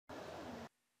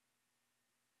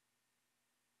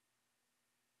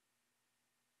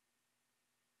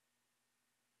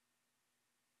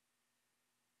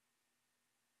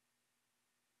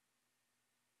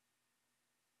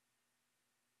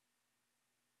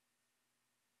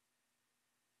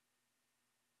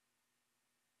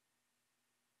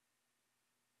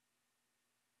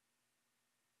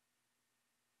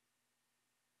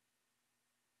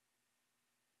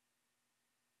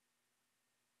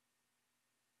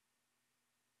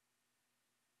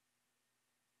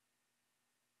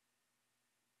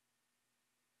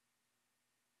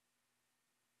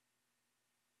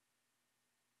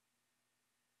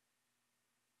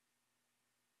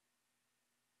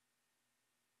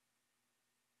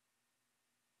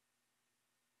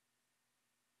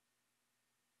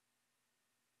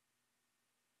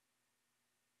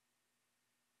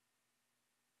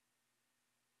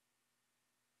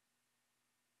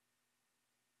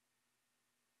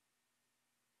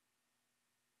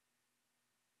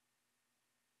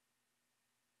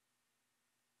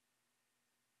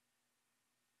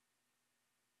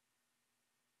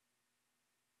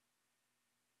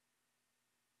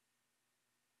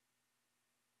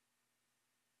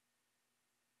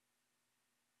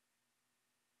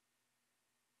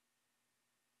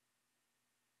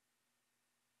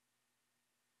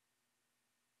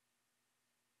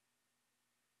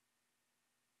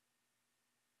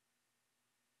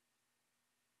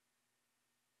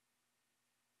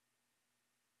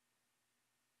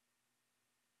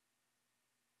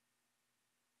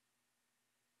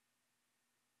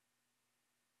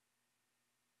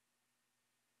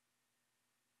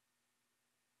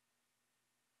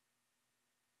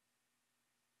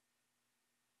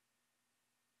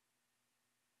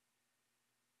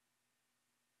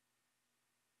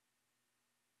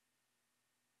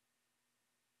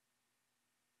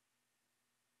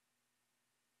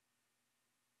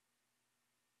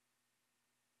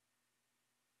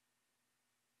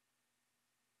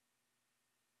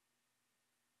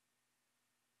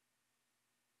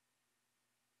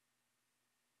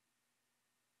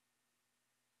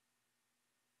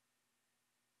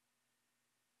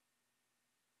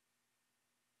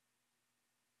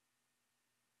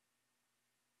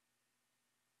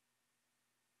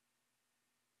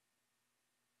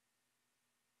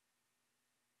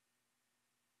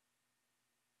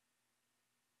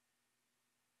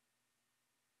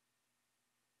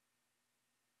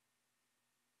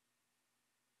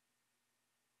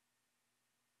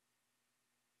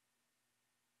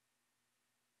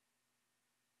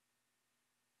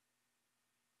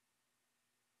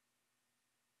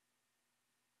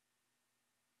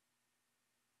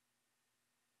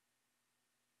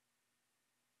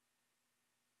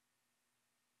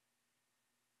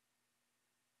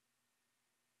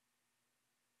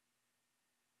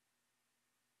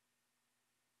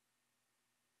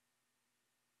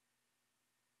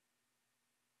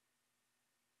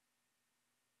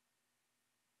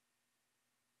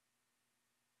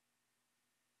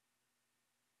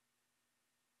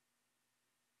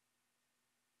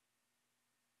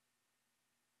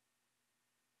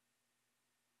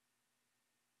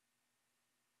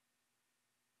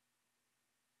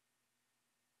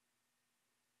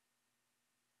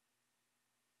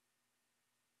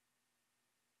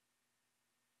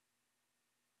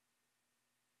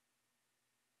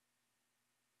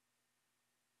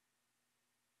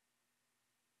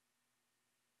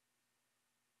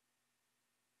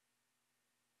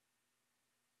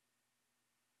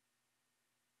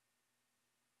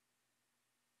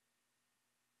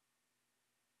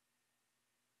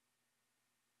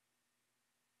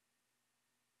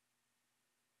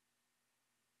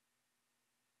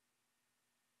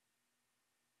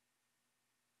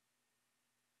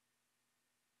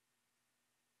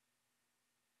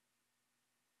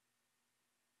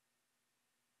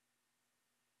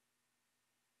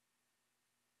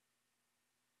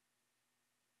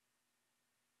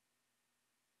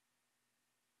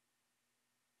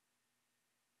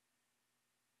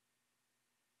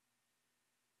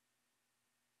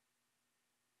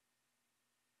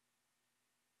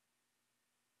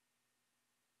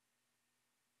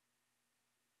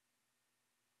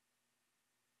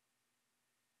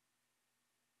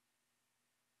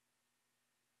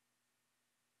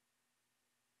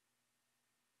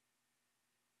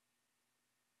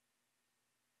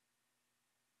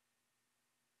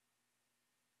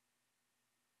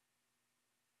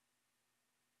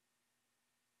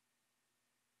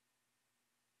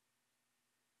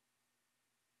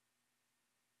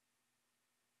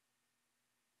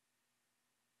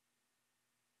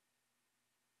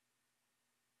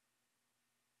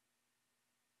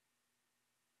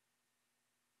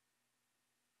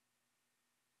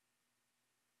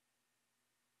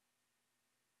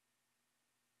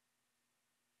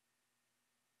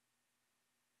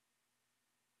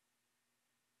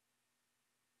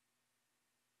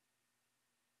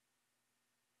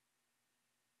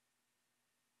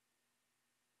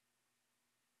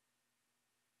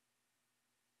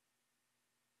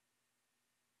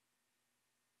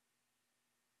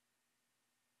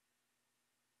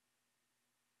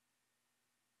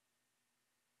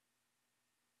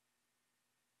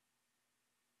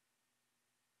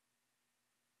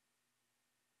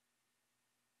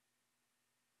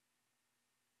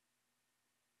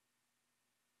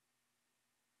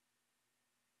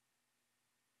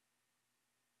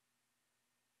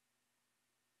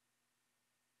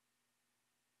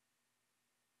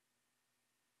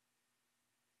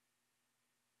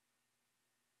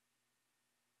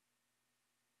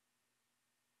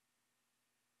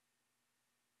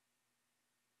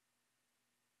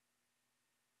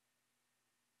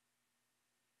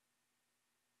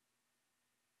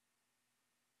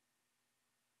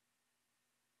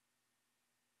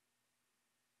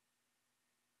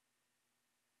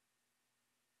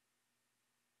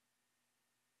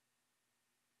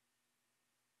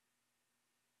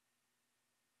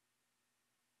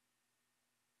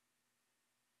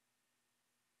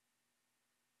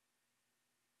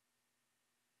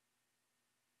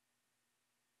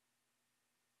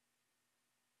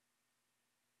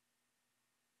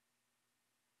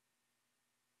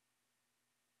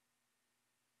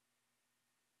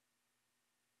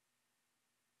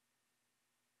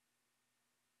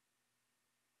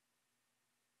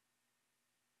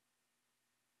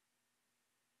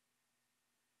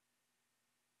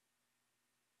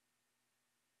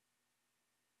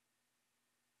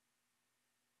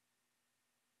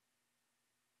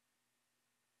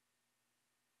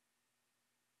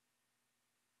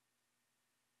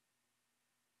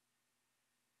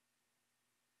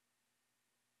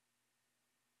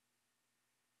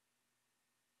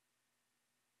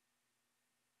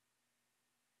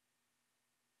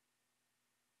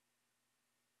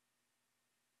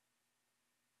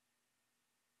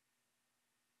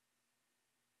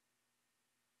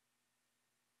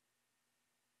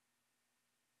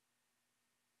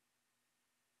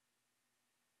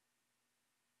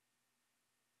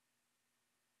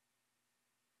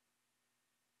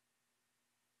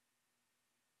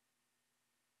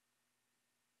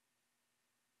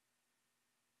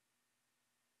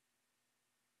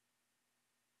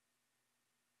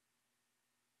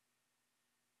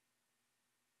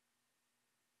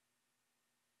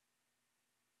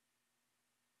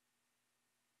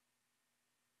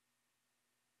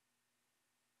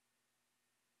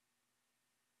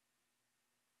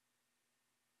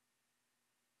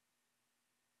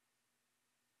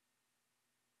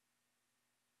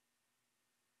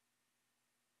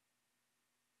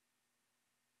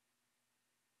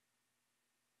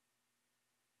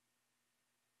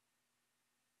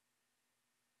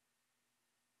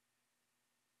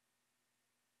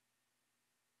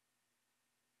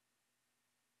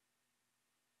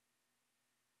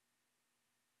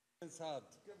साथ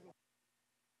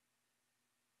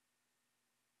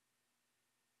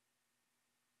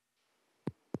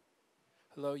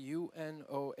Hello,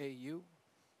 UNOAU.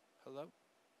 Hello.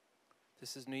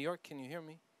 This is New York. Can you hear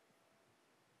me?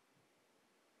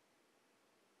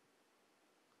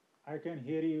 I can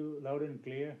hear you loud and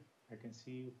clear. I can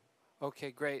see you.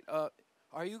 Okay, great.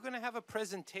 Are you going to have a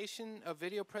presentation, a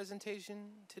video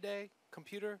presentation today?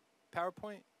 Computer?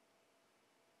 PowerPoint?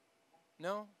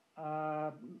 No?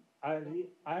 Uh,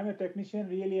 I'm a technician.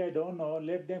 Really, I don't know.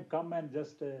 Let them come and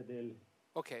just they'll.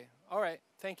 Okay. All right.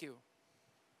 Thank you.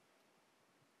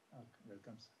 Okay,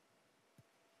 welcome, sir.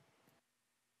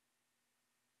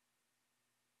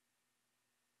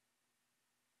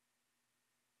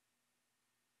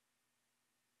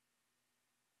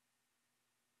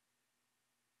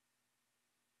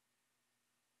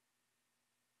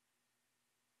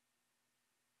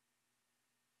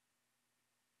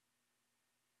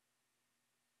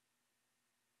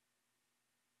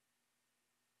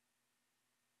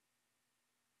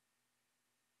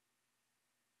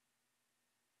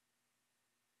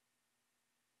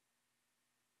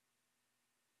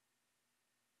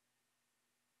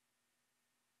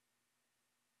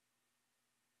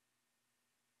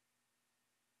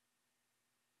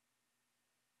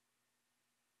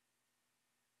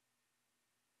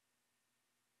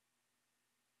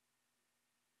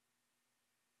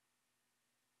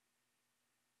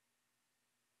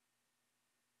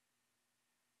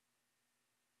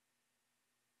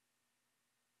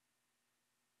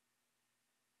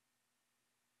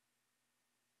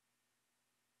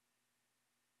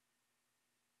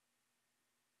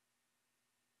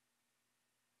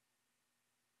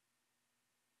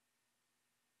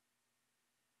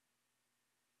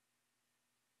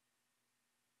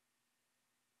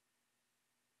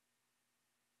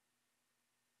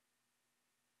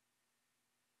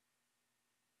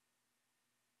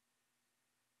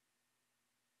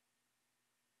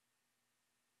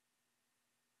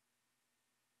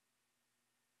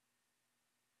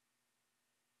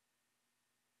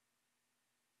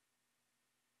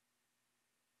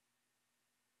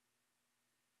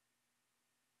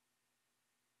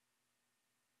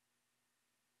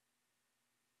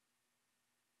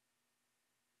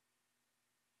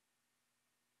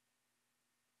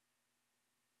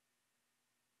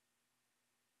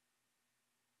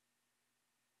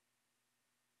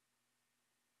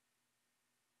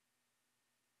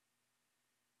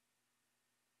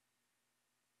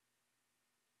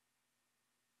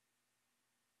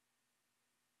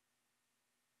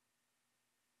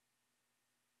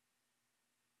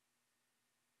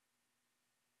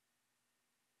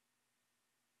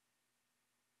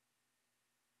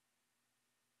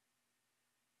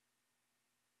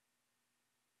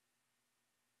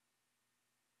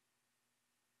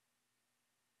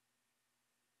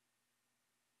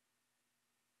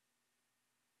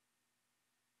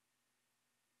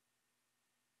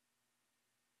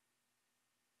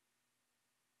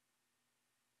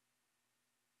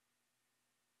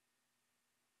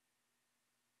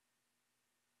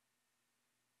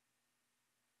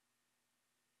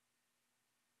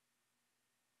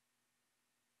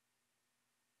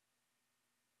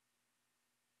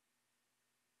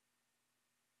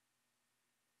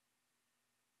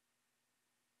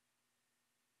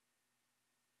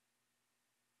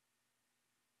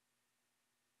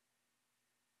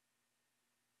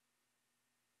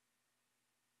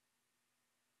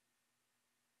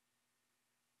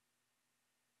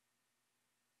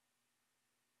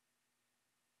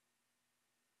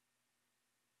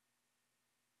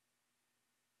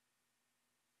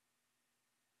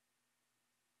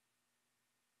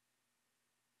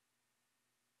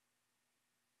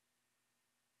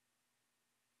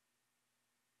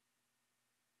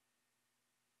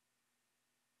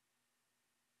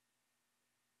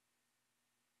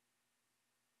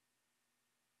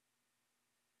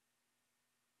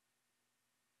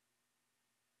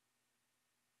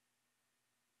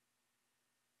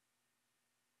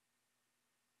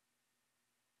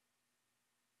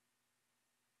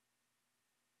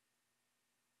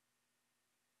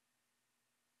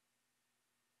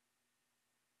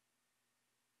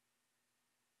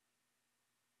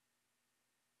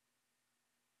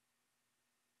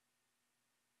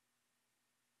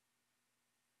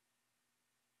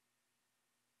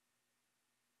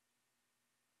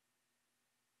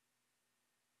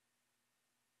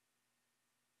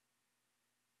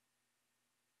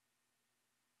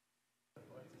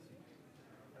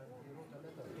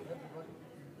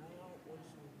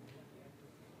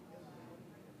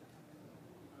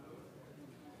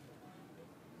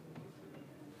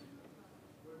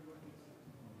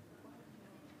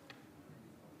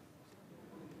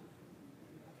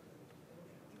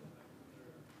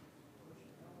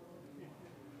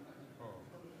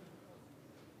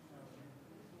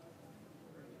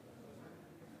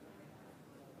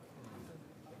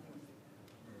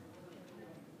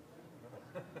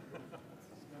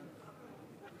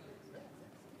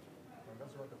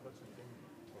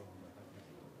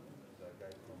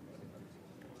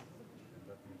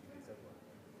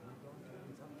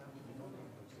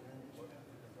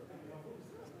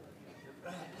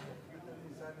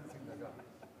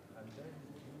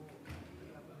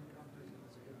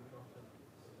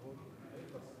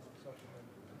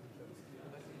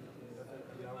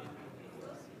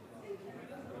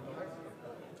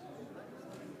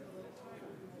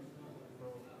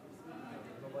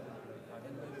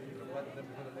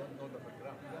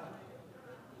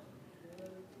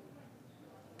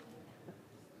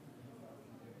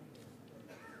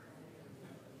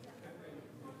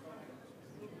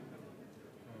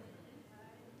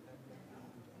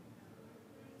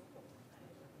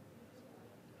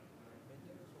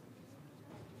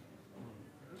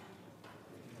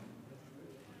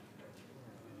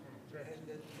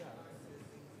 Maybe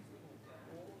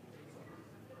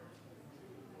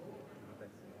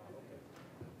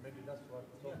that's what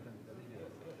softened the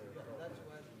video. That's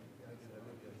why maybe the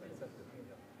video is accepted.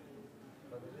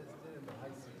 But it is still in the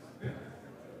high seas. In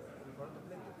front of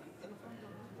Lincoln. In front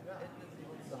of Lincoln? Yeah.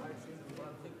 The high seas in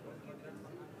front of Lincoln.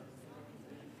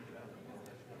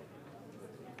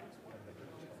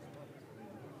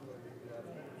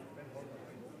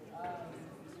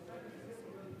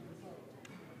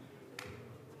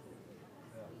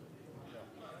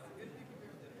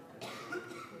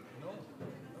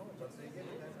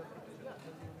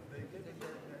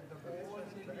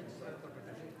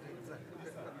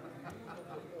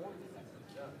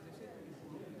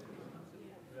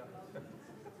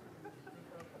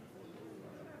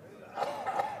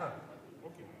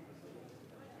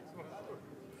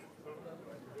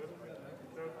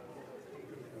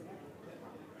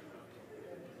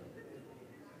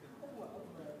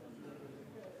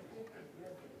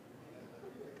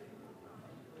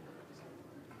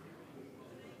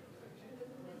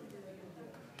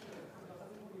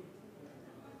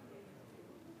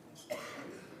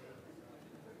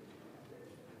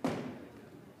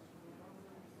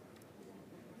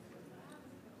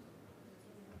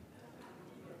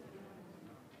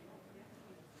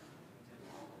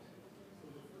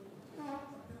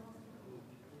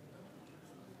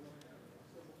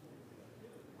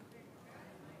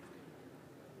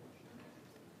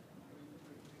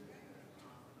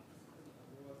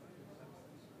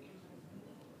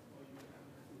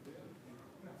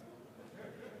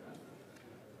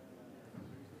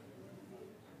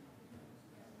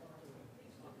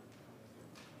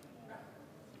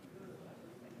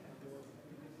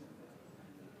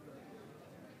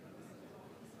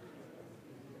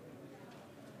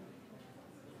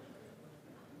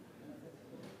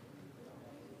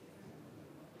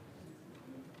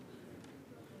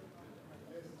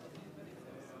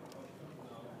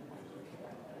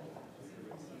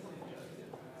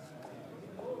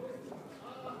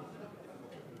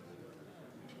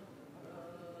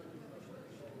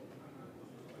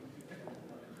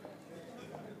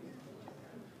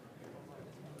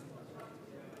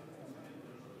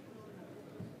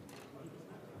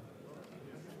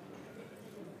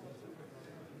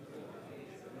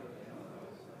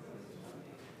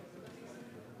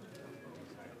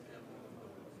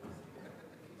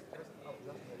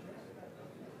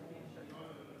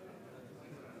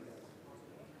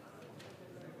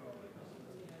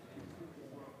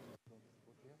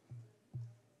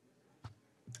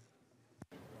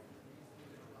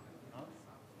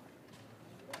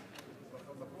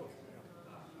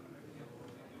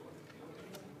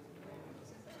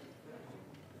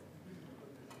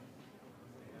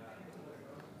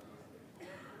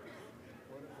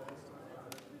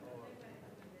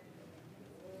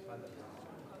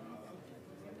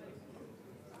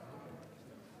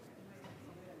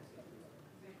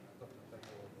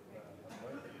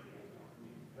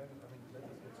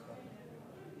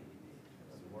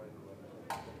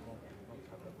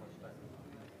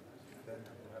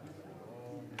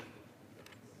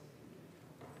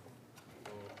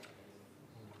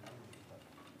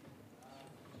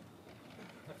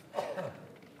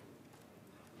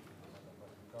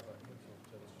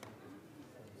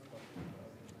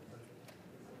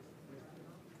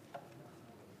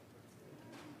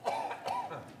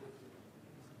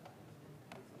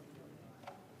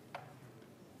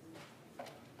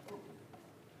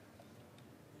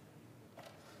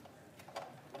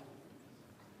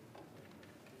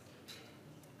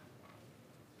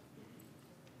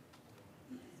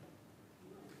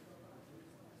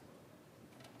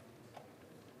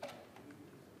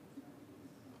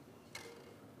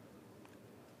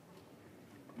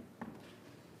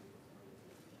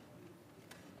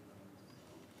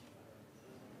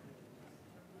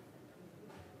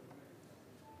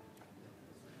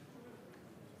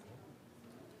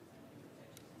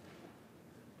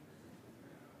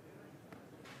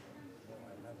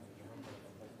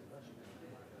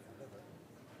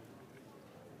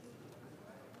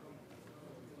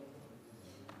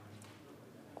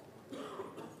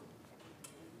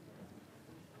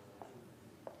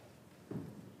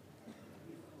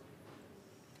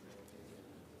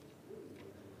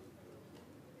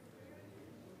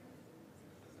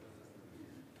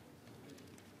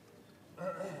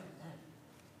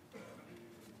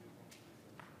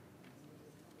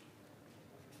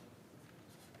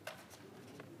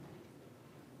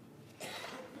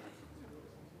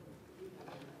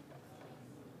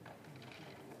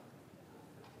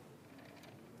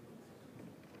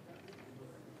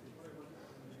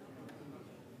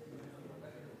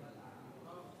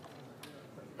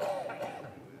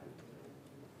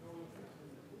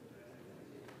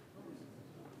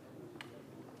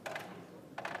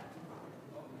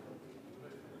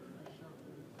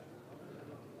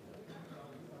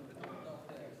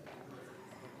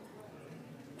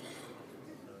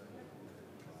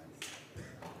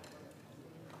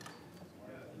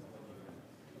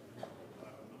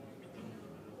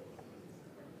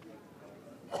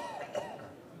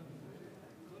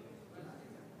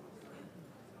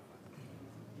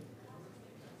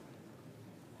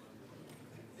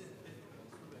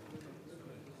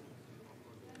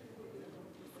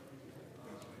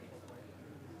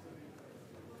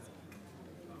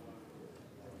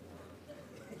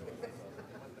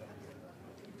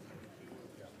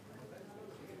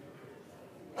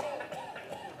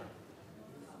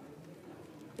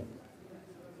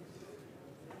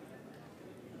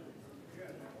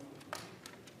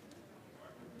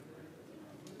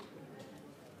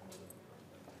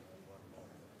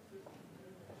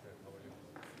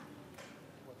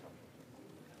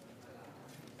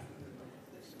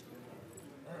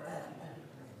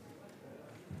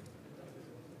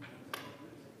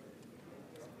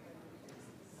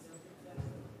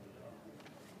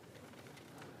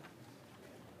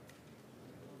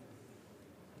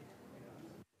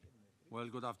 Well,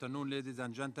 good afternoon, ladies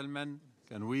and gentlemen.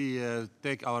 Can we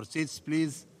take our seats,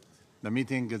 please? The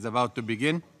meeting is about to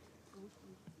begin.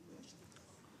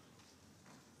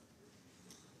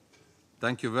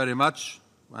 Thank you very much,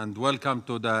 and welcome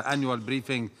to the annual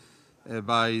briefing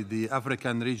by the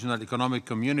African Regional Economic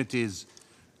Communities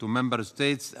to member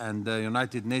states and the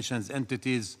United Nations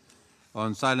entities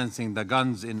on silencing the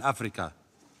guns in Africa,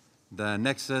 the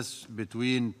nexus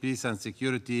between peace and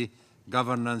security,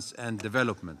 governance and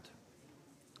development.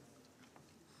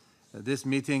 This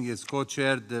meeting is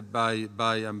co-chaired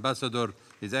by Ambassador,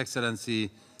 His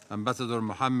Excellency Ambassador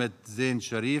Mohammed Zain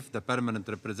Sharif, the permanent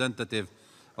representative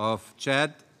of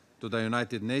Chad to the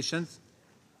United Nations,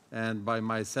 and by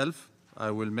myself.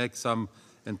 I will make some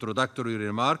introductory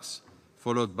remarks,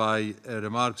 followed by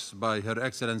remarks by Her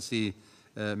Excellency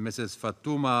Mrs.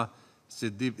 Fatouma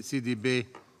Sidibé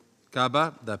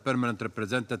Kaba, the permanent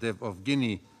representative of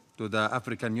Guinea to the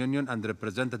African Union and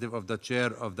representative of the chair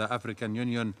of the African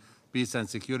Union Peace and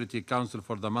Security Council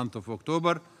for the month of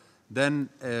October. Then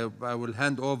I will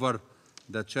hand over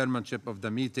the chairmanship of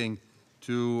the meeting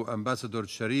to Ambassador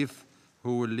Sharif,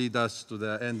 who will lead us to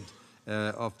the end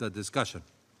of the discussion.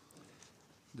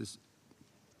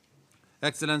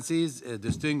 Excellencies,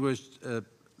 distinguished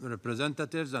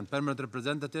representatives and permanent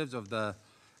representatives of the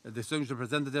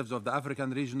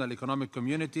African Regional Economic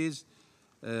Communities,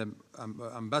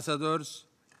 ambassadors,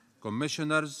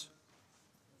 commissioners,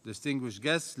 distinguished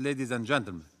guests, ladies and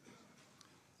gentlemen.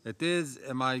 It is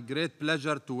my great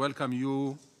pleasure to welcome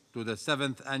you to the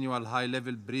 7th annual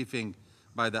high-level briefing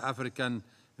by the African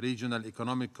Regional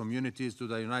Economic Communities to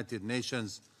the United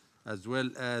Nations, as well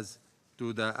as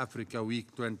to the Africa Week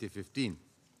 2015.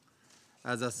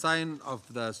 As a sign of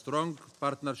the strong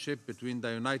partnership between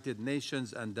the United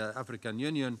Nations and the African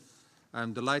Union, I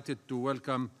am delighted to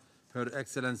welcome Her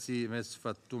Excellency Ms.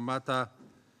 Fatoumata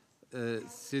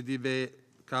Sidibé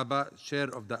Kaba, Chair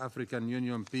of the African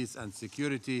Union Peace and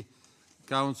Security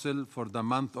Council for the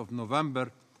month of November,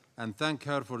 and thank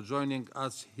her for joining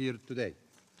us here today.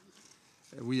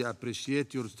 We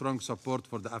appreciate your strong support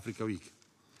for the Africa Week.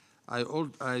 I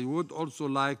would also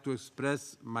like to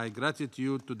express my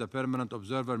gratitude to the Permanent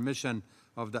Observer Mission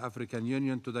of the African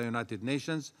Union to the United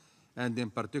Nations, and in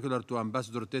particular to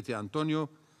Ambassador Tete Antonio,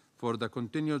 for the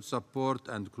continued support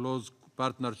and close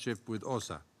partnership with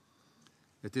OSA.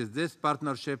 It is this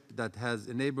partnership that has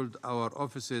enabled our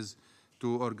offices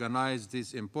to organize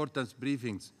these important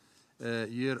briefings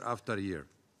year after year.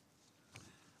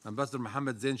 Ambassador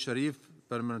Mohammed Zain Sharif,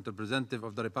 Permanent Representative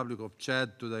of the Republic of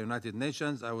Chad to the United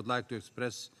Nations, I would like to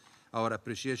express our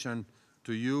appreciation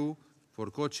to you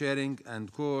for co-chairing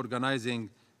and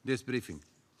co-organizing this briefing.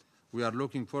 We are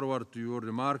looking forward to your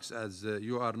remarks, as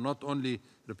you are not only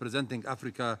representing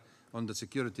Africa on the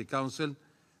Security Council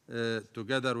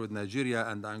together with Nigeria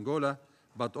and Angola,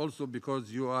 but also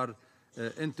because you are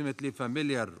intimately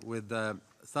familiar with the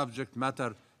subject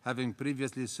matter, having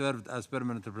previously served as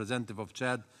permanent representative of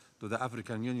Chad to the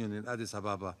African Union in Addis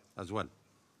Ababa as well.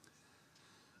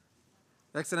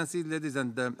 Excellencies, ladies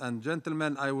and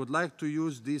gentlemen, I would like to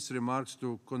use these remarks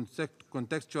to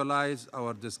contextualize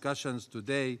our discussions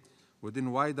today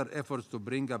within wider efforts to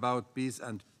bring about peace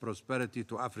and prosperity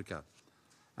to Africa,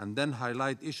 and then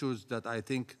highlight issues that I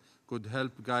think could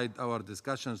help guide our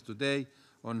discussions today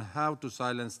on how to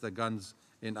silence the guns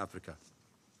in Africa.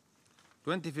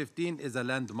 2015 is a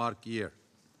landmark year.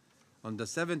 On the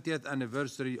 70th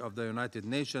anniversary of the United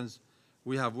Nations,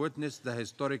 we have witnessed the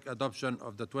historic adoption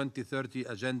of the 2030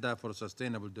 Agenda for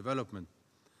Sustainable Development,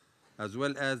 as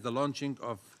well as the launching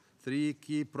of 3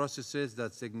 key processes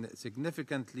that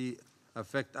significantly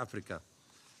affect Africa,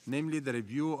 namely the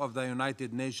review of the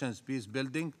United Nations peace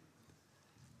building,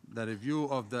 the review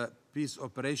of the peace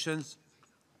operations,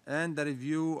 and the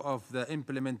review of the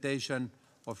implementation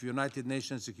of United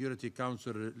Nations Security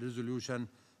Council Resolution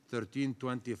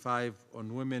 1325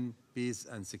 on women, peace,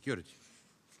 and security.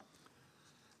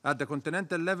 At the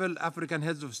continental level, African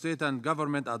heads of state and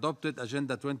government adopted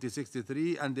Agenda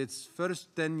 2063 and its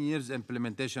first 10 years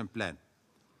implementation plan.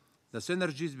 The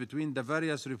synergies between the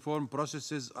various reform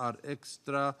processes are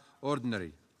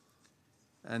extraordinary,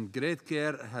 and great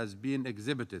care has been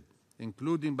exhibited,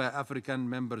 including by African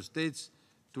member states,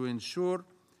 to ensure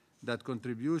that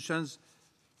contributions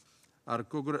are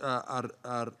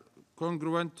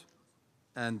congruent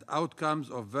and outcomes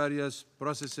of various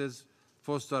processes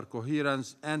foster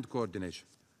coherence and coordination.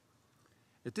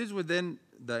 It is within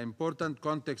the important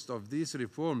context of these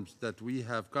reforms that we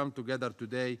have come together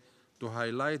today to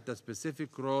highlight the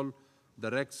specific role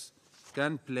the RECs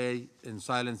can play in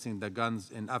silencing the guns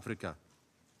in Africa.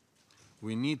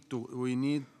 We need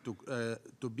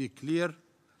to be clear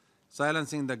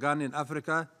Silencing the gun in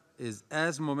Africa is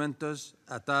as momentous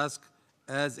a task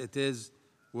as it is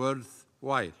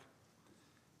worthwhile.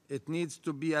 It needs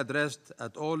to be addressed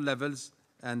at all levels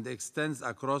and extends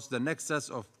across the nexus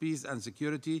of peace and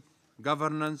security,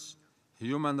 governance,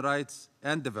 human rights,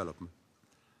 and development.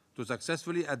 To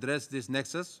successfully address this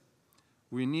nexus,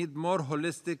 we need more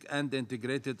holistic and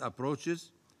integrated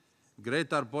approaches,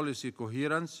 greater policy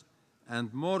coherence,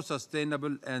 and more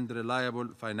sustainable and reliable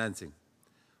financing.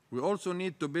 We also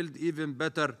need to build even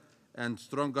better and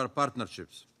stronger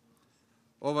partnerships.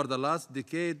 Over the last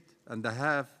decade and a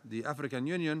half, the African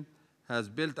Union has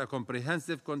built a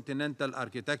comprehensive continental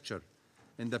architecture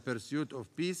in the pursuit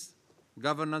of peace,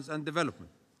 governance, and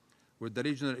development, with the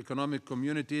regional economic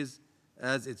communities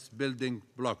as its building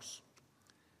blocks.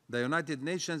 The United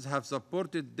Nations have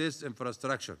supported this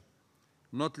infrastructure,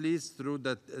 not least through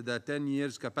the 10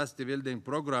 years capacity building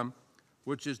program,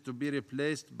 which is to be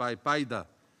replaced by PIDA,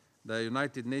 the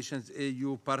United Nations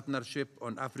AU Partnership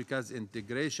on Africa's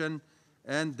Integration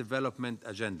and Development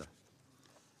Agenda.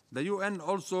 The UN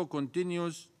also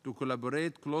continues to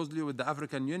collaborate closely with the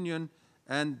African Union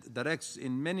and the REX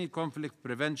in many conflict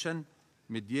prevention,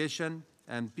 mediation,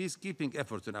 and peacekeeping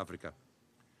efforts in Africa.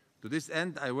 To this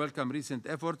end, I welcome recent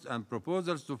efforts and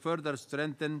proposals to further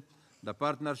strengthen the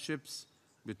partnerships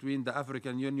between the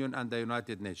African Union and the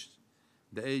United Nations,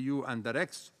 the AU and the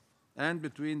REX, and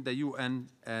between the UN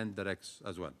and the REX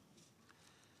as well.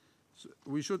 So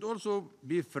we should also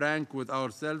be frank with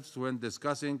ourselves when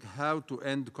discussing how to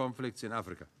end conflicts in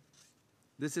Africa.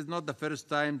 This is not the first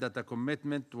time that a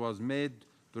commitment was made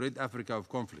to rid Africa of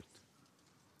conflict.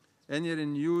 Any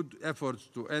renewed efforts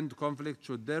to end conflict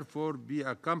should therefore be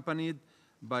accompanied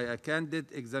by a candid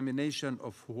examination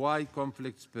of why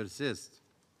conflicts persist,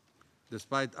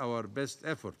 despite our best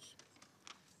efforts,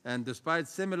 and despite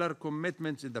similar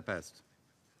commitments in the past.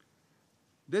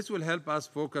 This will help us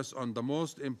focus on the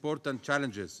most important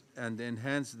challenges and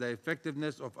enhance the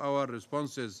effectiveness of our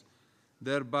responses,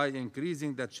 thereby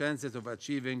increasing the chances of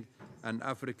achieving an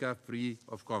Africa free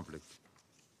of conflict.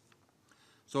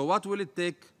 So what will it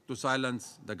take to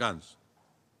silence the guns?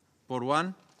 For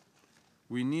one,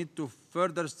 we need to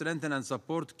further strengthen and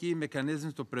support key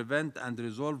mechanisms to prevent and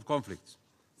resolve conflicts,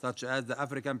 such as the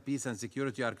African Peace and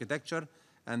Security Architecture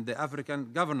and the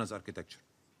African Governance Architecture.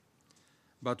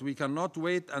 But we cannot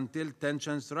wait until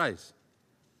tensions rise.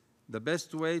 The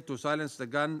best way to silence the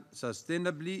gun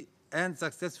sustainably and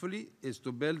successfully is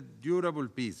to build durable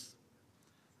peace.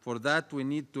 For that, we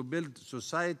need to build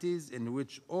societies in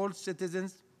which all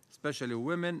citizens, especially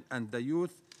women and the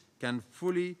youth, can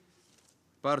fully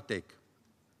partake.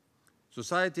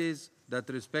 Societies that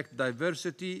respect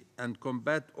diversity and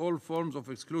combat all forms of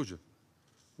exclusion,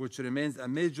 which remains a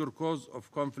major cause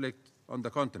of conflict on the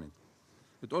continent.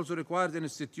 It also requires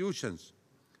institutions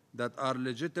that are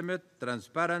legitimate,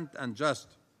 transparent, and just,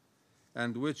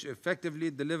 and which effectively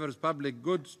delivers public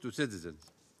goods to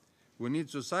citizens. We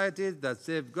need societies that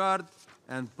safeguard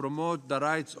and promote the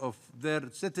rights of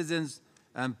their citizens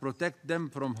and protect them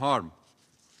from harm.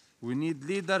 We need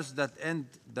leaders that end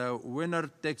the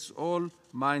winner-takes-all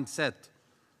mindset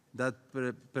that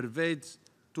pervades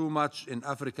too much in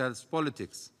Africa's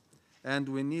politics. And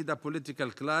we need a political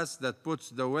class that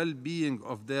puts the well-being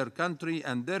of their country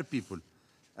and their people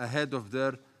ahead of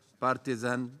their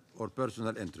partisan or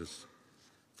personal interests.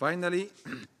 Finally,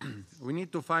 we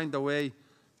need to find a way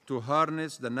to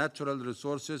harness the natural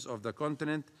resources of the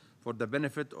continent for the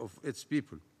benefit of its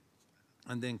people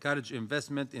and encourage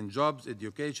investment in jobs,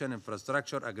 education,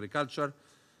 infrastructure, agriculture,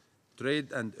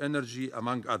 trade, and energy,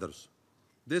 among others.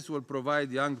 This will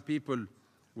provide young people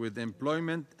with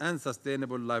employment and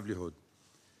sustainable livelihood,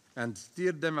 and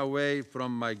steer them away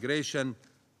from migration,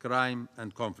 crime,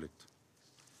 and conflict.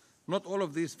 Not all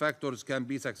of these factors can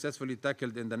be successfully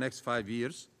tackled in the next 5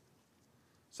 years.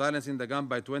 Silencing the gun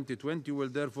by 2020 will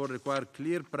therefore require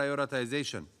clear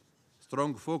prioritization,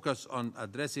 strong focus on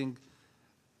addressing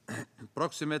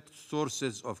proximate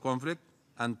sources of conflict,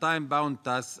 and time-bound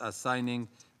tasks assigning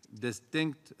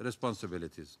distinct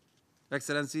responsibilities.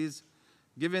 Excellencies,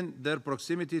 given their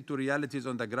proximity to realities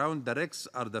on the ground, the RECs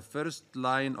are the first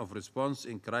line of response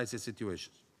in crisis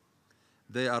situations.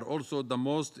 They are also the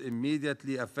most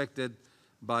immediately affected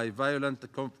by violent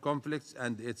conflicts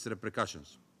and its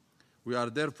repercussions. We are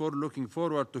therefore looking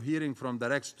forward to hearing from the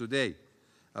RECs today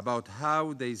about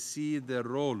how they see their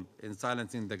role in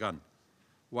silencing the gun.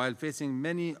 While facing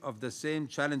many of the same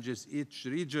challenges, each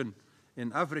region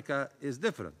in Africa is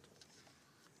different.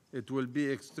 It will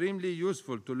be extremely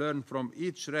useful to learn from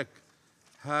each REC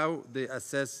how they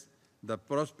assess the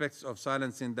prospects of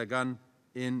silencing the gun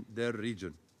in their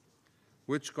region.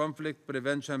 which conflict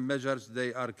prevention measures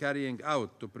they are carrying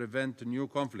out to prevent new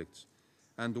conflicts,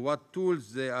 and what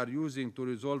tools they are using to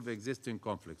resolve existing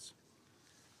conflicts.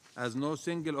 As no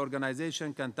single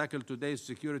organization can tackle today's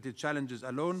security challenges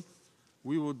alone,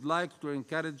 we would like to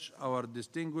encourage our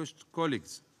distinguished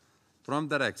colleagues from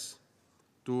the REX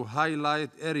to highlight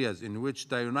areas in which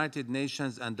the United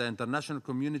Nations and the international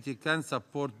community can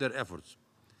support their efforts,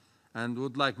 and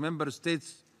would like member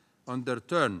states on their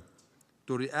turn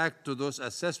to react to those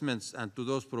assessments and to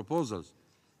those proposals,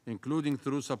 including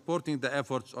through supporting the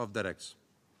efforts of the REX.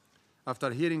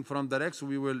 After hearing from the REX,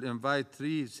 we will invite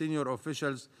 3 senior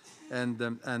officials and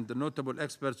notable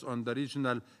experts on the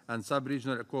regional and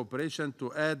sub-regional cooperation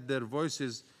to add their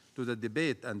voices to the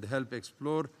debate and help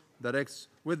explore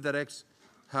with the REX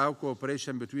how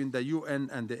cooperation between the UN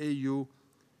and the AU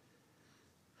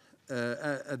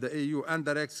and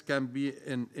the REX can be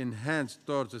enhanced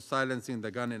towards silencing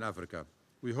the gun in Africa.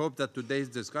 We hope that today's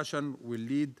discussion will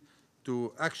lead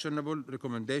to actionable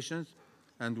recommendations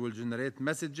and will generate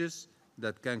messages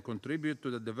that can contribute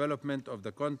to the development of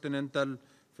the continental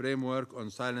framework on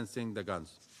silencing the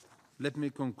guns. Let me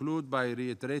conclude by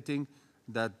reiterating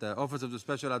that the Office of the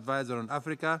Special Advisor on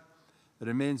Africa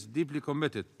remains deeply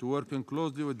committed to working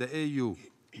closely with the AU,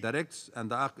 the REX, and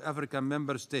the African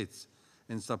member states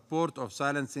in support of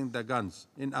silencing the guns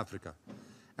in Africa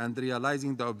and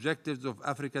realizing the objectives of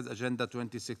Africa's Agenda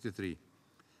 2063.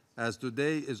 As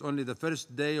today is only the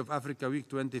first day of Africa Week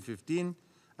 2015,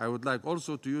 I would like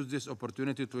also to use this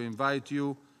opportunity to invite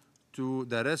you to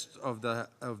the rest of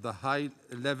the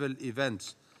high-level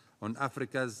events on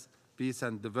Africa's peace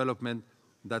and development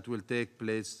that will take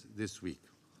place this week.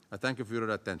 I thank you for your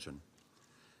attention.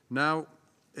 Now,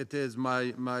 it is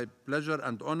my pleasure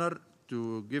and honor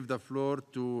to give the floor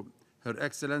to Her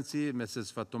Excellency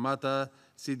Mrs. Fatoumata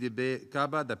Sidibé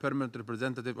Kaba, the Permanent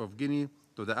Representative of Guinea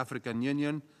to the African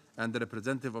Union and the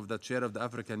representative of the Chair of the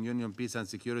African Union Peace and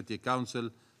Security Council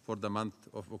for the month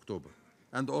of October,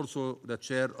 and also the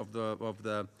Chair of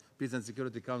the Peace and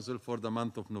Security Council for the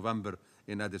month of November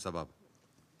in Addis Ababa.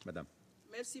 Madame.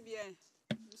 Merci bien,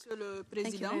 Monsieur le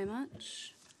Président. Thank you very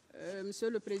much. Monsieur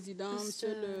le Président,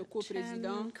 Monsieur le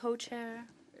Co-Président, Co-Chair,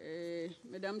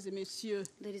 Mesdames et Messieurs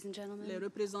ladies and gentlemen, les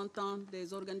représentants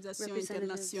des organisations representatives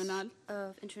internationales,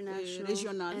 of international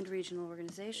régionales, and regional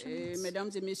organizations,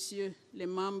 Mesdames et Messieurs les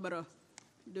membres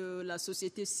de la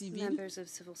société civile, members of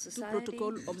civil tout society,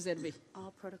 protocole observé.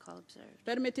 all protocol observed.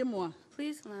 Permettez-moi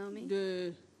Please allow me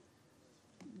de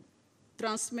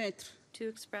transmettre to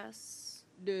express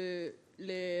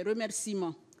les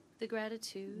remerciements the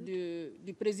gratitude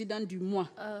du président du mois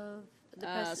of the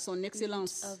à son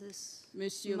Excellence of this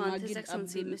Monsieur month, Maguid His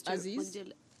Excellency Abdul Mr. Aziz,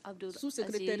 Maguid Abdul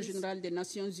sous-secrétaire Aziz, général des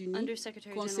Nations Unies,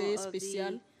 Undersecretary conseiller General of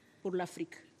spécial the pour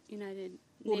l'Afrique, United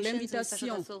pour Nations and Special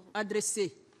l'invitation Council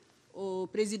adressée au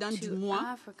président du to mois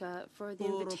Africa for the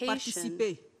pour invitation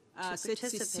participer à to cette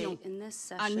session participate in this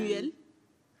session annuelle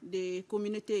des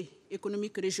communautés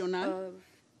économiques régionales of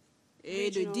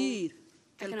et de regional dire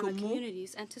quelques economic mots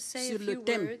communities and to say sur a le few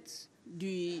thème words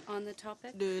on the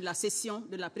topic de la session,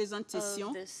 de la présente session,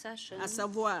 of this session, à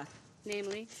savoir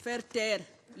namely faire taire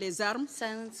les armes,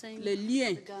 silencing le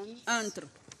lien the guns, entre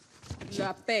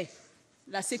la paix,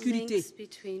 la sécurité, links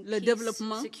between le peace,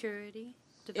 développement security,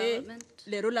 et development,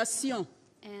 les relations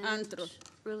and entre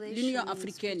l'Union relations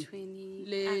africaine, between the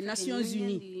les African Nations Union,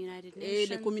 Unies the United et les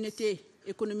Nations, communautés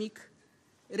économiques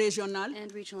régionales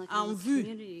and regional en economic vue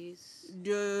communities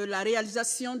de la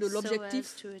réalisation de so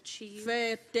l'objectif as to achieve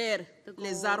faire taire the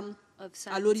les goal armes of à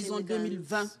silencing l'horizon the guns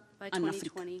 2020 by en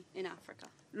Afrique. 2020 in Africa.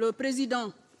 Le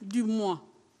président du mois,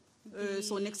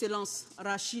 son Excellence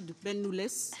Rachid Ben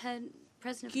Noulès,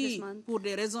 President of this qui, month, pour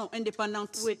des raisons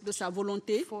indépendantes which de sa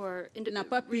volonté, for n'a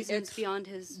pas pu reasons être beyond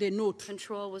his des nôtres,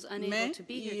 control, was unable mais to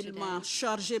be here il today, m'a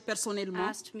chargé personnellement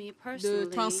asked me de personally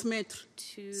transmettre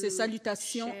to ses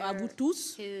salutations à vous share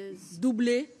tous, his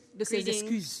doublées de ses greetings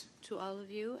excuses. to all of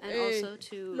you, and Et also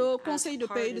to le ask Conseil de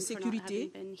paix et de pardon for not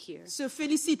sécurité having been here. se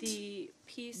félicite The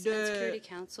Peace de and Security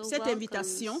Council cette welcomes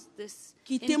invitation this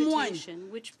qui témoigne invitation,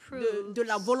 which proves de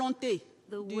la volonté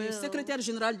the du will secrétaire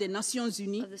général des Nations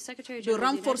Unies of the Secretary de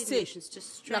General of the United renforcer Nations to la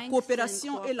strengthen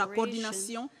coopération et la cooperation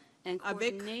coordination and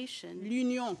avec coordination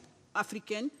l'Union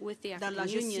africaine with the dans la African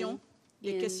gestion Union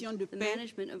des in questions de the paix,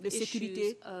 management of de sécurité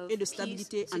issues of et de peace,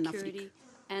 stabilité en Afrique. security,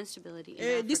 and stability in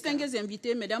Et Africa. distingués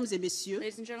invités, mesdames et messieurs,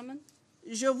 Ladies and gentlemen,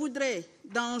 je voudrais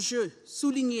d'enjeu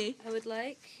souligner I would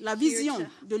like la here vision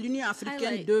to de l'Union africaine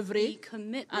highlight d'œuvrer the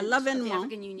commitment à of the l'avènement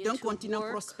African Union d'un to continent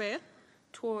work prospère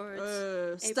towards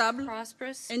a stable,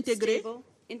 prosperous, intégré stable,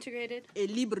 integrated, et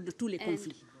libre de tous les and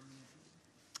conflits.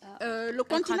 Le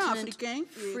continent africain,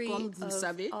 comme vous le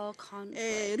savez,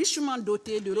 est richement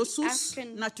doté de ressources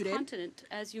naturelles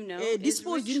et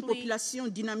dispose d'une population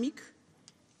dynamique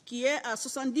qui est à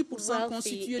 70%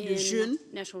 constituée de jeunes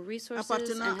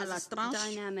appartenant à la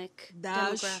tranche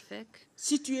d'âge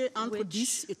située entre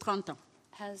 10 et 30 ans.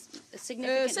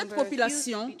 Cette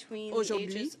population,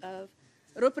 aujourd'hui,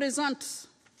 représente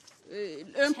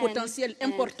un potentiel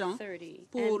important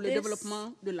pour le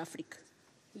développement de l'Afrique.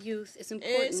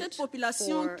 Et cette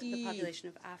population qui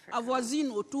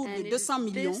avoisine autour de 200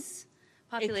 millions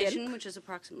et quelques,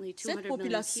 cette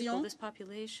population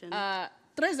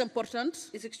très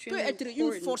importante peut être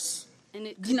une force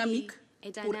dynamique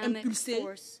pour impulser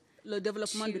le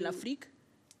développement de l'Afrique,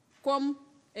 comme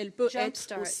elle peut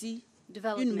être aussi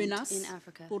une menace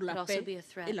pour la paix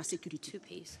et la sécurité.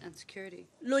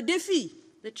 Le défi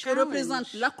que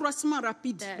représente l'accroissement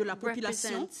rapide de la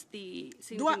population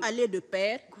doit aller de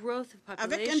pair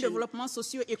avec un développement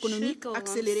socio-économique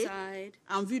accéléré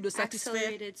en vue de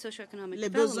satisfaire les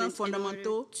besoins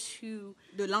fondamentaux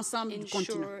de l'ensemble du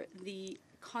continent.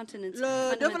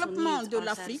 Le développement de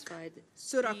l'Afrique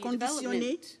sera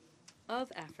conditionné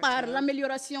par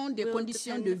l'amélioration des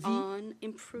conditions de vie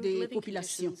des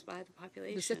populations,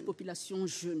 de cette population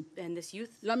jeune,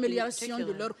 l'amélioration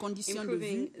de leurs conditions de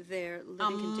vie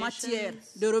en matière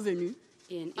de revenus,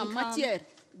 en matière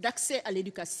d'accès à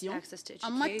l'éducation,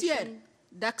 en matière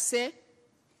d'accès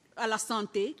à la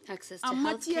santé, en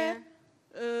matière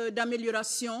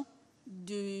d'amélioration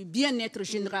du bien-être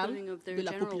général de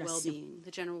la population.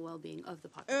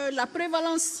 La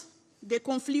prévalence des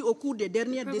conflits au cours des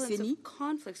dernières décennies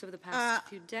a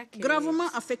gravement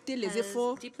affecté les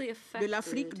efforts de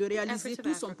l'Afrique de réaliser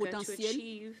tout son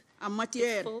potentiel en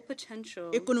matière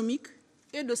économique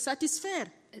et de satisfaire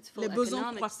les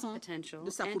besoins croissants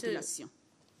de sa population.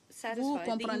 Vous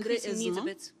comprendrez aisément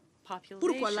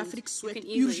pourquoi l'Afrique souhaite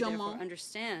urgemment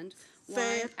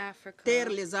faire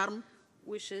taire les armes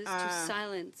à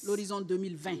l'horizon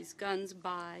 2020.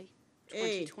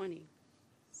 Et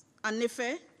en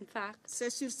effet,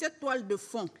 c'est sur cette toile de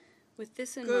fond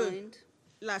que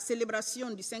la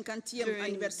célébration du 50e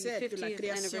anniversaire de la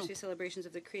création, du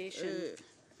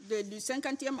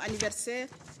 50e anniversaire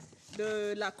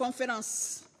de la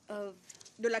conférence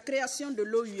de la création de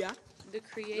l'OUA,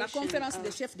 la conférence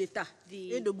des chefs d'État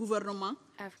et de gouvernement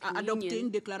a adopté une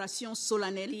déclaration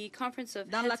solennelle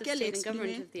dans laquelle elle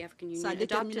exprimait sa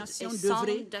détermination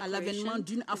d'œuvrer à l'avènement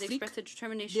d'une Afrique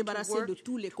débarrassée de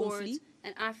tous les conflits,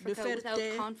 de faire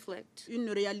taire une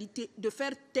réalité, de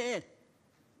faire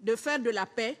de la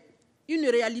paix une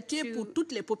réalité pour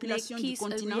toutes les populations du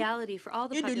continent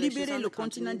et de libérer le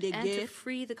continent des guerres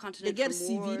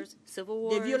civiles,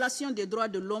 des violations des droits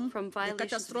de l'homme, des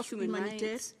catastrophes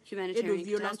humanitaires et de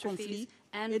violents conflits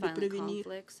et de prévenir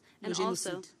le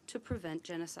génocide.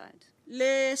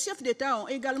 Les chefs d'État ont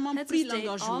également pris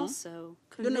l'engagement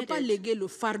de ne pas léguer le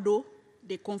fardeau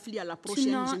des conflits à la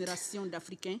prochaine génération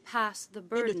d'Africains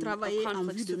et de travailler en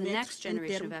vue de mettre un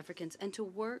terme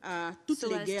à toutes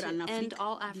les guerres en Afrique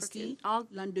d'ici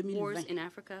l'an 2020.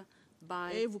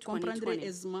 Et vous comprendrez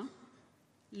aisément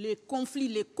les conflits,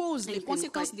 les causes, les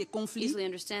conséquences des conflits sur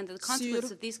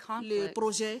les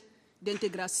projets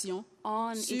d'intégration,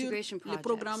 sur les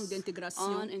programmes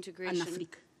d'intégration en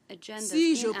Afrique.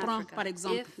 Si je prends par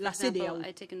exemple la CEDEAO,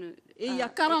 et il y a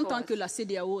 40 ans que la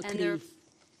CEDEAO est créée,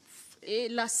 et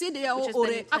la CEDEAO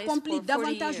aurait accompli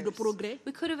davantage de progrès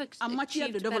en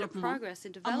matière de développement,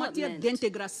 en matière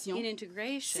d'intégration,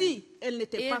 si elle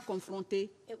n'était pas confrontée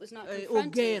aux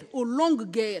guerres, aux longues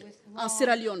guerres en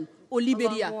Sierra Leone, au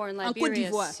Libéria, en Côte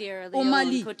d'Ivoire, au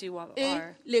Mali, et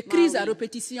les crises à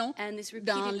répétition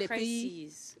dans les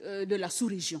pays de la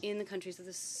sous-région,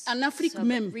 en Afrique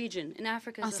même,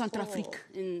 en Centrafrique,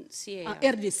 en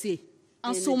RDC,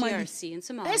 en Somalie.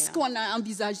 Est-ce qu'on a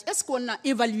envisagé, est-ce qu'on a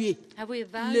évalué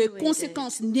les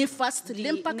conséquences néfastes,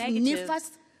 l'impact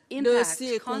néfaste de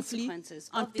ces conflits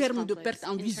en termes de pertes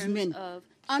en vies humaines,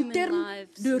 en termes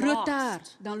de retard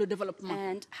dans le développement,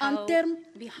 en termes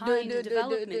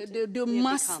de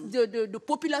masse de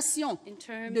population,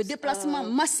 de déplacement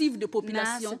massif de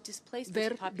population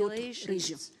vers d'autres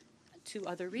régions.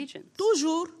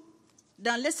 Toujours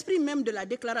dans l'esprit même de la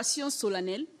déclaration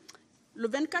solennelle, le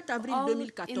 24 avril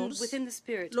 2014,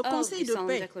 le Conseil de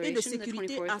paix et de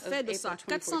sécurité a fait de sa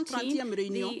 430e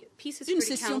réunion une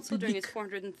session publique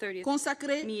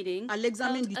consacrée à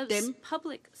l'examen du thème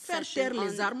 « Faire taire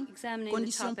les armes,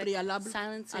 conditions préalables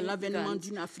à l'avènement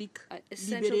d'une Afrique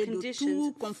libérée de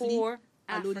tout conflit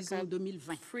à l'horizon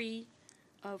 2020 ».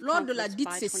 Lors de la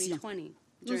dite session,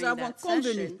 nous avons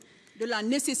convenu de la we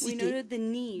nécessité noted the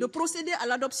need de procéder à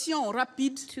l'adoption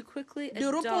rapide to quickly de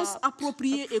réponses adopt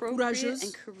appropriées et appropriate courageuses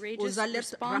and courageous aux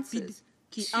alertes rapides responses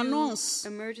qui to annoncent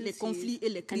les emergencies conflits et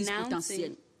les crises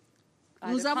potentielles.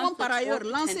 either Nous avons par conflicts or ailleurs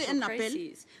lancé potential un appel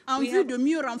crises. en We vue have de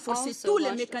mieux renforcer also tous les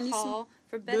launched a mécanismes call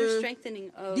for better de strengthening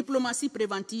of diplomatie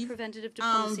préventive preventative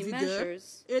en diplomacy vigueur measures,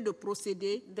 et de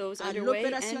procéder those à underway, and to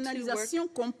l'opérationnalisation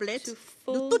work complète to de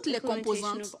full toutes les implementation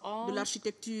composantes of all de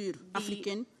l'architecture the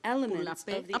africaine pour la elements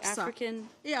paix of the APSA African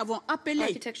et avons appelé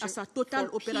architecture à sa totale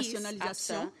for peace,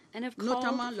 opérationnalisation, APSA, and have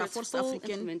notamment called la for its force full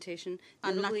africaine implementation,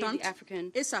 en notably attente the African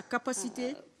et sa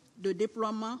capacité de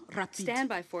déploiement rapide.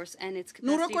 standby force and its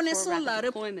Nous capacity for reconnaissons la rapid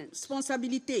deployment.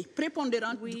 responsabilité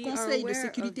prépondérante du We are Conseil de aware of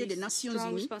sécurité des the Nations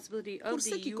strong Unies responsibility pour of ce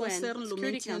the qui UN concerne le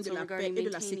Security maintien de Council la paix regarding et de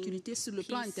la maintaining sécurité sur le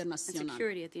plan peace and international.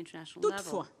 security at the international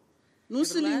Toutefois, level. nous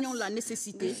soulignons Nevertheless, la we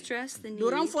nécessité stress the de need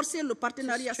renforcer le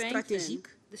partenariat to stratégique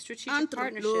strengthen the strategic entre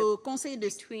partnership le Conseil de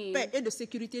between paix et de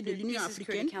sécurité de the l'Union Peace and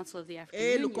Security africaine Council of the African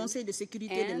et le Union Conseil de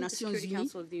sécurité des and the Nations Security Unies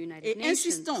Council of the United et Nations.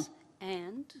 insistons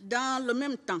And dans le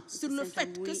même temps sur le same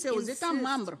fait time, que we c'est aux États insist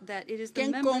membres that it is the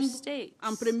qu'incombe member states,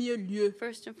 en premier lieu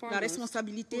first and la foremost,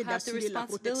 responsabilité who have the d'assurer la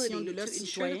protection de responsibility leurs to ensure the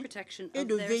citoyens protection et of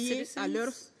de their veiller à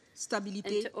leur citizens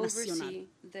stabilité and to nationale. oversee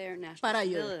their national Par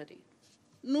ailleurs, stability.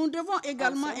 nous devons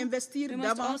également Also, investir we must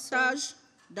davantage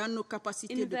dans nos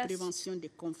capacités de invest prévention des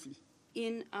conflits.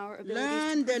 In our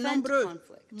L'un abilities to des prevent nombreux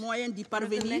conflict. moyens d'y One of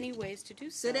the parvenir many ways to do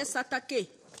so serait s'attaquer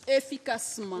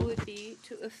efficacement would be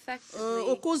to effectively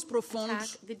aux causes profondes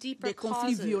attack the deeper des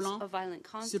conflits causes violents of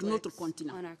violent sur notre conflicts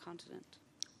continent. on our continent.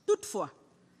 Toutefois,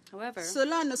 However,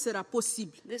 cela ne sera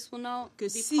possible this will not que be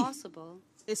si possible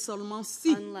et seulement si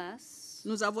unless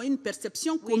nous avons une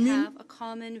perception we commune have a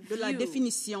common de la view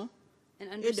définition and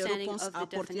et des understanding réponses of the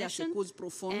apportées à ces definition causes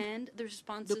profondes and the de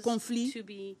responses conflits to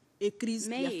be et crises qui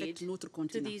made affectent notre to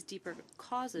continent. these deeper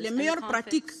causes Les and the meilleures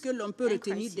pratiques conflicts que l'on peut and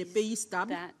retenir des crises pays stables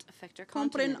that affect our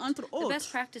comprennent continent. entre The autres best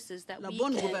practices that la we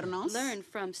bonne can gouvernance, learn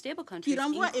from stable countries qui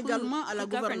renvoie include également à la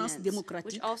good gouvernance governance,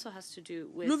 démocratique, which also has to do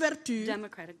with l'ouverture,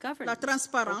 democratic governance, la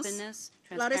transparence, openness,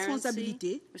 la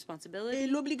responsabilité et responsibility,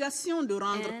 l'obligation de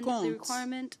rendre and the compte,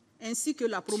 requirement ainsi que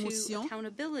la to promotion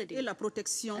accountability, et la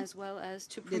protection as well as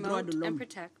to des droits de promote and l'homme.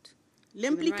 protect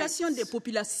L'implication human des rights.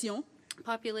 populations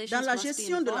Populations dans la must be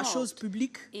gestion de la involved chose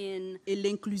publique in et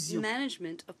l'inclusion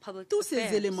management of public Tous ces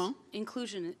affairs. éléments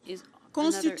Inclusion is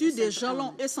constituent des another essential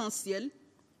jalons element. essentiels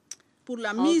pour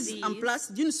la All mise en these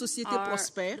place d'une société are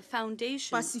prospère, the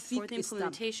foundation pacifique for the et stable.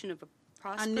 implementation of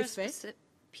a En effet, prosperous,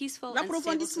 peaceful, and stable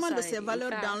l'approfondissement de society. ces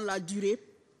valeurs In dans fact, la durée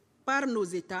par nos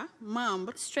États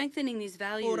membres strengthening these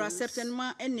values aura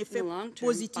certainement un in effet the long term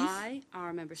positif by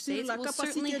our member sur states la will capacité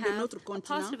certainly de have notre a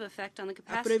continent positive effect on the à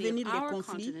capacity prévenir of les our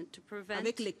conflits continent to prevent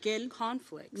avec lesquels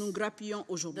conflicts, nous grappillons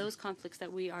aujourd'hui. those conflicts that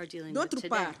we are dealing with D'autre today.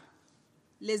 part,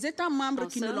 les États membres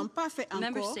qui ne Also, l'ont pas fait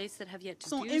member encore states that have yet to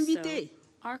sont do invités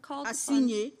so are called à upon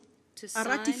signer, to à sign,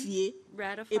 ratifier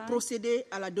ratify, et procéder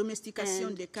à la domestication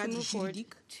and des to cadres move forward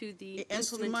juridiques to the et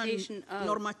instruments implementation of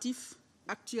normatifs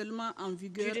actuellement en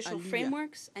vigueur à judicial l'UE.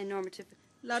 frameworks and normative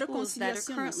La tools that are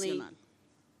réconciliation currently nationale.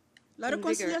 La in vigor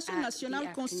réconciliation at the nationale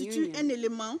African constitue Union. un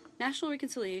élément National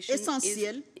reconciliation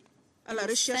essentiel is à la an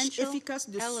recherche essential efficace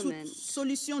de element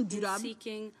solutions in durables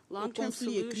seeking aux long-term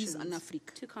conflits et crises solutions en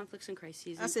Afrique. to conflicts and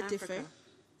crises À in cet Africa. effet,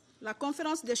 la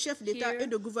conférence des chefs d'État Here, et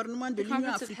de gouvernement de The l'Union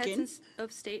Conference of africaine, Heads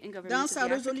of State and dans Governments of sa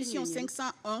the African résolution Union,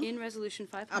 501, in Resolution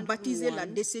a baptisé la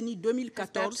 501, décennie has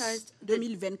baptized the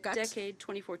 2014-2024 decade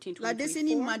 2014-2024 la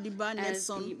décennie Madiba as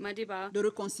Nelson the Madiba de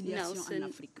réconciliation en Nelson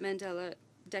Afrique. Mandela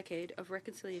decade of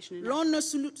reconciliation in L'on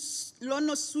Africa.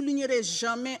 ne soulignerait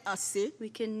jamais assez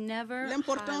We can never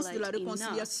l'importance de la highlight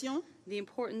réconciliation enough the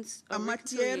importance en of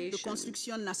matière de reconciliation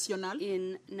construction nationale,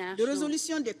 in de national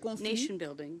résolution des conflits nation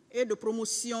building, et de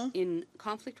promotion in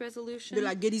conflict resolution, de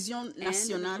la guérison and in the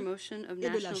nationale promotion of et de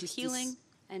la national justice. healing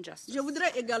and justice. Je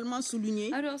voudrais également souligner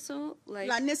I would also like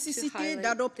la to nécessité highlight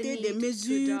d'adopter the des need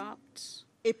mesures to adopt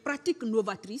et pratiques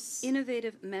novatrices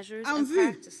innovative measures en and vue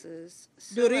practices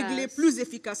de so régler as plus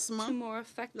efficacement to more la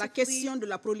effectively question de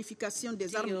la prolification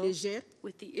des armes deal légères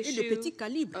with the et de issue petit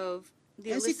calibre, of the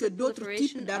ainsi que illicit d'autres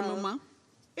proliferation types d'armements, of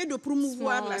et de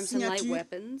promouvoir small la arms and light signature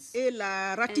weapons, et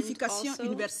la and ratification also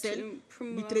universelle to du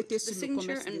promote traité the sur le signature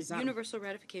commerce and des armes. universal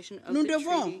ratification of Nous the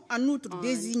devons treaty en outre on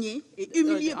désigner et the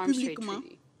humilier Arms Trade publiquement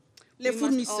Treaty. les We must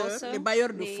fournisseurs, also les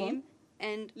bailleurs de name fonds,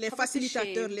 and les publicly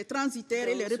facilitateurs, shame les transitaires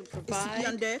et les those who provide,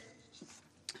 récipiendaires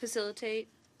facilitate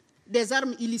des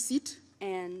armes illicites,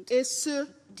 and et ce,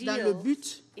 dans le deal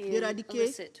but in d'éradiquer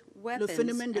illicit le weapons,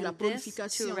 phénomène de la and this to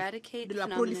prolifération, eradicate de the la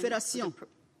phenomenon of prolifération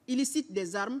the illicite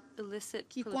des armes illicit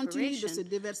qui continuent de se proliferation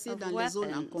déverser of dans les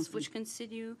zones en weapons conflit. which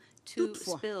continue to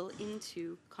Toutefois, spill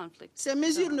into conflict Ces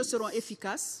mesures ne zones. seront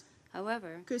efficaces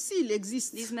However, que s'il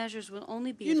existe these measures will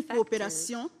only be une effective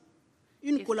coopération, une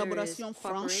if there is collaboration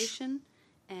franche cooperation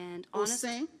and au honest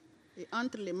sein et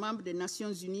entre les membres des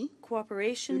Nations Unies,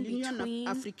 cooperation de l'Union between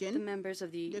africaine, the members of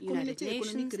the des United communautés Nations,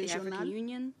 économiques the African régionales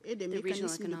Union, et des the regional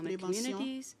mécanismes de economic prévention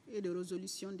communities, et de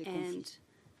résolution des conflits. and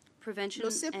prevention Le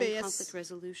and CPS conflict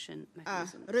resolution a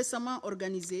mechanisms. récemment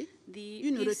organisé The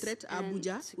une Peace retraite à and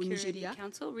Abuja, au Security Nigeria,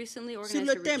 Council recently sur organized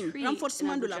le a thème retreat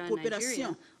renforcement in de la Abuja, coopération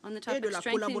Nigeria, on the et topic de la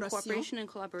strengthening collaboration cooperation and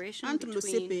collaboration entre le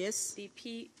between CPS the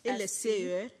et les PSC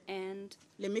CER, and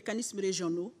les mécanismes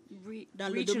régionaux dans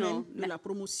le regional domaine de la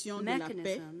promotion de la paix,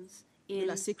 mechanisms de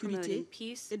la in sécurité promoting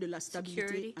peace, et de la stabilité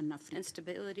security, en Afrique. and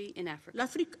stability in Africa.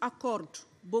 L'Afrique accorde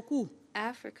beaucoup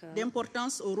Africa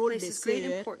d'importance au rôle des places great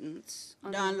CER importance on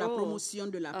dans the la role promotion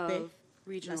de la paix, of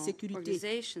la regional sécurité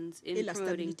organizations et in la promoting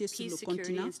stabilité sur peace, le security,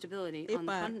 continent and stability et on the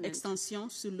par continent extension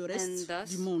sur le and reste thus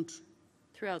du monde.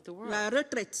 throughout the world. La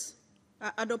retraite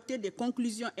a adopté des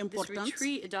conclusions This importantes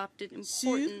retreat adopted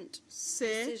sur important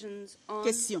ces decisions on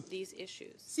questions. these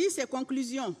issues. Si ces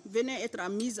conclusions venaient être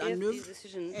mises en If these œuvre,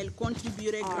 decisions elles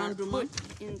contribueraient are grandement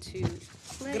put into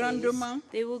place, grandement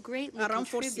they will greatly à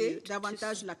renforcer contribute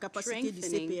davantage to la capacité du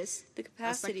strengthening CPS the à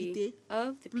capacity s'acquitter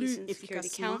of the plus Peace and Security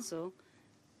efficacement Council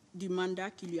du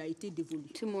mandat qui lui a été dévolu.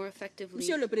 to more effectively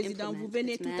Monsieur le Président, vous implement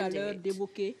venez its tout à l'heure mandate.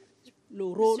 d'évoquer le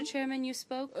rôle Mr. Chairman, you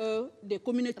spoke des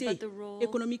communautés about the role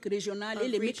économiques régionales et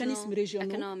of les mécanismes regional régionaux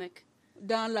economic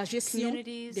dans la gestion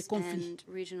communities des conflits.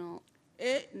 and regional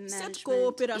Et cette management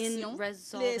coopération, in les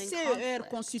resolving CER conflict.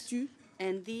 constituent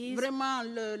And these vraiment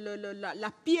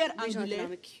la pierre regional angulaire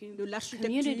economic de l'architecture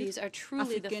communities are truly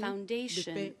the africaine de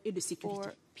foundation paix et de sécurité.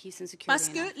 for peace and security Parce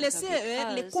in que Africa, les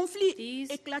CER, les because conflits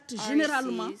these éclatent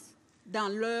généralement RECs, dans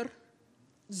leur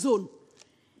zone.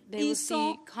 they will Ils see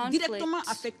sont directement conflict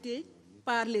affectés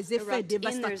par les effets erupt in their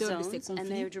dévastateurs de ces zones, and they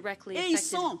conflits. are directly Et ils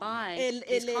affected sont, by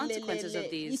these consequences of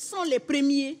ils these sont les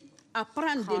premiers à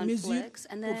prendre des mesures conflicts,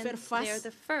 and pour then faire they are face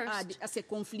the first à ces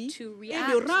conflits to et react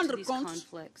de to rendre these compte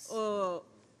conflicts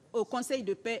au Conseil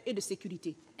de paix et de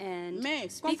sécurité. and Mais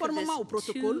speak of conformément this au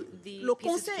protocole, to the le Peace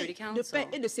and Conseil Security de paix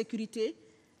Council. et de sécurité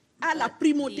a la But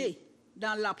primauté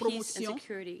dans la Peace and promotion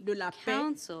Security de la paix,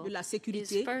 Council de la is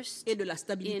sécurité first et de la in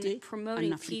stabilité en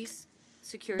promoting Afrique. peace,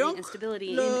 security, Donc, and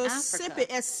stability le in Africa.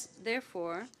 CPS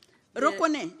Therefore, the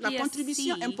reconnaît la PSC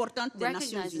contribution importante des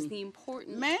Nations recognizes the Unies.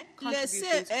 important Mais les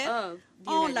contributions CER of the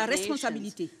ont United la Nations,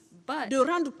 responsabilité but de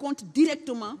rendre compte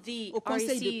directement the au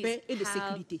Conseil de RECs paix et de have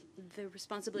sécurité. the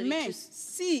responsibility Mais to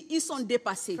s'ils sont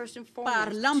dépassés first and par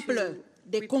foremost l'ampleur to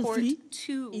des report conflits,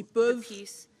 to ils the peuvent,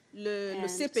 Peace le and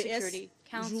CPS Security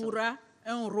Council. jouera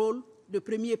un rôle de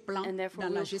premier plan and therefore dans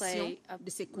la will gestion play a de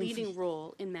ces leading conflits.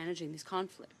 role in managing these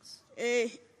conflicts. Et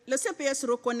le CPS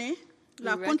reconnaît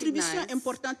la We contribution recognize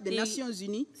importante des the Nations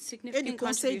Unies et significant du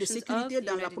Conseil de contributions sécurité of the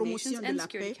dans la United promotion Nations de and la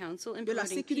Security paix, Council in de la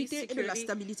promoting sécurité peace, et de la security,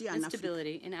 stabilité en and Afrique.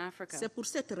 stability in Africa. C'est pour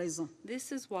cette raison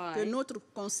This is que why notre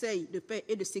Conseil de paix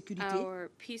et de sécurité our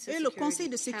Peace and et le Conseil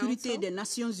de Security sécurité Council des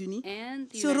Nations Unies and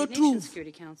the se United Nations retrouvent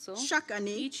Security Council chaque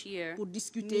année each year pour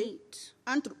discuter, meet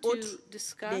entre to autres, des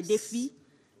discuss défis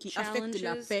qui affectent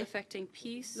la challenges paix, affecting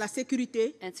peace la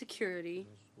sécurité and security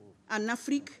en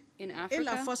Afrique in et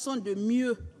la Africa, façon de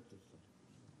mieux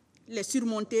les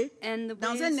surmonter and the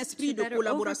dans ways un esprit to de better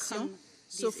collaboration overcome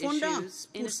se these fondant issues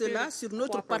in pour a spirit cela of sur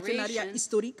notre partenariat cooperation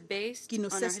historique based qui ne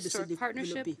on our cesse de se historic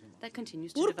partnership développer. that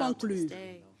continues to Pour develop to this conclure,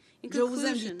 day. In je vous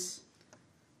conclusion, invite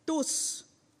tous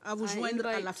à vous I joindre à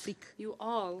invite l'Afrique you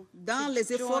all dans to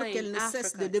les efforts join qu'elle ne cesse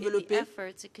Africa de in the développer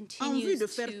efforts it en vue continues de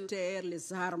faire to taire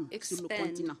les armes sur le expand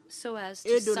continent so as to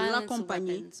et de silence the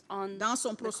l'accompagner weapons on dans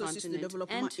son the processus de continent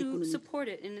développement and to économique. support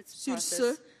it in its Sur process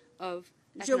ce, of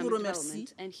je vous economic remercie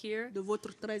development. And here, de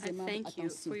votre très I aimable thank you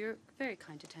attention. for your very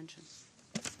kind attention.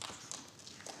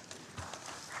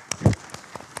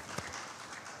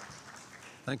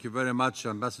 Thank you very much,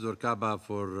 Ambassador Kaba,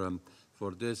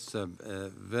 for this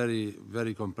very,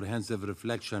 very comprehensive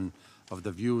reflection of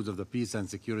the views of the Peace and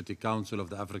Security Council of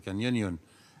the African Union.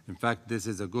 In fact, this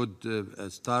is a good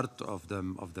start of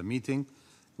the meeting,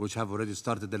 which have already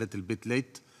started a little bit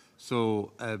late.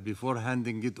 So before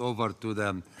handing it over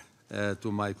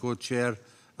to my co-chair,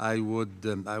 I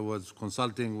was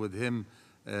consulting with him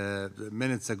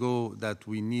minutes ago that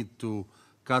we need to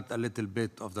cut a little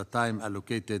bit of the time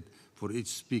allocated for each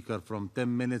speaker from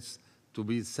 10 minutes to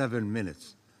be 7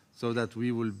 minutes, so that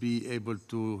we will be able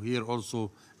to hear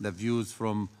also the views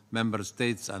from member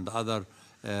states and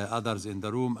others in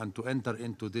the room, and to enter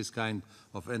into this kind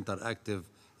of interactive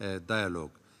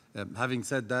dialogue. Having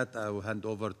said that, I will hand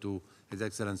over to His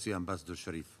Excellency Ambassador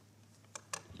Sharif.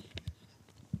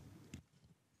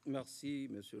 Merci,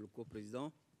 Monsieur le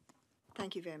Co-président.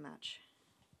 Thank you very much.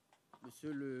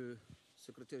 Monsieur le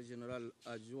Secrétaire général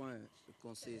adjoint du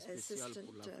Conseil spécial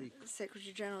pour l'Afrique,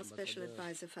 Secretary General Special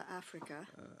Advisor for Africa,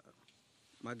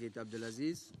 Maguette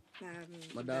Abdelaziz,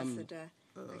 Madame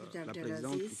la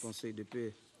Présidente du Conseil de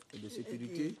paix et de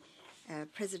sécurité,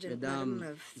 President Mesdames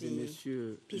of et the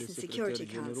Messieurs Peace les and Security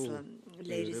secrétaires Council, généraux et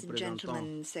ladies and représentants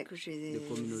gentlemen, secretaries, des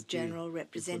communautés general économiques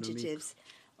representatives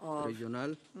of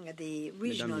régionales, the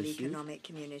regional Messieurs, economic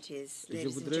communities, je ladies and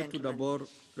voudrais tout gentlemen. d'abord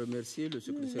remercier le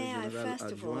secrétaire May I général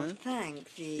first of all adjoint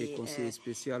thank et the conseiller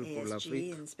spécial pour ASG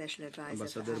l'Afrique, and Special Advisor for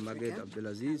ambassadeur Maguette Africa,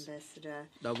 Abdelaziz, Ambassador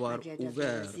d'avoir Maguette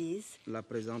ouvert Abdelaziz, la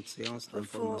présente séance for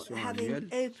d'information having annuelle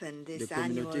opened des this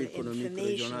annual communautés économiques information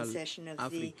régionales session of the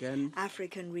africaines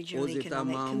African aux Regional États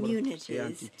Economic membres et Communities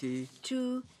entités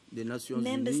to des Nations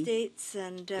member Unies states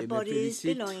and et me bodies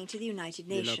félicite belonging to the United de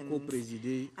la Nations.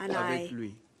 co-présider And avec I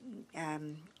lui.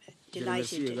 Je delighted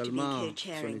remercie to be également Son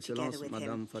co-chairing together Excellence with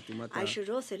Madame him. Fatoumata I should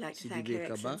also like to thank Her Sidibé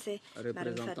Kaba, Excellency, Madam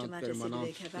représentante Fatoumata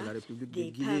permanente Sidibé de la Kaba, République de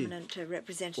the Guinée permanent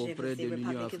representative auprès of the de l'Union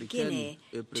Republic of africaine Guinea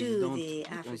et to présidente the du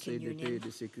African Conseil de paix et Union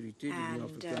de sécurité de l'Union and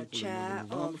africaine pour le mois chair de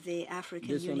novembre, of the African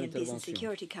de son Union Peace and intervention.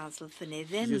 Security Council for Je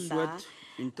November. souhaite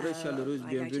une très chaleureuse I'd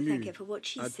like to thank bienvenue her for what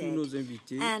she à tous said, nos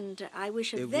invités and I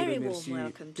wish a et vous very warm remercie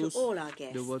welcome to tous all our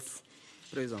de votre guests.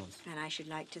 présence. And I should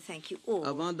like to thank you all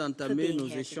Avant for d'entamer being nos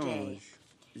here today. échanges,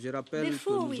 je rappelle que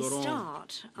Before we nous aurons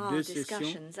start our deux sessions.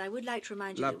 discussions, I would like to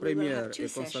remind you La that we will première have two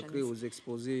est consacrée sessions aux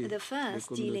exposés The des first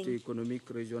communautés dealing économiques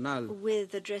régionales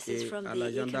with addresses et from à the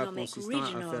l'agenda economic consistant à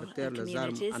regional faire taire les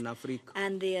armes communities en Afrique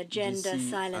and the agenda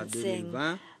d'ici à silencing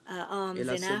 2020 arms et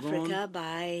la in Africa seconde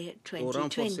by au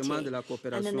renforcement de 2020. la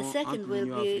And then the coopération second entre will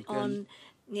l'Union be africaine, on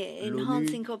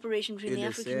enhancing cooperation between et the le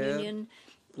African CR Union,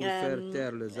 pour faire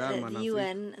taire les armes en the Afrique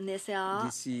UN and the SAR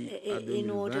d'ici à in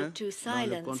order 2020 to dans le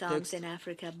silence arms contexte in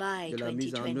Africa by de la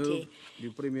mise en 2020. œuvre du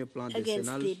premier plan Against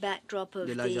décennal the backdrop of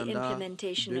de the l'agenda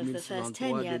implementation of the first 2023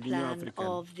 de 10-year l'Union plan africaine.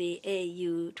 of the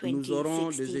AU Nous aurons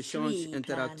des 2063 échanges plan.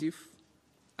 interactifs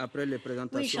après les We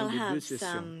présentations shall de deux have sessions.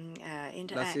 some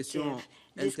La session interactive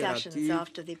discussions interactive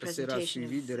after the sera presentation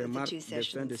suivie of des the remarques two de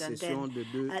fin de sessions, and session then de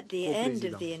deux at the end of the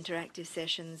co-présidents. interactive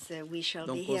sessions, we shall be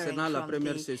Donc, hearing concernant la from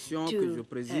première the session que je two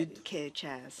préside,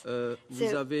 co-chairs. vous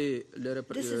So, avez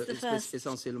this is the first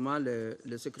essentiellement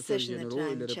les secrétaires session that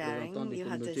généraux et les I'm chairing. représentants des You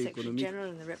have the communautés Secretary économiques General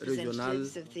and the régionales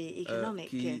representatives of the economic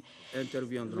qui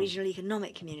interviendront. regional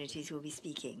economic communities will be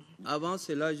speaking. Avant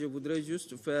cela, je voudrais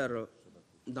juste faire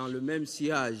dans le même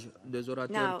sillage des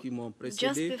orateurs Now, qui m'ont just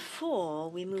précédé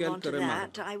before we move on quelques to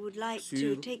remarques that, I would like to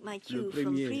sur take my le cue from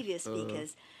premier previous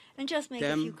speakers and just make a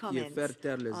thème few qui est comments faire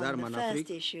taire les on armes the en first Afrique,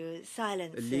 issue, lien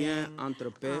silencing entre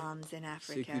paix, arms in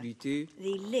Africa, sécurité,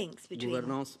 the links between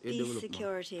gouvernance et peace, développement.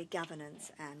 security,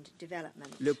 governance, and development.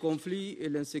 Le conflit et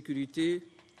l'insécurité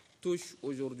touchent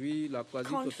aujourd'hui la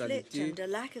Conflict quasi-totalité and a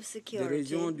lack of des security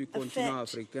régions du continent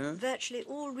affect africain, virtually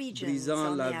all regions brisant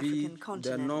on the la vie African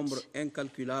d'un continent. nombre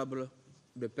incalculable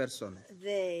de personnes.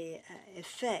 They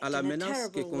affect À la in a menace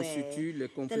que terrible way constituent les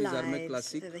the conflits armés lives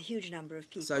classiques of a huge number of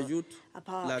people. s'ajoute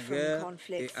Apart la from guerre et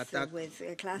conflicts attaques with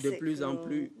de classic plus en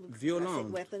plus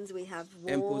violentes weapons, we have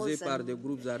imposées wars par des and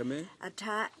groupes armés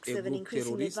attacks et of an groupes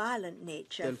increasingly terroristes violent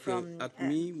nature tels que from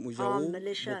AQMI, armed Moujao,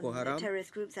 militia Boko and Haram,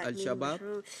 terrorist groups like Al-Shabaab,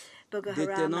 Boko Haram,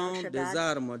 détenant des Al-Shabaab,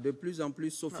 armes de plus en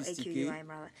plus sophistiquées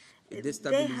et They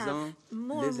déstabilisant have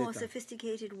more les and more États.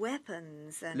 sophisticated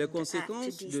weapons and Les act to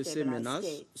conséquences de ces destabilize menaces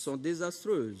states. sont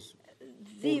désastreuses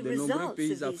The pour de nombreux results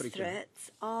pays of these africains,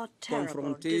 threats are terrible,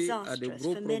 confrontés à de disastrous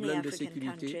gros for many problèmes de African sécurité,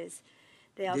 countries.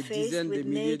 They are des faced dizaines de with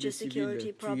milliers de major security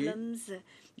civils tués, problems,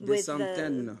 des with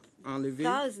centaines enlevés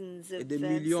thousands et of des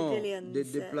millions civilians de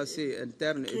déplacés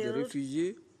internes et de killed,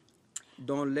 réfugiés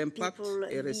dont l'impact people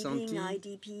est ressenti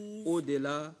leaving IDPs.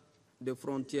 au-delà des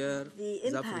frontières The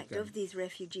impact africaines. of these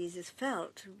refugees is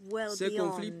felt well Ces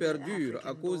conflits beyond perdurent à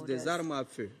African cause des borders. armes à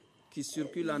feu qui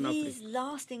circulent en These Afrique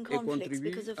lasting et conflicts contribuent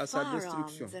because of à sa firearms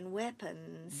destruction. and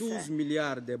weapons 12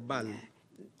 milliards de balles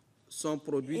sont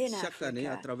produites in chaque année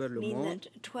à Africa travers le mean monde,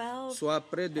 that 12 soit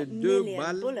près de 2 million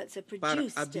balles bullets are par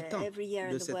produced habitant every year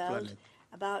de in the cette world. planète.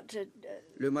 About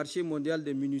Le marché mondial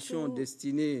des munitions two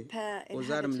destinées per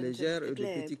aux armes inhabitant légères of et the de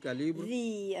globe. petit calibre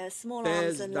The small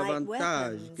pèse arms and light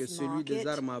davantage weapons que celui des market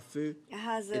armes à feu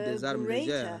has et des a armes greater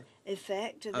légères,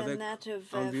 effect than avec that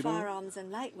of environ firearms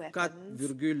and light weapons,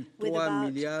 with 4,3 about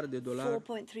milliards de dollars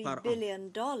par $4.3 an. billion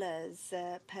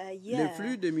per Les year.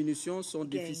 flux de munitions sont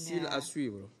Again, difficiles à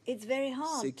suivre, It's very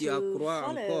hard ce qui to accroît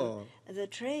follow encore the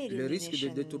trade le in risque de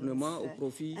munitions, détournement au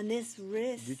profit and this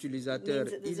risk d'utilisateurs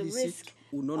means that there's a illicites risk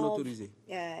ou non of, autorisés.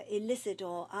 illicit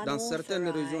or Dans certaines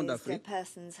régions unauthorized d'Afrique,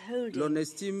 persons holding l'on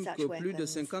estime such que plus de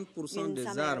weapons. 50% In des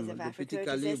some areas armes of de Africa, petit it is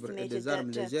calibre et estimated des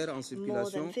armes that légères en more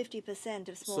circulation than 50%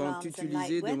 of small sont arms and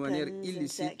utilisées light de manière weapons in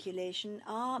illicite, circulation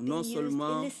are non being used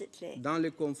seulement illicitly. dans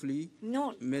les conflits,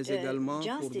 Not mais également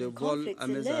just pour des in vols conflicts à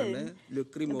main armée, alone, le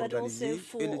crime but organisé also et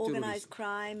for le organized terrorisme.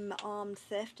 crime, armed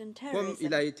theft and Comme il a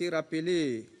terrorism. été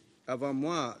rappelé avant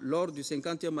moi lors du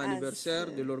 50e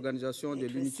anniversaire de l'Organisation de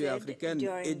It was l'Unité said africaine et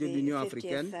during de the l'Union 50th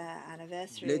africaine,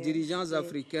 anniversary les of dirigeants the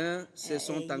africains se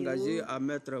sont AU, engagés à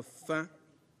mettre fin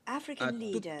à African toutes, je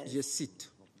leaders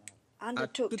cite, à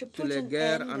undertook to toutes put les an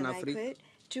guerres end, en and I Afrique quote,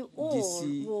 to all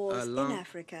d'ici wars à in l'an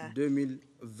Africa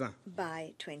 2020.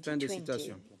 by Fin de 2020.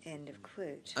 citation. End of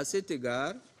quote. À cet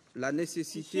égard, la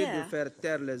nécessité de Here, faire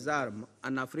taire les armes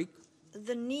en Afrique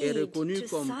the est need reconnue to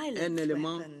comme un silence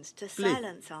élément weapons, to clé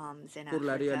silence arms in pour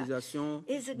la Africa réalisation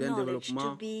is d'un acknowledged to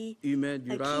développement be humain a key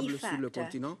durable sur le factor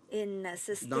continent in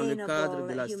dans le cadre sustainable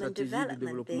de la human stratégie de development being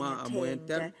développement à moyen attained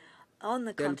terme on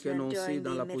the telle continent qu'énoncée during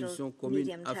dans the la position commune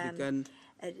medium-term africaine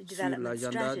sur development l'agenda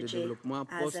de strategy développement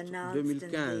as announced in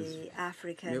post-2015, the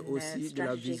African mais aussi de la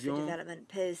strategy for vision development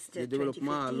post de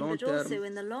développement à 2015, long but also terme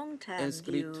in the long-term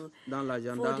inscrite view dans for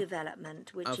l'agenda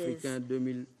development, which africain is part and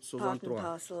 2063.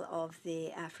 parcel of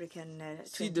the African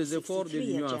Si des efforts de 2063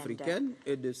 l'Union agenda. africaine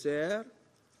et de CR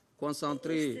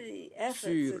concentrés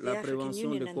sur la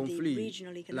prévention des conflits,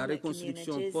 la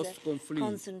reconstruction post-conflit,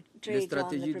 les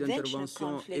stratégies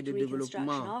d'intervention et de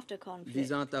développement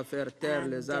visant à faire taire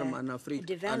les armes en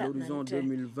Afrique à l'horizon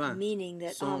 2020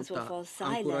 sont à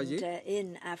encourager.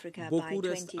 Beaucoup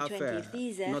reste à faire,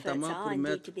 notamment pour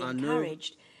mettre en œuvre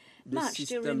des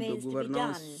systèmes de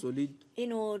gouvernance solides,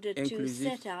 in order to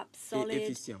inclusifs set up et solid,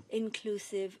 efficients.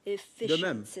 inclusive, De efficient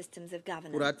même, systems of pour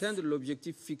governance. atteindre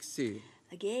l'objectif fixé,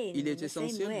 Again, il in est the same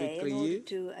essentiel way, de in order créer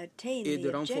to attain et the de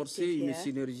renforcer objective une here,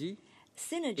 synergie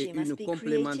synergy et must une be created and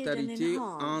complémentarité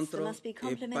enhanced. There entre must be et parmi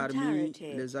complementarity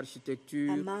les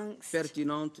architectures amongst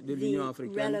pertinentes de l'Union the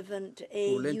africaine relevant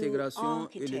pour AU l'intégration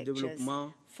et le architectures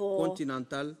développement for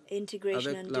continental integration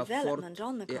avec and la forte development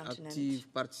on the et continent. active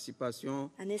participation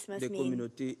And this must des mean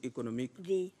communautés économiques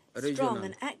the strong régionales.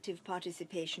 and active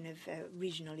participation of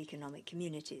regional economic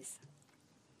communities.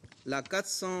 La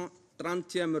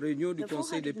 430e réunion du The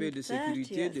Conseil de paix et de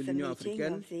sécurité de 430th l'Union meeting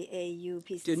africaine, of the AU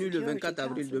Peace and tenue le Security 24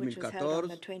 avril Council, which was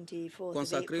held on 2014, the 24th of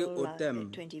consacrée April, au thème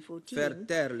 2014, Faire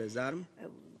taire les armes,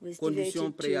 was condition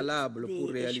devoted to préalable pour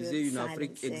the réaliser issue une of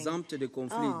Afrique silencing exempte de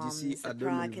conflits d'ici arms, à a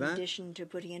prior 2020, condition to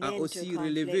putting an a end to aussi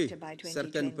relevé conflict by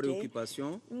certaines 2020.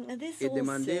 préoccupations This et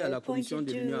demandé à also la Commission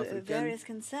pointed de l'Union to africaine various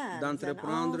concerns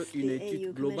d'entreprendre and asked une the étude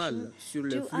AU globale Commission sur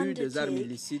le to flux des armes undertake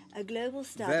illicites a global vers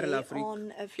study l'Afrique on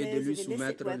a et de flows lui of illicit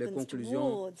soumettre les weapons conclusions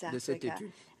towards de cette Africa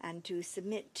étude. and to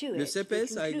submit to Le it the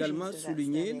CPS a conclusions également of that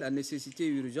souligné study. la nécessité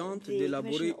urgente The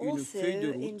d'élaborer Commission une feuille de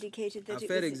also route indicated that à it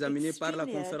faire was examiner par la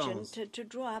extremely conférence urgent to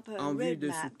draw up a en vue de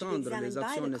roadmap to be sous-tendre les examined by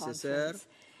actions the nécessaires conference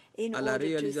in à la order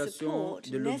to réalisation support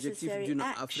de l'objectif necessary d'une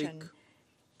action Afrique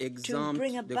exempte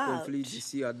bring de about conflits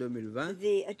d'ici à 2020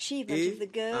 the achievement et of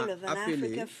the goal of a an appelé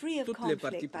Africa free of toutes les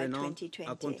parties conflict by prenantes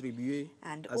à 2020. contribuer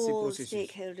And à ce all processus.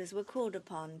 stakeholders were called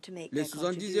upon to make Le their 70e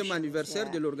contributions anniversaire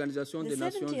here. de l'Organisation The des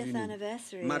Nations 70th Unies,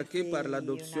 anniversary marqué of par the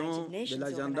l'adoption United Nations de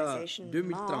l'agenda Organization,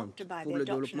 2030 marked by pour the le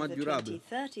adoption développement of the durable,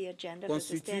 2030 Agenda for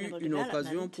constitue Sustainable une occasion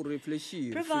Development, pour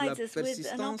réfléchir sur la provides us with an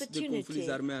persistance des conflits opportunity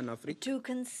armés en Afrique to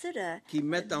consider qui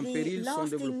mettent en the péril son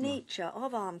lasting développement. nature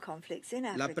of armed conflicts in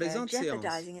La Africa, présente séance,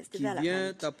 jeopardizing its qui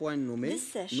vient development. à point nommé, This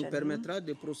session nous permettra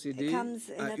de procéder comes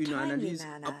in à a une timely analyse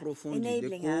manner, approfondie des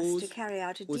enabling us to causes, carry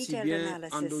out a aussi detailed bien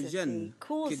analysis of endogènes the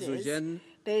causes, qu'exogènes,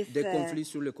 both des conflits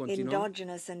sur le continent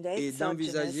endogenous and et exogenous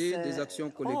d'envisager des actions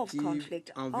of collectives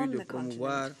conflict en on vue de the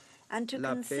promouvoir continent, and to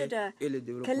la paix consider et le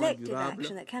développement collective durable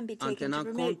action that can be en taken to tenant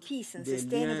promote compte peace and des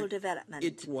sustainable liens development,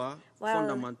 étroits, while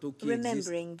fondamentaux qui existent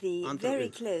remembering the entre very eux.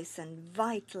 close and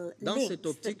vital Dans links cette that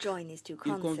optique, join these two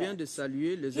il convient de concepts.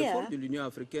 saluer les Here, efforts de l'Union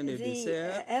africaine et des the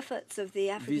CR efforts of the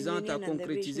African visant Union à and the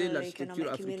concrétiser regional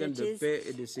l'architecture economic africaine de communities paix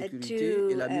et de sécurité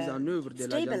et la mise en œuvre de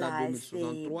l'agenda stabilize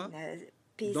 2063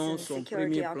 peace dans and son security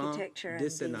premier plan architecture and the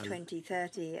décennal.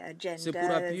 2030 agenda. C'est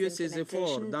pour appuyer ces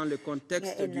efforts dans le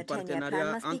contexte in du the 10-year plan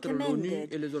partenariat must be entre l'ONU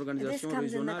commended. et les This organisations comes in the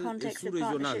régionales et context of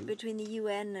sous-régionales partnership between the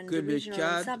UN and que the le regional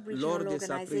and Tchad, lors sub-regional de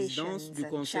sa présidence organizations. du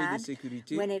Conseil de Chad,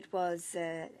 sécurité, when it was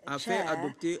a fait chair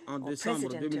adopter en or décembre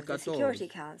president of the 2014 Security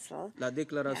Council, la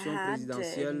déclaration had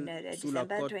présidentielle in sous la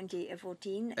December cote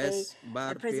 2014 a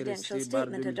S/PRST presidential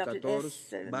statement adopted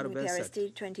 2014/27.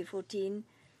 PRST 2014.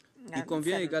 Il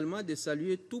convient également de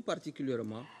saluer tout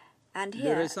particulièrement And le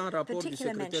here, récent rapport du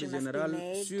particular secrétaire mention must be général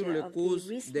made sur les of the causes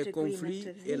recent des agreement conflits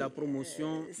of et the la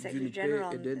promotion Secretary d'une paix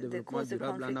General et d'un on the développement cause of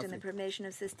durable en conflict and the Afrique. promotion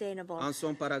of sustainable En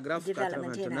son paragraphe development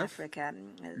in 89, Africa.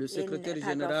 le secrétaire In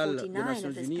général paragraph des 49 Nations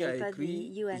of this Unies a paper,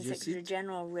 écrit, the UN je Secretary cite,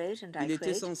 General wrote, and I il est quote,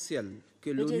 essentiel que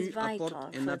 "It is l'ONU vital apporte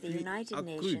un for the appui United accru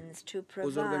Nations to aux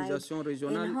provide organisations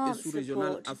régionales et enhanced sous-régionales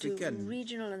support to africaines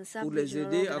regional and pour les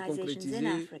sub-regional aider à organizations in concrétiser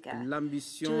Africa to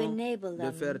l'ambition enable de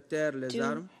them faire taire les to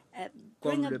armes,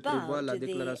 bring comme le prévoit about la the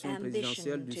déclaration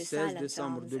présidentielle ambition du to 16 silence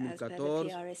décembre arms as per the 2014,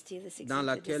 PRST of the 16th dans of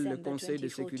laquelle le December Conseil de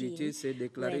sécurité 2014, s'est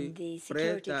déclaré when the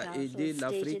prêt Security à aider Council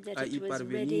l'Afrique stated à that it y was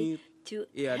parvenir ready to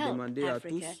et à help demander à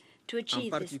Africa tous, to en achieve this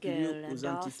particulier goal, aux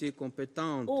and entités asked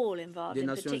compétentes all involved, des in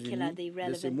Nations particular Unies, the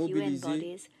de se relevant UN mobiliser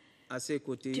bodies, à ses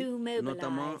côtés, to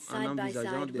notamment mobilize en side by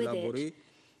envisageant side with it, d'élaborer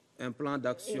un plan in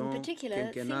d'action particular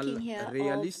quinquennal thinking here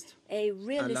réaliste of a à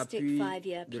realistic l'appui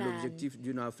 5-year de plan l'objectif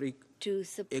d'une Afrique to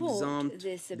support exempte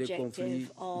this de conflits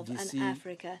objective of an d'ici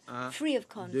Africa à free of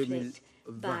conflict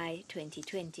 2020. by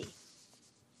 2020.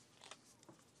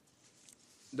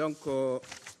 Donc,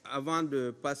 avant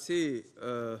de passer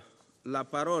la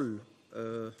parole,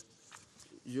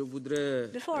 je voudrais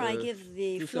Before I give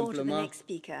the tout floor to the simplement, next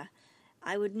speaker,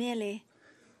 I would merely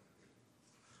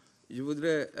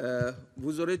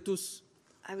vous aurez tous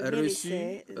reçu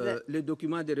say that le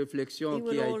document de réflexion you qui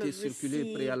will a all été have circulé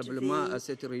received préalablement the à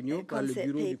cette réunion par le concept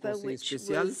bureau du paper Conseil which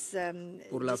spécial was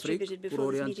pour l'Afrique distributed pour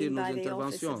before this orienter meeting nos by the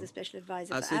Office interventions. of the Special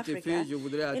Advisor À for cet Africa effet, je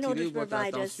voudrais in order attirer to votre provide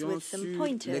us attention with some sur les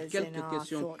pointers in quelques our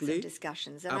questions thoughts and clés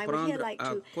discussions. à And I would here prendre like à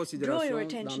to draw your considération dans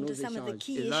attention nos to some of the échanges.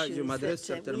 key Et là, je issues m'adresse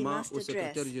that we certainement must aux secrétaires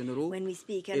address généraux when we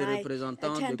speak. et And I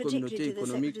représentants attend des communautés particularly to the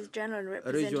économiques Secretaries General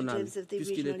and régionales, representatives of the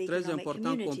puisqu'il est regional très economic important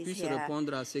qu'on communities puisse here.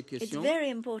 répondre à ces It's questions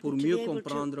very pour important to mieux be able to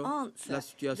comprendre answer la the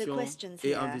situation questions et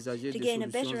here, envisager to des gain a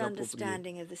solutions better appropriées.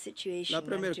 understanding of the situation La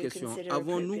première and to question, consider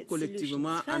avons-nous appropriate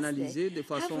collectivement solutions. analysé de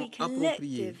Firstly, have façon we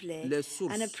appropriée collectively les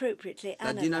sources, and appropriately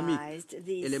la dynamique analyzed the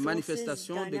et les sources,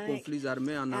 manifestations des dynamic, conflits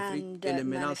armés en Afrique and et les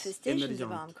menaces manifestations of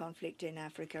émergentes? armed conflict in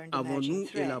Africa and Avons-nous emerging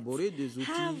threats? élaboré des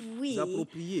Have outils we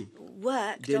appropriés,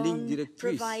 worked des lignes on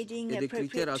directrices providing et des appropriate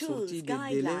critères tools, assortis des délais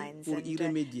guidelines, pour y and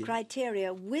remédier?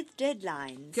 criteria with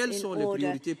deadlines Quelles in sont les order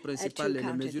priorités principales to et les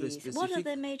counter mesures these? What are spécifiques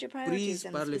the major prises priorities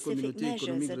and par les specific communautés measures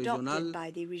économiques adopted régionales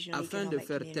by the regional afin de economic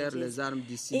faire taire les communities armes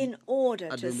d'ici in order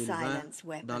à to 2020 silence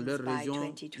dans weapons leurs by régions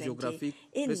 2020 géographiques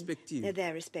in respectives?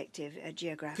 their respective Que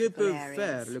geographical peuvent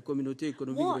faire areas? les communautés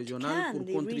économiques What régionales can pour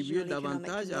the contribuer regional economic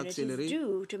davantage à communities accélérer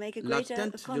do to make a greater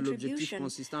l'atteinte de l'objectif contribution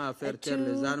consistant à faire taire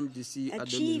les to armes d'ici à 2020,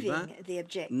 achieving the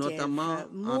objective notamment en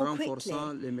more renforçant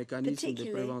quickly, les mécanismes de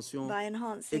particularly prévention by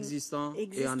enhancing existants et en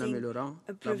existing améliorant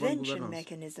la bonne prevention gouvernance?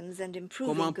 mechanisms and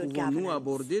improving Comment good pouvons-nous governance.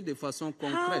 aborder de façon How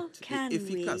concrète can et we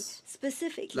efficace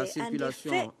specifically la and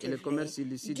circulation et le commerce effectively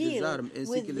illicite des deal armes ainsi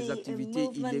with que les the activités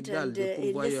movement illégales and des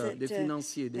pourvoyeurs, des illicit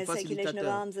financiers, des circulation of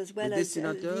facilitateurs, arms as well des as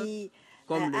destinateurs, the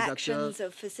comme les actions acteurs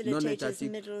of non facilitators,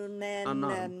 étatiques middlemen, en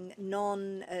armes?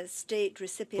 non-state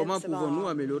recipients Comment of pouvons-nous arms.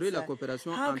 améliorer la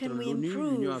coopération How entre can we l'ONU,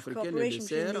 l'Union improve africaine et le cooperation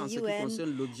CER between en the ce qui UN,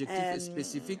 concerne l'objectif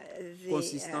spécifique the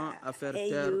consistant à faire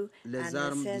taire AU les and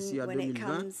armes the d'ici à when it 2020,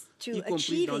 comes to y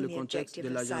compris dans achieving le the contexte objective de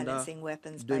of l'agenda silencing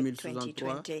weapons by 2063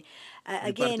 2020. du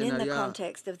Again, in the partenariat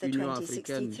context of the Union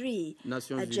africaine 2063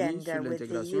 Nations Unies agenda sur with the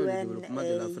l'intégration et le UN, développement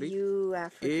de l'Afrique AU, et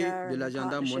Africa, de and the l'agenda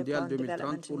Partnership mondial on 2030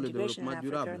 Development pour and le Integration in développement Africa,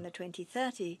 durable. and the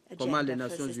 2030 Comment les agenda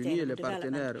for Nations Unies et sustainable les development.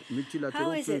 partenaires How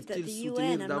multilatéraux is it that peuvent-ils the soutenir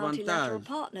UN and multilateral davantage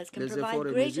partners can les provide efforts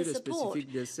et greater mesures support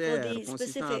spécifiques des for CER the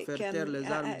consistant à specific faire taire les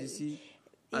armes d'ici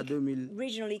à 2020?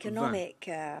 regional economic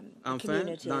Enfin,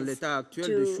 communities dans l'état actuel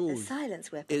to des choses, silence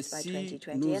et weapons by si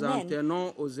 2020? nous And en then,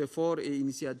 tenons aux efforts et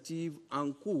initiatives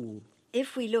en cours,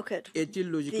 if we look at est-il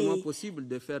logiquement the possible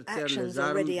de faire taire actions les armes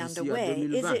already d'ici à underway,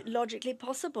 is 2020? it logically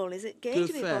possible? Is it going Que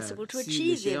to be faire possible to si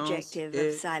achieve the l'échéance objective est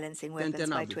of silencing weapons by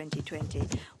intenable?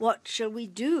 2020? What shall we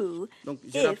do Donc,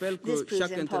 je if rappelle this que proves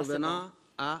chaque impossible? intervenant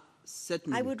a 7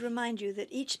 I would minutes. remind you that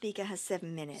each speaker has 7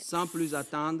 minutes. Sans plus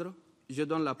attendre, je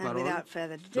donne la And parole without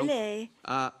further donc, delay,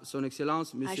 à Son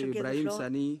Excellence M. I shall give the Ibrahim floor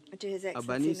Sani to His Excellency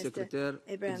Abani, Mr. secrétaire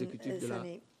Ibrahim exécutif de la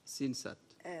Sani, SINSAT.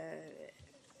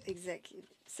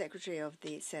 Secretary of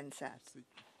the CENSAT.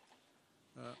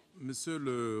 Monsieur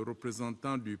le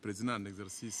représentant du président en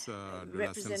exercice de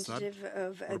la CENSAT,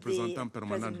 représentant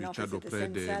permanent du Tchad auprès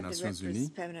des Nations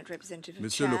Unies,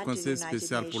 Monsieur le conseiller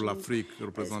spécial pour l'Afrique,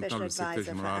 représentant le secrétaire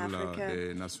général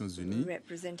des Nations Unies,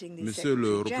 Monsieur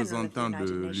le représentant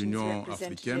de l'Union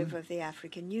africaine,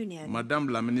 Madame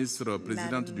la ministre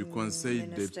présidente du Conseil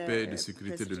de paix et de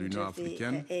sécurité de l'Union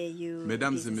africaine,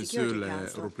 Mesdames et Messieurs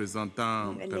les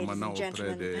représentants permanents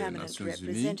auprès des Nations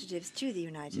Unies,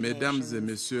 Mesdames et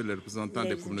Messieurs Messieurs les représentants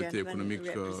des communautés économiques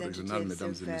régionales,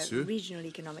 Mesdames et Messieurs,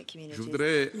 je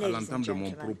voudrais, à l'entame de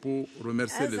mon propos,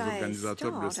 remercier les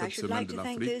organisateurs de cette Semaine de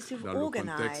l'Afrique dans le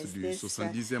contexte du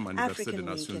 70e anniversaire des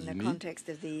Nations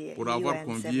Unies pour avoir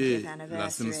convié la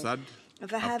SNSAD à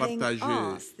partager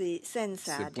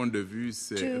ses points de vue,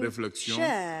 ses réflexions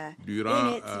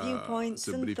durant ce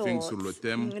briefing sur le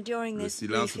thème « Le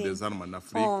silence des armes en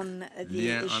Afrique,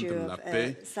 lien entre la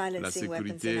paix, la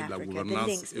sécurité, la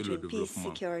gouvernance et le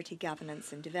développement ».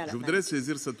 Je voudrais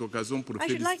saisir cette occasion pour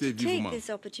féliciter vivement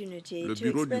le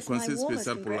Bureau du Conseil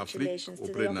spécial pour l'Afrique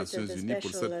auprès des Nations Unies pour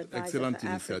cette excellente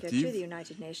initiative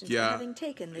qui,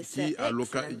 à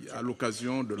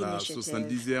l'occasion de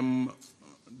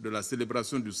la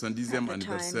célébration du 110e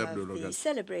anniversaire de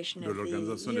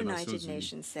l'Organisation des Nations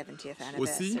Unies.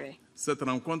 Aussi, cette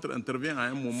rencontre intervient à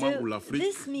un moment où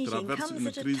l'Afrique traverse une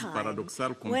crise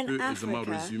paradoxale qu'on peut aisément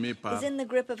résumer par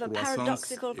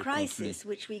croissance et conflit.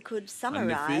 En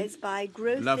effet,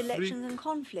 l'Afrique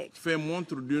fait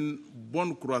montre d'une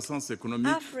bonne croissance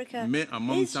économique, mais en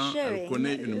même temps, elle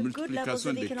connaît une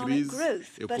multiplication des crises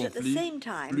et conflits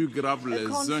plus graves les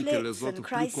uns que les autres,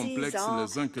 plus complexes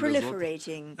les uns que les autres,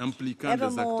 impliquant des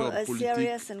acteurs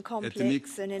politiques, ethniques,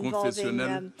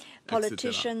 confessionnels, etc.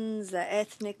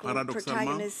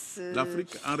 Paradoxalement,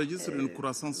 l'Afrique enregistre une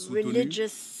croissance soutenue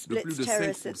de plus de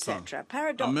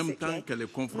 5%, en même temps qu'elle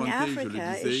est confrontée, je le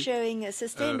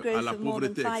disais, à la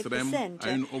pauvreté extrême,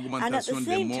 à une augmentation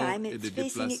des morts et des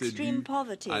déplacés dus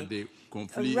à des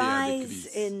conflits et à des crises.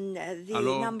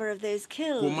 Alors,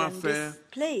 comment faire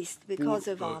pour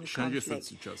changer cette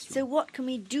situation?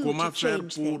 Comment faire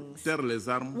pour taire les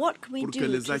armes, pour que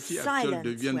les acquis actuels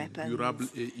deviennent durables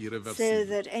et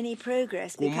irréversibles?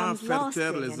 Comment faire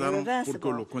taire les armes pour que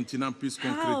le continent puisse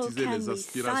concrétiser les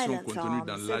aspirations contenues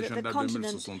dans l'agenda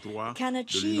 2063 de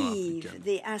l'Union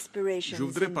africaine? Je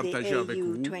voudrais partager avec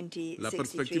vous la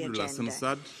perspective de la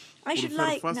SNSAD pour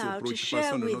faire face aux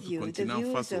préoccupations de notre continent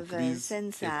face aux crises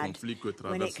et conflits que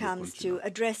traverse le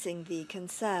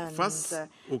continent. Face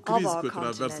aux crises que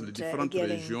traversent les différentes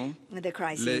régions,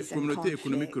 les communautés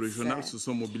économiques régionales se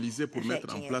sont mobilisées pour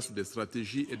mettre en place des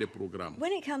stratégies et des programmes.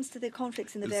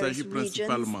 Il s'agit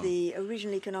principalement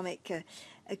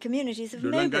de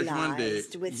l'engagement des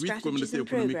 8 communautés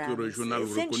économiques régionales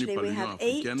reconnues par l'Union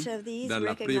africaine dans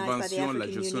la prévention, la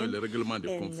gestion et le règlement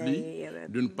des conflits,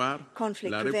 d'une part,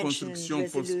 la reconstruction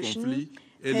post-conflit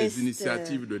et les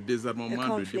initiatives de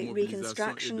désarmement, de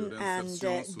démobilisation et de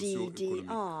réinsertion socio-économique.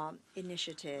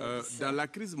 Dans la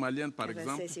crise malienne, par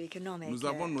exemple, nous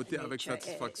avons noté avec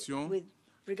satisfaction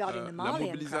la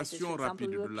mobilisation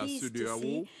rapide de la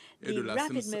CEDEAO et de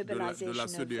la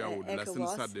CEDEAO, de la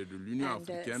SNSAD et de l'Union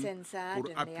africaine pour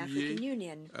appuyer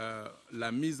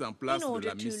la mise en place de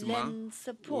la MISMA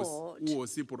ou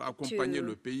aussi pour accompagner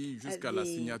le pays jusqu'à la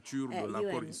signature de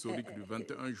l'accord historique du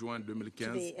 21 juin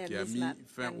 2015 qui a mis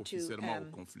fin officiellement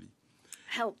au conflit.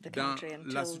 Dans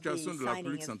la situation de la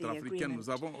République centrafricaine, nous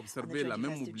avons observé la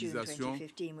même mobilisation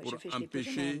pour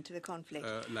empêcher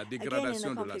la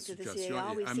dégradation de la situation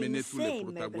et amener tous les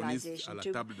protagonistes à la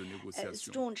table de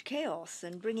négociation.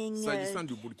 S'agissant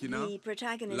du Burkina,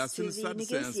 la SNSAD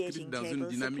s'est inscrite dans une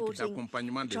dynamique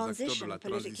d'accompagnement des acteurs de la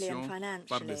transition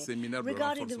par des séminaires de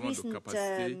renforcement de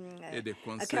capacités et des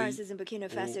conseils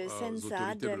aux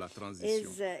autorités de la transition.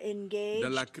 Dans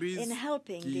la crise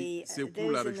qui secoue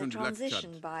la région du lac Tchad,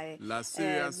 la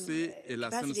CEAC et la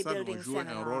SNSAD ont joué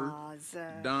un rôle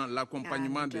dans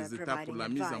l'accompagnement des États pour la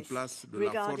mise en place de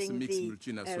la force mixte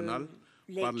multinationale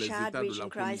par les États de la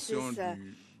Commission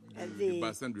du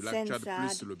bassin du lac Tchad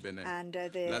plus le Bénin.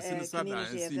 La SNSAD a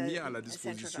ainsi mis à la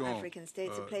disposition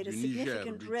du Niger,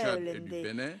 du Tchad et du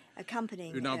Bénin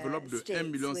une enveloppe de $1,5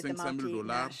 million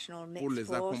pour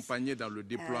les accompagner dans le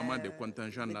déploiement des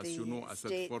contingents nationaux à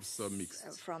cette force mixte.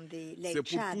 C'est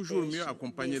pour toujours mieux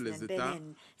accompagner les États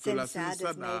que la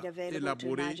SNSAD a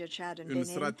élaboré une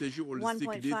stratégie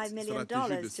holistique dite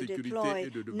stratégie de sécurité et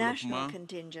de développement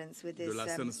de la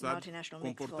SNSAD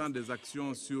comportant des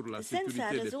actions sur la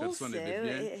sécurité des personnes et des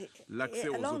biens, l'accès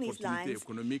aux opportunités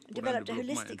économiques pour un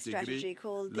développement intégré,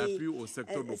 l'appui au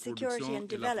secteur de production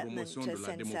et la promotion de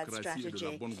la démocratie et de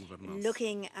la bonne gouvernance.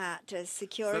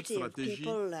 Cette stratégie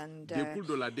découle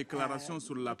de la déclaration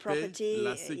sur la paix,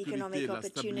 la sécurité, la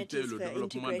stabilité et le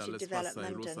développement dans l'espace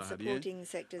sahélo-saharien,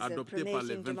 adoptée par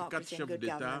les 24 chefs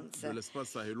d'État de l'espace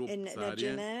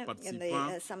sahélo-saharien participant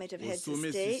au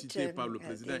sommet suscité par le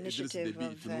président Idriss Déby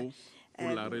Itno pour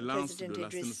la relance de la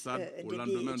SNSAD au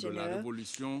lendemain de la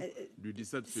révolution du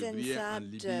 17 février en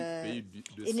Libye, pays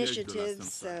de siège de la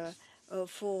SNSAD.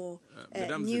 for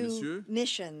Mesdames et new messieurs,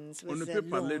 missions on ne was peut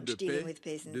parler launched de dealing paix, with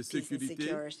peace de and sécurité,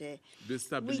 security. de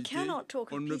stabilité. cannot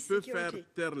talk of On ne peace, peut faire security,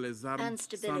 taire les armes and sans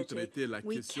stability. traiter la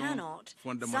We question cannot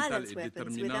fondamentale silence et weapons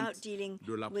without déterminante dealing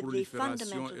de la with the prolifération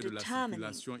fundamental et de la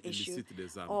determining circulation issue illicite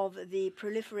des armes. of the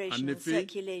proliferation En and effet,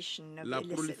 circulation of la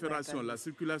illicit prolifération, la weapons.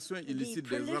 circulation The illicite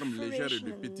des armes légères et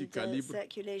de petit proliferation calibre and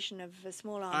circulation of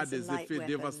small a arms and des light effets weapons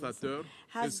dévastateurs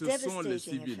et has ce sont les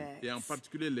devastating civils, et en effects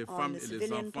particulier les on femmes the et les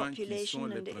civilian enfants qui sont population,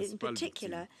 les and in principales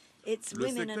particular, victimes. it's Le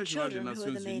women and secrétaire général des children who are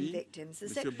the Nations main Unies, victims. The M.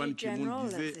 Secretary Ban Ki-moon, General of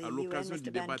disait the à UN, l'occasion du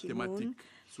Mr. Ban débat Ki-moon, thématique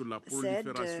sur la said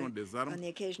prolifération des armes on the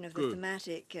occasion of the que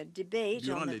thematic debate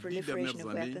durant on the les 10 proliferation dernières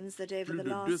of années, weapons, that over plus the de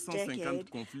last 250 decade,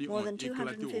 conflits more ont than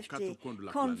éclaté aux 250 quatre coins de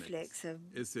la conflicts planète. have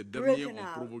Et ces derniers broken ont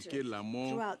out provoqué la mort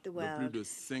throughout the de plus world, de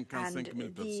 55 000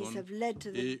 and these personnes have led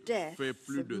to the et deaths fait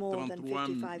plus of de more than 33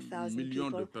 55,000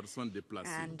 millions de people personnes déplacées.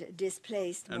 and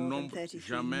displaced Un more than nombre 33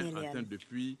 jamais atteint million.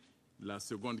 depuis la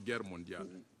Seconde Guerre mondiale.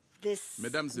 This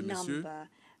Mesdames et messieurs, number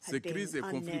ces had been crises et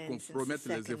conflits unknown since the compromettent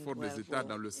les Second efforts des World États War.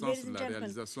 dans le sens Ladies de and la gentlemen,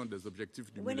 réalisation des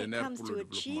objectifs du when it millénaire comes pour to le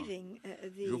développement. achieving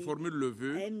Je formule le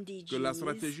vœu que la MDGs,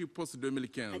 stratégie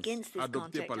post-2015 against this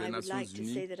adoptée par context, les I would Nations like to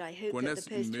Unies say that I hope that connaisse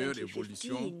the une meilleure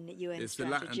évolution post-2015 UN et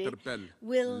cela strategy interpelle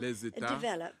will les États,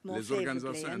 develop more les favorably.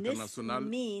 organisations And this internationales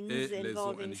means et les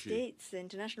involving ONG. states,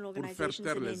 international Pour faire organizations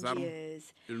taire and les armes,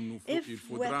 NGOs. il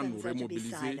faudra nous Weapons are to be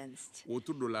remobiliser silenced,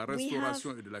 autour de la we restauration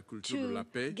have et de la culture de la to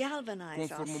paix, galvanize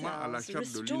conformément à la ourselves,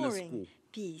 charte de l'UNESCO, restoring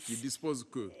qui peace. dispose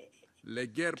que les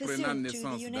guerres Pursuant prenant to the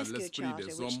naissance dans UNESCO l'esprit Charter,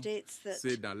 des which hommes, states that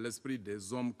c'est dans l'esprit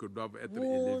des hommes que doivent être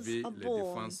wars élevées are les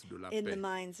born défenses de la in the paix.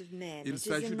 minds of men. Il It is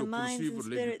s'agit in de the minds and poursuivre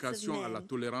spirits of l'éducation à la men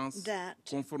tolérance, that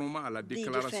conformément à la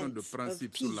déclaration de defense of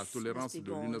principe sur la peace tolérance must be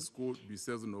de born. l'UNESCO du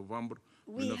 16 novembre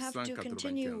We have to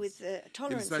continue 1995. with Il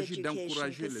tolerance s'agit education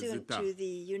d'encourager les pursuant États to the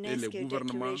et les UNESCO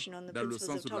gouvernements Declaration on the dans le Principles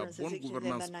sens of de la Tolerance bonne of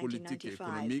gouvernance politique et 1995.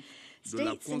 économique, de la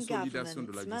States and consolidation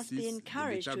de la governments must be justice, de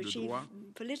encouraged l'état to de achieve droit,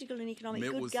 political and economic mais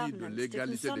good aussi de governance, to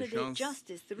l'égalité des consolidate chances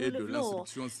justice, the et rule de of law,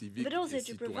 l'instruction civique but also et to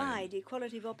citoyenne. provide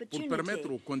equality of Pour opportunity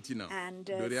permettre au continent and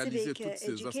de réaliser civic toutes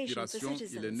ces education for aspirations, il est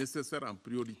citizens. nécessaire en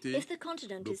priorité If the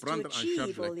continent de is to prendre en charge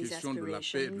achieve la all these question de la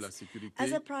paix et de la aspirations sécurité,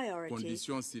 as a priority,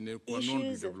 condition sine qua non du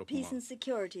issues of peace développement. and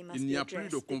security must Il be n'y a plus de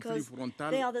addressed conflit because frontal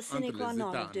they are the entre sine qua les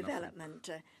non États of en Afrique.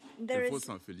 development. There Il faut is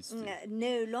s'en féliciter.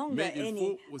 no longer Mais il any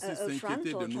faut aussi s'inquiéter de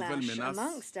frontal nouvelles clash menaces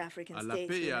amongst African à la states.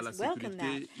 paix We et à la must welcome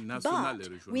sécurité that. nationale et But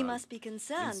we régionale. must be Il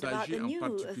concerned about s'agit the en new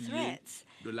particulier threats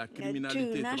de la to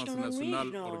criminalité national and transnationale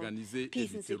regional organisée et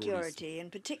peace du and terrorisme. security, in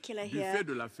particular Du here, fait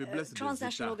de la faiblesse des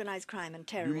transnational États, organized crime and du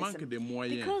terrorism. manque de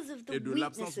moyens Because of the et de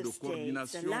l'absence weakness de of states, the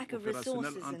coordination lack of opérationnelle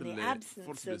resources, entre and the les absence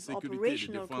forces de of sécurité et de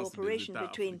operational défense des cooperation États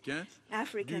between africains, du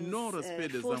African non-respect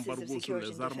des forces of embargos sur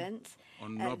security les and armes, defense,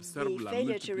 on the observe la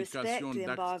failure to respect multiplication the d'actes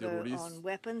embargo on terroristes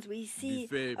weapons, we du see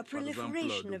fait, a par exemple,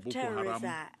 proliferation de of Boko terrorist Haram,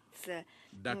 acts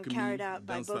d'AQMI, carried out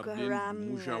by Boko d'Ansar Dine, du Haram,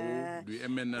 Moujao, du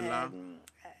MNLA,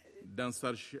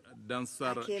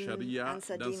 d'Ansar Hakim, Sharia,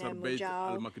 Ansar Dine, d'Ansar Beit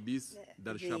Moujao, al-Maqdis,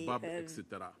 d'Al-Shabaab, etc.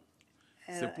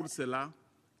 C'est pour cela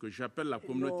que j'appelle la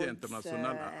communauté Lords,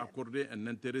 internationale à accorder un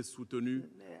intérêt soutenu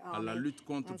à la lutte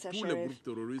contre Ansar tous les Sharif, groupes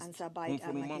terroristes, Ansar Beit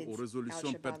conformément al-Maqdis, aux résolutions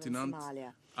Al-Shabaab and pertinentes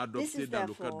Somalia. adoptées This is dans le cadre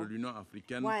de therefore l'Union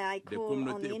africaine, why I des call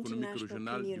communautés on the économiques international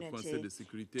régionales, du community Conseil de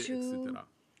sécurité, to, etc.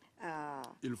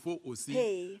 Il faut aussi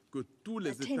pay que tous les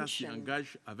États s'y attention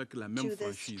engagent avec la même to the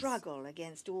franchise. struggle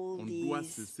against all On doit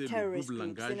these cesser le terrorist double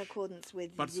groups in langage accordance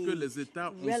with parce que the les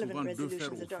États ont relevant souvent deux fers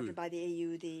resolutions au feu. adopted by the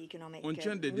AU, the Economic On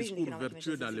tient des Regional discours Economic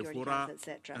vertueux Commission, dans les Security forats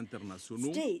Council, etc.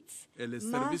 internationaux States et les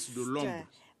services de l'ombre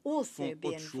also font be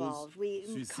autre chose, involved. We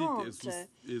suscitent can't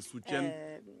et soutiennent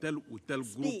tel ou tel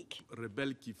groupe speak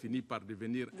rebelle qui finit par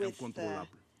devenir with,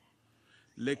 incontrôlable.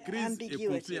 Les crises et ambiguity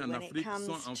conflits en when it Afrique comes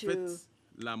sont en to, fait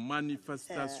la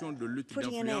manifestation de lutte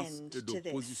putting an d'influence end et to de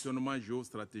this. positionnement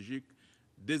géostratégique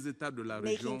des États de la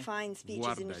région, making fine speeches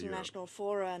voire in d'ailleurs. international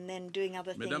fora and then doing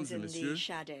other Mesdames things et in messieurs, the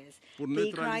shadows. pour The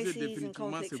neutraliser crises and définitivement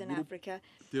conflicts ces in groupes Africa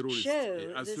terroristes show et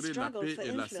the assurer la struggle paix for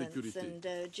et la influence sécurité.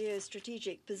 and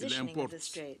geostrategic Il positioning of importe, the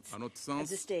states. à notre Of sens,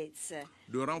 the states.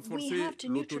 de We renforcer have to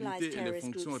neutralize l'autorité et les terrorist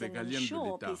fonctions groups and régaliennes de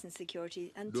ensure l'État, peace and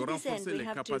security. And de to this end, renforcer we les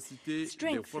have to capacités des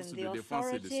strengthen forces the de défense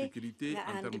et de authority sécurité en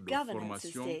and termes de governance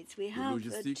of formation, states. We de have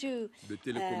logistique, to de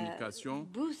télécommunication,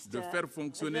 boost de faire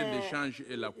fonctionner the l'échange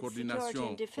et la security coordination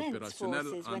and defense opérationnelle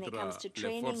forces when it entre comes to les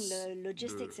training, forces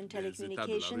logistics and des États de la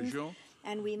telecommunications, région,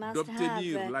 And we must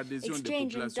d'obtenir have l'adhésion des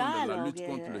exchange and populations dans la dialogue lutte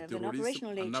contre le of an terrorisme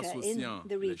operational en nature in associant the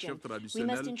les region. chefs We must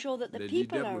traditionnels, ensure that the les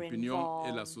people leaders are d'opinion et la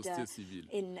involved société civile.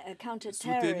 in Soutenir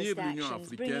counter-terrorist l'Union actions, bringing in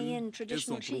africaine et traditional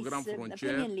son chiefs, programme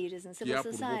frontière opinion leaders and qui civil a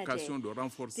pour society. vocation de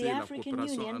renforcer The la African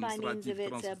coopération Union, by means of administrative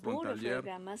its border transfrontalière,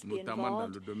 program, must be notamment dans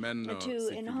involved le domaine to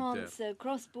sécuritaire. enhance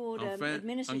cross-border Enfin,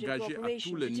 administrative engager à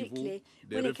cooperation, tous les niveaux particularly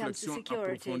des when it comes to réflexions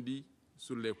security. approfondies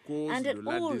sur les causes And at de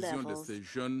all l'adhésion de levels, ces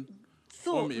jeunes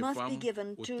thought hommes et must be femmes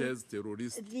given aux to thèses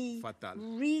terroristes the fatales.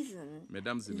 reason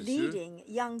Mesdames et messieurs, leading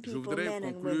young je people, voudrais men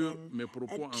and conclure women, mes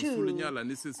propos en to soulignant la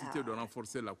nécessité de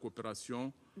renforcer la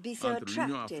coopération be so entre l'Union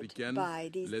attracted africaine, by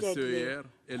these les deadly CER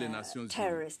et les Nations Unies.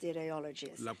 terrorist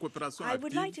ideologies. La coopération I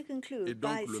would like to active conclude est by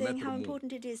donc le saying maître how mot.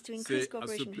 important it is to increase C'est à ce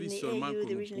cooperation between prix the seulement AU, que the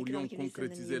nous Regional pourrions Economic Community, and the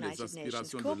concrétiser les United Nations.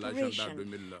 aspirations de l'agenda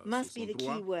Cooperation must be the key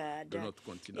 2063 word. de notre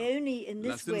continent. Only in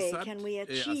La this way CENSAT can we est à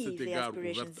achieve cet the égard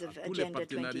aspirations ouverte of à tous les Agenda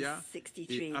partenariats 2063.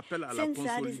 et appelle à la CENSAT is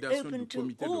consolidation open du to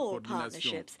comité de all coordination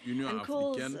partnerships Union and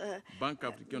calls africaine, Banque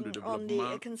africaine de on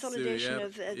développement, the consolidation CER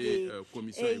of et the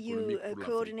Commission AU économique pour l'Afrique.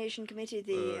 Coordination Committee,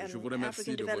 the Je vous remercie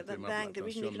African de votre Development aimable Bank, the attention.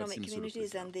 Regional Economic Merci, Monsieur le Communities,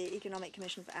 Président. and the Economic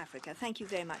Commission for Africa. Thank you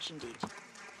very much indeed.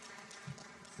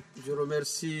 Je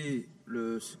remercie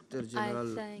le secrétaire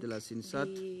général de la CINSAT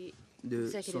de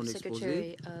son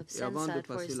exposé. Et avant de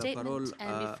passer la parole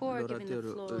à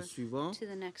l'orateur suivant,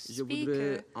 je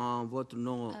voudrais, en votre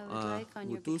nom à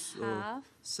vous tous,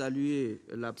 saluer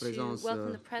la présence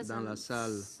dans la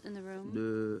salle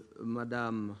de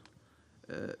Madame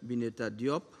Bineta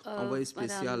Diop, envoyée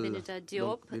spéciale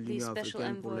de l'Union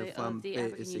africaine pour les femmes,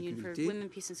 paix et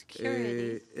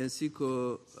sécurité, ainsi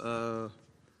que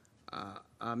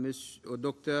au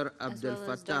docteur Abdel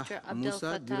Fattah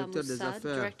Moussa, directeur des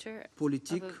affaires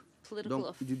politiques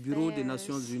du Bureau des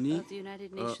Nations Unies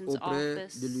auprès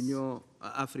de l'Union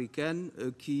africaine,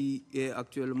 qui est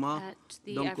actuellement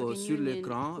sur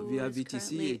l'écran via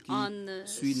VTC et qui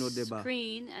suit nos débats.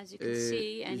 Et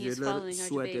je leur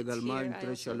souhaite également une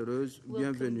très chaleureuse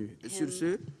bienvenue. Sur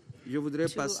ce, je voudrais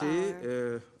passer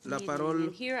la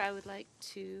parole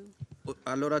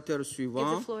à l'orateur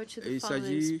suivant. Il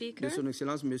s'agit de son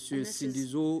Excellence M.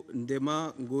 Sindizo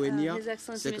Ndema Ngoenia,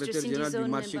 secrétaire général du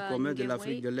marché commun de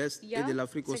l'Afrique de l'Est et de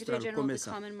l'Afrique australe.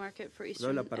 Comessa. Vous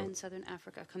avez la parole.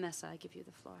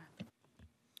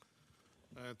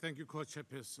 Thank you,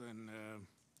 Co-Chairperson.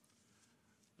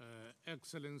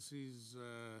 Excellencies,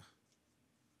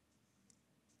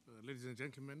 ladies and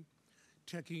gentlemen,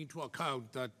 taking into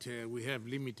account that we have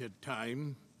limited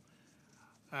time,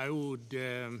 I would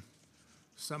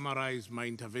summarize my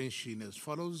intervention as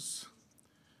follows.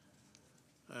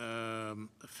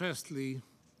 Firstly,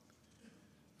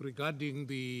 regarding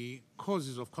the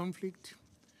causes of conflicts,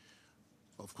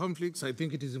 I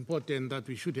think it is important that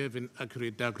we should have an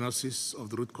accurate diagnosis of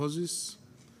the root causes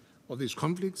of these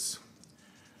conflicts.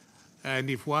 And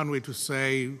if one were to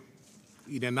say,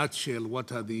 in a nutshell,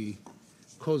 what are the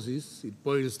causes, it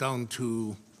boils down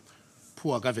to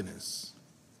poor governance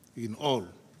in all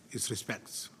its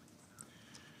respects.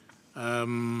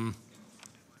 And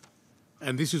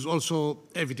this is also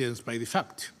evidenced by the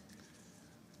fact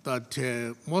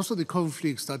that most of the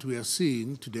conflicts that we are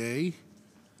seeing today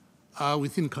are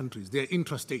within countries. They are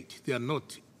intrastate. They are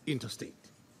not interstate.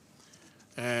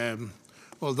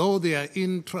 Although they are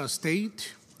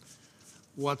intrastate,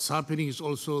 what's happening is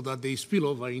also that they spill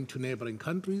over into neighboring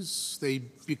countries. They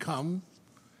become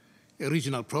a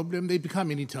regional problem. They become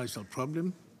an international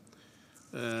problem.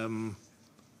 And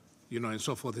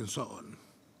so forth and so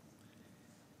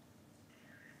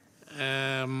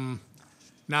on.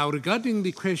 Now, regarding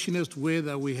the question as to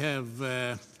whether we have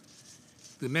the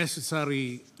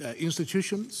necessary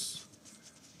institutions,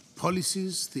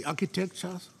 policies, the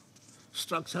architecture,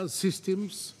 structures,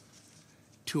 systems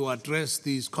to address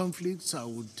these conflicts, I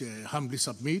would humbly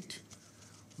submit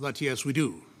that yes, we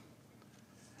do.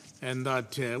 And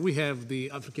that we have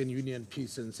the African Union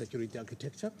Peace and Security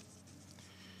Architecture.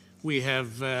 We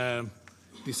have the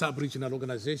sub-regional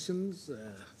organizations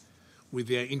with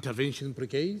their intervention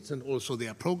brigades and also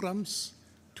their programs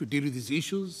to deal with these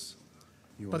issues.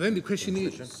 But then the question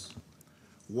is,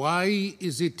 why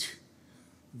is it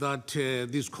that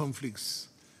these conflicts,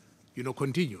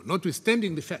 continue?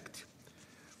 Notwithstanding the fact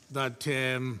that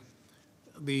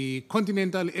the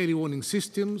continental early warning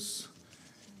systems,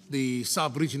 the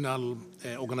sub-regional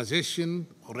organization,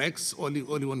 or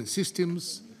early warning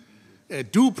systems,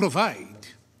 do provide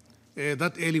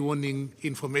that early warning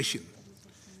information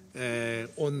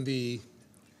on the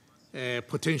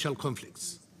potential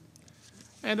conflicts.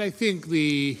 And I think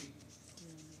the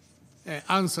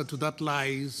answer to that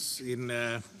lies in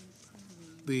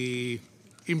the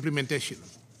implementation.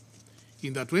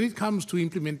 in that when it comes to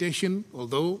implementation,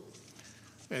 although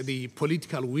the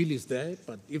political will is there,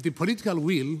 but if the political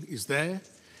will is there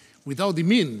without the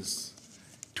means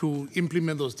to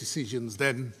implement those decisions,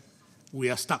 then we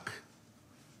are stuck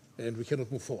and we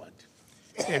cannot move forward.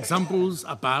 Examples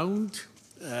abound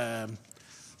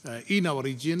in our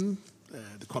region,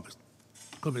 the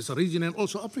COMESA region, and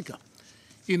also Africa,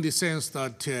 in the sense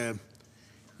that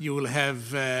you will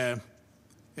have a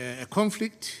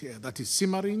conflict that is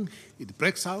simmering, it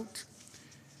breaks out,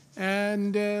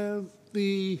 and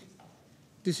the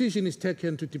decision is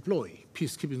taken to deploy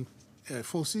peacekeeping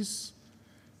forces,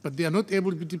 but they are not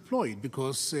able to be deployed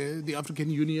because the African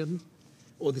Union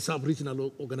or the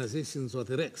sub-regional organizations or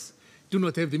the RECs do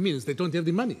not have the means, they don't have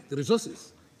the money, the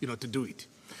resources, to do it.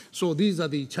 So these are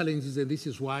the challenges, and this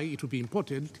is why it will be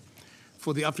important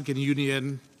for the African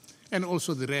Union and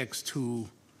also the RECs to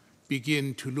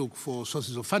begin to look for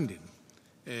sources of funding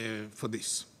for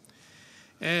this.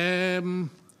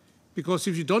 Because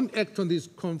if you don't act on these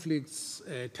conflicts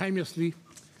timelessly,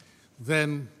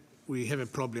 then we have a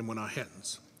problem on our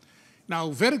hands. Now,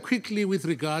 very quickly with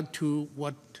regard to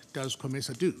what does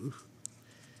COMESA do,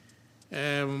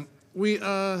 we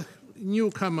are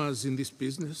newcomers in this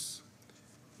business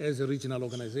as a regional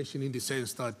organization in the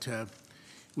sense that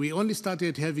we only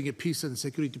started having a peace and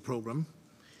security program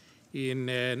in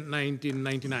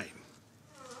 1999.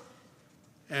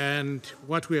 And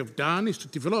what we have done is to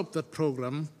develop that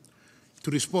program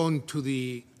to respond to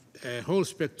the whole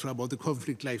spectrum of the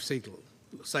conflict life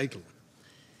cycle.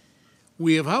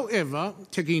 We have, however,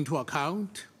 taken into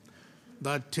account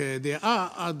that there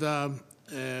are other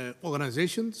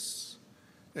organizations,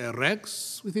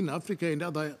 RECs within Africa and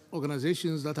other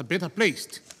organizations that are better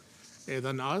placed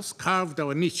than us, carved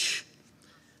our niche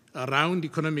around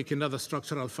economic and other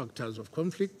structural factors of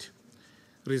conflict,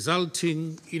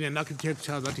 resulting in an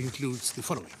architecture that includes the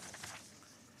following.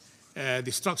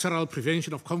 The structural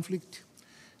prevention of conflict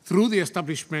through the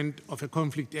establishment of a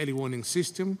conflict early warning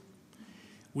system,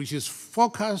 which is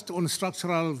focused on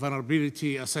structural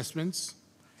vulnerability assessments.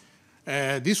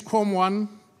 This COM1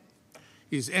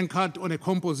 is anchored on a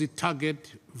composite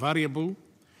target variable,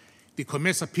 the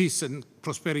COMESA Peace and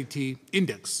Prosperity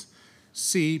Index,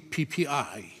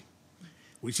 CPPI,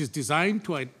 which is designed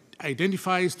to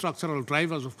identify structural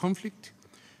drivers of conflict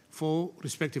for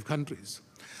respective countries.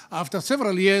 After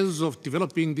several years of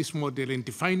developing this model and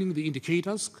defining the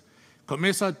indicators,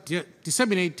 COMESA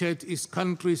disseminated its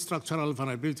country structural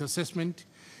vulnerability assessment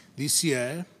this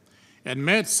year and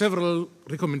made several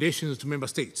recommendations to member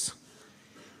states.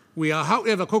 We are,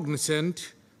 however,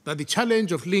 cognizant that the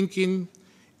challenge of linking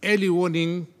early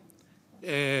warning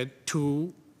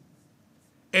to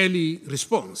early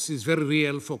response is very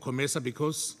real for COMESA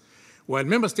because while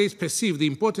member states perceive the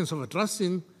importance of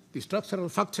addressing the structural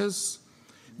factors,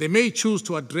 they may choose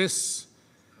to address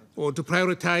or to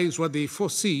prioritize what they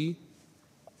foresee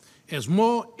as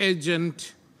more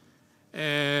urgent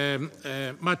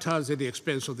matters at the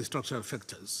expense of the structural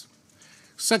factors.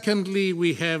 Secondly,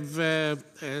 we have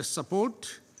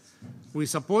support. We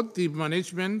support the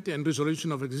management and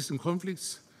resolution of existing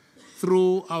conflicts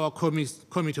through our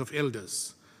Committee of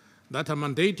Elders that are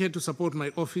mandated to support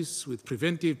my office with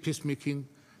preventive peacemaking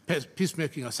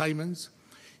assignments,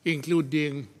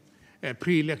 including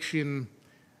pre-election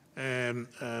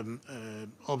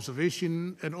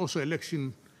observation and also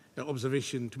election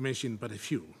observation, to mention but a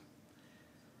few.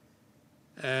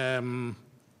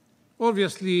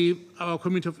 Obviously, our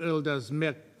Committee of Elders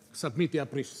submit their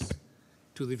briefs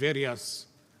to the various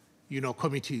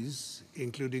committees,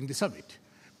 including the summit.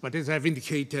 But as I've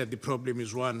indicated, the problem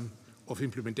is one of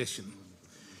implementation.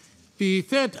 The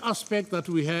third aspect that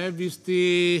we have is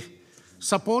the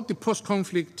support the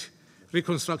post-conflict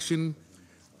reconstruction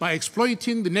by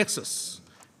exploiting the nexus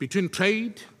between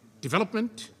trade,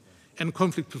 development, and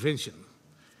conflict prevention.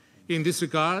 In this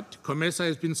regard, COMESA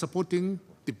has been supporting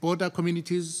the border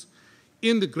communities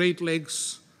in the Great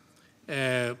Lakes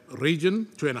region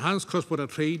to enhance cross-border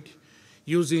trade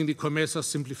using the COMESA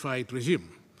simplified regime.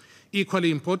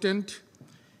 Equally important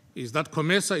is that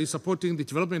COMESA is supporting the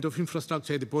development of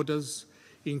infrastructure at the borders,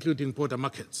 including border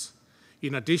markets.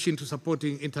 In addition to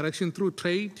supporting interaction through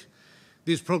trade,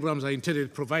 these programs are intended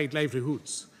to provide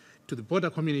livelihoods to the border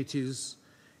communities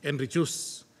and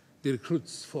reduce the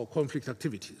recruits for conflict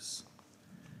activities.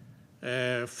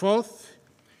 Fourth,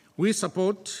 we have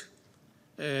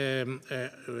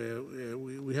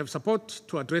support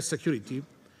to address security,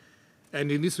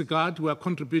 and in this regard, we are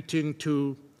contributing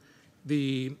to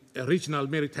the regional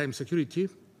maritime security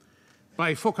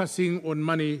by focusing on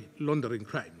money laundering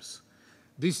crimes.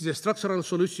 This is a structural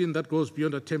solution that goes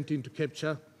beyond attempting to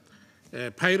capture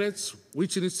pirates,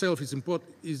 which in itself is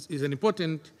an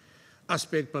important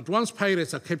aspect, but once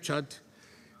pirates are captured,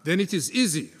 then it is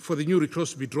easy for the new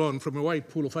recruits to be drawn from a wide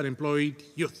pool of unemployed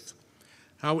youth.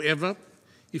 However,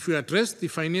 if we address the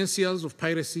financiers of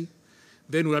piracy,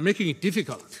 then we are making it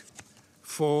difficult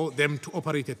for them to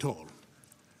operate at all.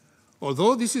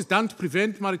 Although this is done to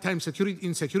prevent maritime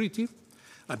insecurity,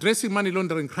 addressing money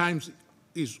laundering crimes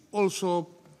is also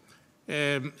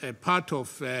a part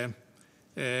of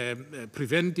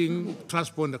preventing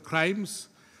transborder crimes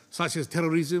such as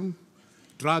terrorism,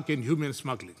 drug and human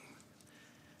smuggling.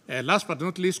 Last but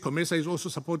not least, COMESA is also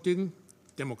supporting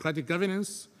democratic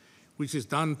governance, which is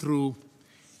done through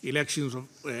election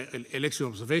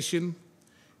observation,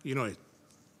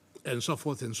 and so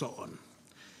forth and so on.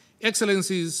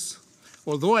 Excellencies,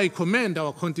 although I commend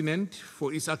our continent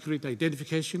for its accurate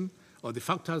identification of the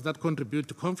factors that contribute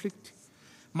to conflict,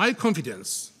 my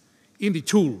confidence in the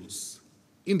tools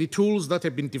that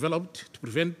have been developed to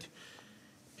prevent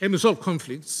and resolve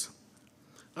conflicts,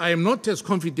 I am not as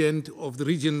confident of the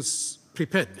region's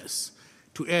preparedness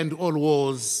to end all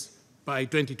wars by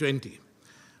 2020,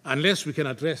 unless we can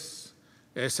address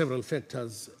several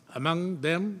factors. Among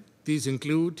them, these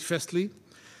include, firstly,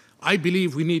 I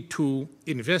believe we need to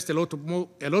invest a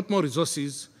lot more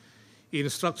resources in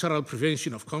structural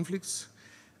prevention of conflicts.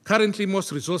 Currently,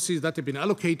 most resources that have been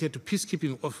allocated to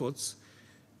peacekeeping efforts,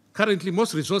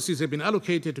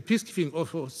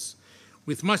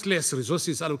 with much less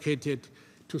resources allocated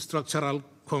to structural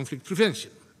conflict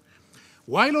prevention.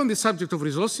 While on the subject of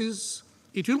resources,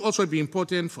 it will also be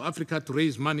important for Africa to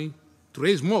raise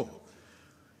more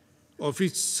of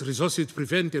its resources to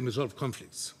prevent and resolve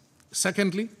conflicts.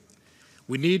 Secondly,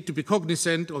 we need to be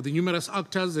cognizant of the numerous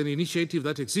actors and initiatives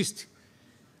that exist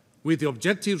with the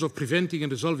objectives of preventing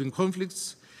and resolving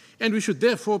conflicts, and we should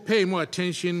therefore pay more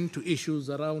attention to issues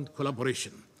around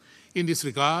collaboration. In this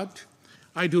regard,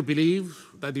 I do believe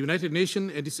that the United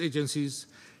Nations and its agencies,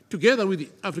 together with the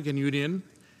African Union,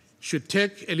 should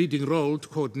take a leading role to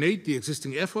coordinate the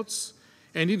existing efforts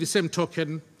and, in the same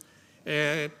token,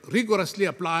 rigorously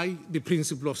apply the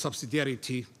principle of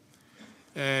subsidiarity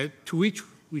to which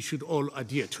we should all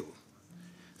adhere to.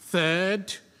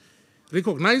 Third,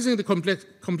 recognizing the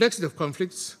complexity of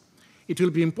conflicts, it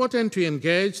will be important to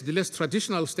engage the less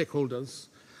traditional stakeholders,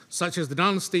 such as the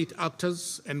non-state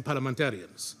actors and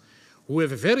parliamentarians, who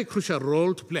have a very crucial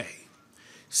role to play.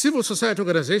 Civil society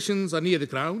organizations are near the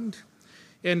ground,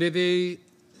 and they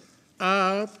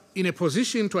are in a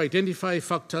position to identify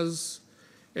factors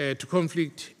to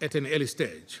conflict at an early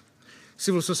stage.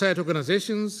 Civil society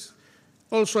organizations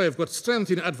also have got strength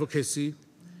in advocacy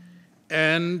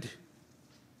and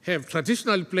have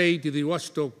traditionally played the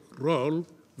watchdog role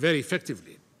very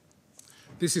effectively.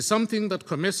 This is something that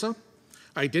COMESA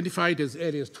identified as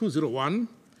early as 2001.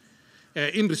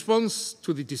 In response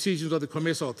to the decisions of the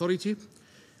COMESA Authority,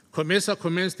 COMESA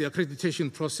commenced the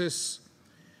accreditation process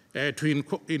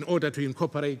in order to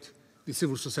incorporate the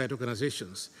civil society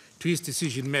organizations to its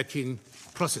decision-making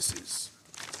processes.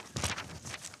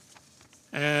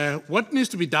 What needs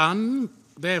to be done,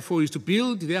 therefore, is to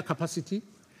build their capacity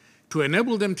to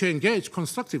enable them to engage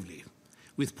constructively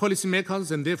with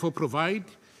policymakers and therefore provide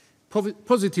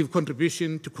positive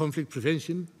contribution to conflict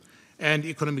prevention and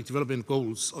economic development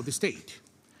goals of the state.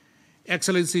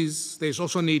 Excellencies, there is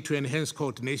also need to enhance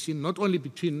coordination, not only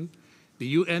between the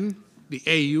UN, the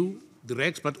AU, the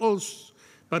REX,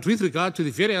 but with regard to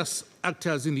the various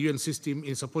actors in the UN system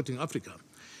in supporting Africa.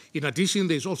 In addition,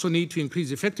 there is also need to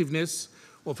increase effectiveness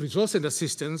of resource and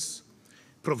assistance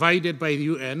provided by the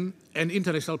UN and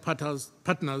international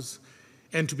partners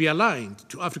and to be aligned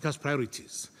to Africa's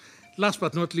priorities. Last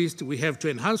but not least, we have to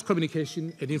enhance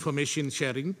communication and information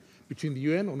sharing between the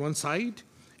UN on one side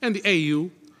and the AU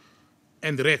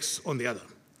and the REX on the other.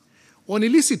 On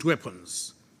illicit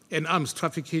weapons and arms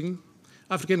trafficking,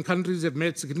 African countries have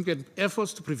made significant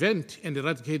efforts to prevent and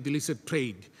eradicate the illicit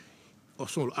trade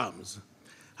of small arms.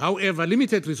 However,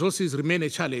 limited resources remain a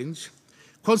challenge.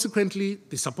 Consequently,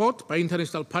 the support by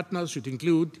international partners should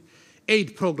include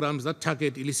aid programs that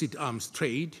target illicit arms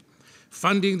trade,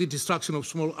 funding the destruction of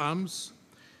small arms,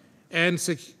 and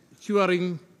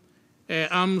securing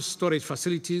arms storage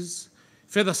facilities.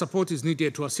 Further support is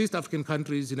needed to assist African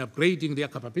countries in upgrading their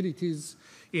capabilities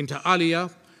inter alia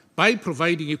by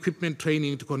providing equipment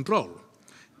training to control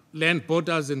land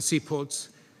borders and seaports,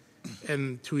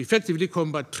 and to effectively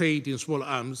combat trade in small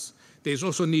arms. There is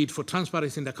also need for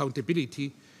transparency and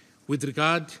accountability with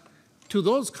regard to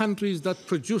those countries that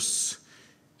produce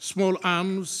small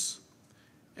arms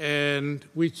and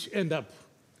which end up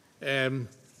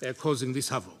causing this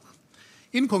havoc.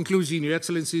 In conclusion, Your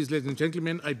Excellencies, ladies and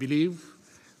gentlemen, I believe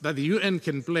that the UN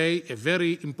can play a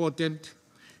very important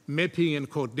mapping and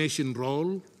coordination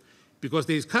role, because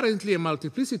there is currently a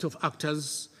multiplicity of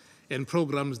actors and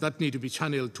programs that need to be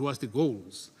channeled towards the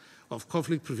goals of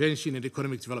conflict prevention and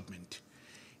economic development.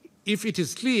 If it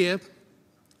is clear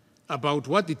about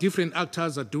what the different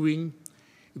actors are doing,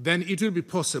 then it will be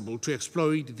possible to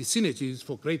exploit the synergies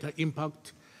for greater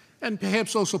impact, and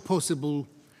perhaps also possible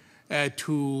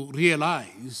to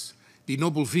realize the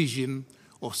noble vision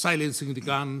of silencing the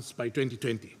guns by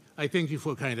 2020. I thank you for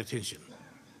your kind attention.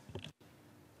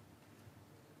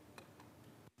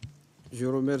 Je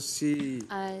remercie.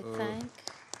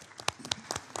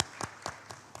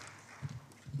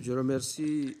 Je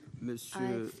remercie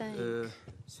Monsieur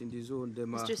Sindizo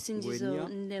Ndema Ngwenya,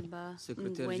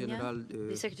 secrétaire général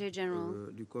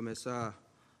du commissaire,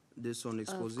 de son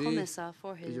exposé.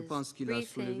 Et je pense qu'il a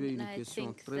soulevé une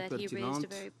question très pertinente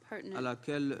à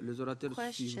laquelle les orateurs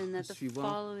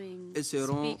suivants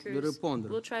essaieront de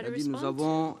répondre. C'est-à-dire, nous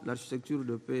avons l'architecture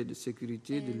de paix et de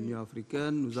sécurité de l'Union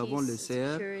africaine, nous avons le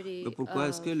CR, mais pourquoi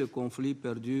est-ce que le conflit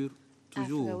perdure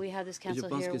toujours? Et je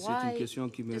pense que c'est une question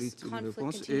qui mérite une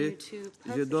réponse. Et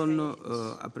je donne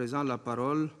à présent la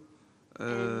parole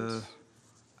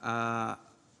à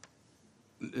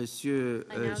Monsieur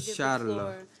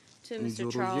Charles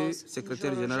Roger,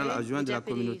 secrétaire général adjoint de la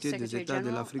communauté des États de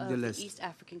l'Afrique de l'Est.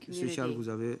 Monsieur Charles, vous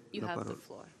avez la parole.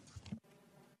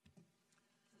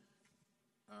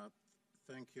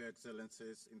 Thank you,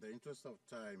 Excellencies. In the interest of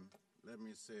time, let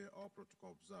me say all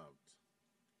protocol observed.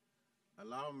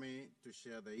 Allow me to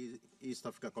share the East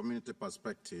Africa community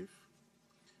perspective.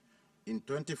 In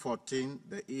 2014,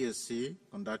 the EAC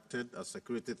conducted a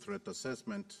security threat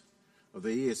assessment of the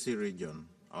EAC region.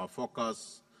 Our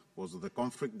focus was the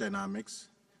conflict dynamics,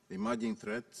 the emerging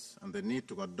threats, and the need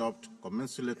to adopt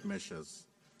commensurate measures.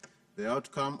 The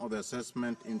outcome of the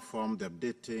assessment informed the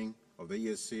updating of the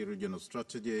EAC regional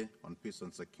strategy on peace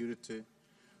and security,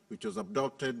 which was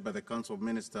adopted by the Council of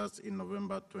Ministers in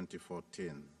November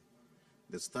 2014.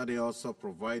 The study also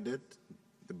provided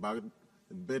the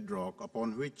bedrock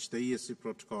upon which the EAC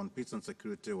Protocol on Peace and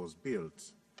Security was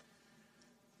built.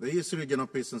 The EAC Regional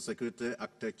Peace and Security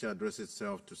Architecture addresses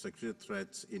itself to security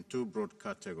threats in two broad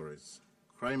categories: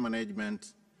 crime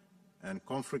management and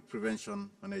conflict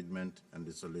prevention, management, and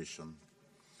dissolution.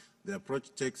 The approach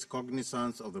takes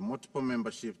cognizance of the multiple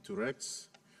membership to REX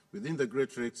within the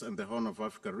Great Lakes and the Horn of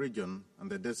Africa region, and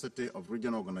the density of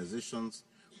regional organizations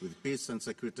with peace and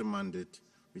security mandate,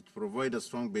 which provide a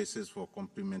strong basis for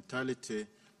complementarity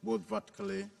both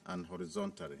vertically and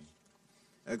horizontally.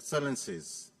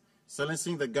 Excellencies,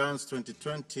 Silencing the Guns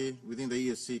 2020 within the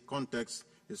EAC context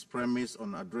is premised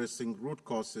on addressing root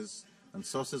causes and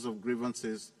sources of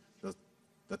grievances that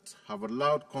have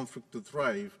allowed conflict to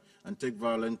thrive and take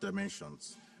violent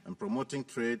dimensions, and promoting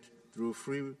trade through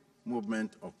free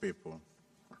movement of people.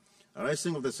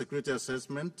 Arising of the security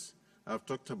assessment I've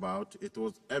talked about, it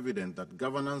was evident that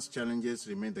governance challenges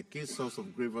remain the key source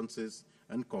of grievances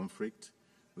and conflict,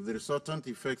 with the resultant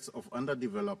effects of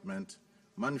underdevelopment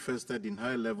manifested in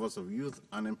high levels of youth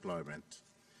unemployment.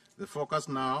 The focus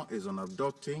now is on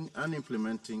adopting and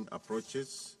implementing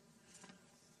appropriate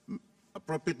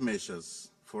measures.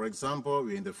 For example,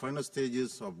 we're in the final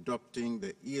stages of adopting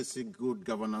the EAC Good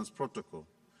Governance Protocol.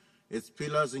 Its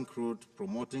pillars include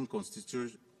promoting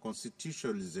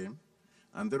constitutionalism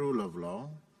and the rule of law,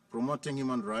 promoting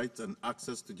human rights and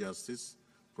access to justice,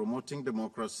 promoting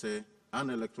democracy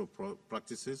and electoral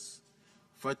practices,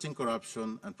 fighting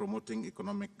corruption, and promoting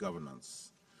economic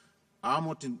governance. Our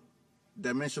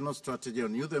multi-dimensional strategy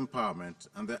on youth empowerment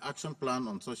and the action plan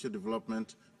on social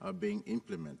development are being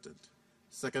implemented.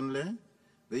 Secondly,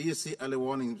 the EAC early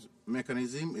warning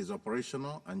mechanism is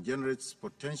operational and generates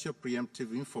potential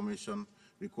preemptive information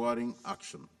requiring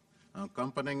action.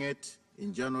 Accompanying it,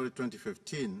 in January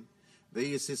 2015, the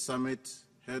EAC Summit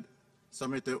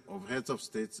of Heads of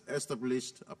States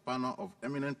established a panel of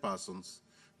eminent persons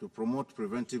to promote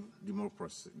preventive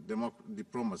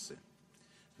diplomacy.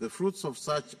 The fruits of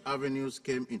such avenues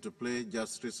came into play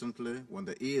just recently when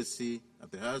the EAC,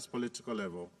 at the highest political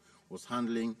level, was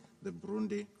handling the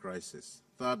Burundi crisis.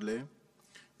 Thirdly,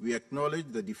 we acknowledge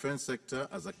the defense sector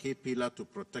as a key pillar to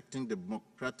protecting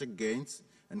democratic gains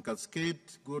and cascade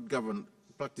good governance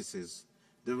practices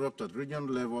developed at regional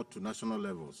level to national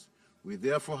levels. We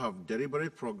therefore have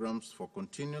deliberate programs for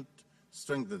continued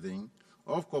strengthening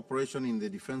of cooperation in the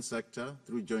defense sector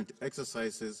through joint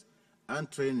exercises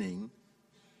and training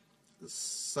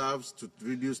serves to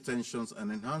reduce tensions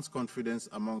and enhance confidence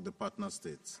among the partner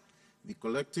states. The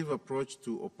collective approach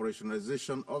to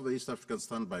operationalization of the East African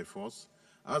Standby Force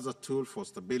as a tool for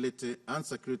stability and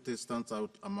security stands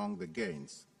out among the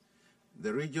gains.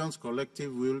 the region's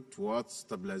collective will towards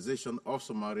stabilization of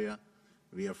Somalia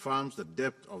reaffirms the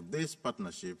depth of this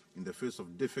partnership in the face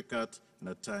of difficult and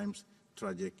at times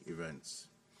tragic events.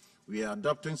 We are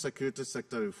adopting security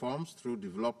sector reforms through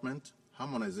development,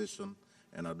 harmonization,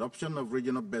 and adoption of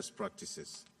regional best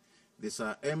practices. These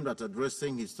are aimed at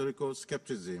addressing historical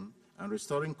skepticism and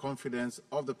restoring confidence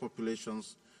of the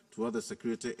populations to other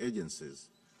security agencies,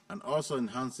 and also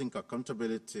enhancing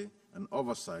accountability and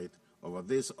oversight over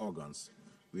these organs.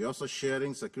 We are also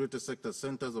sharing security sector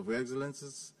centers of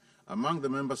excellences among the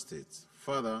member states.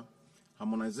 Further,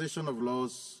 harmonization of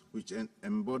laws which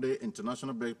embody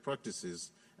international best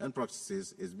practices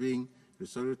is being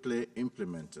resolutely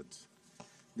implemented.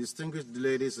 Distinguished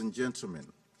ladies and gentlemen,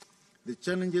 the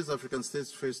challenges African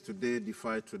states face today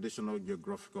defy traditional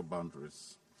geographical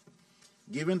boundaries.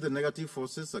 Given the negative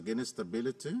forces against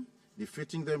stability,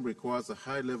 defeating them requires a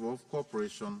high level of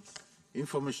cooperation,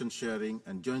 information sharing,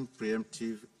 and joint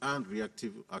preemptive and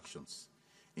reactive actions.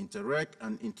 Inter-REC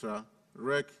and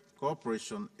intra-REC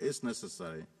cooperation is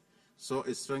necessary, so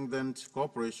is strengthened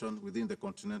cooperation within the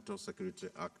continental security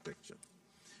architecture.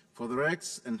 For the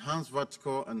RECs, enhanced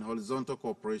vertical and horizontal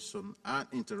cooperation and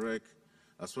inter-REC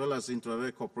as well as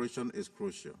intra-REC cooperation is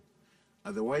crucial.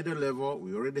 At the wider level,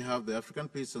 we already have the African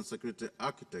Peace and Security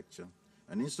Architecture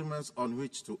and instruments on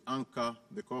which to anchor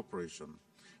the cooperation.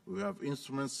 We have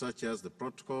instruments such as the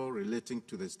protocol relating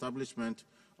to the establishment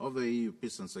of the EU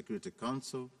Peace and Security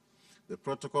Council, the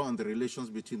protocol on the relations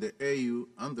between the AU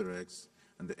and the RECs,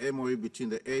 and the MOU between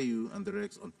the AU and the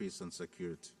RECs on peace and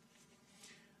security.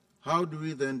 How do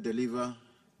we then deliver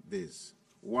this?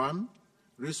 1.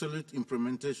 Resolute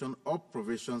implementation of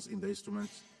provisions in the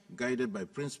instruments guided by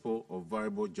principle of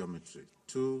variable geometry.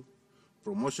 2.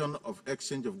 Promotion of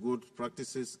exchange of good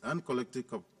practices and collective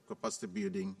capacity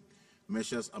building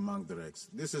measures among the RECs.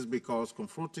 This is because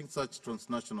confronting such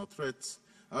transnational threats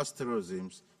as terrorism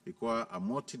require a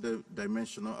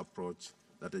multi-dimensional approach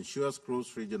that ensures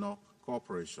close regional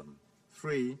cooperation.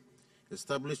 3.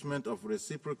 Establishment of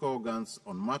reciprocal organs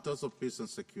on matters of peace and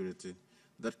security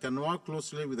that can work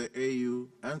closely with the AU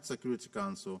and Security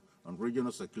Council on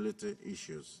regional security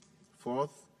issues.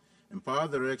 4th, empower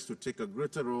the RECs to take a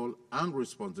greater role and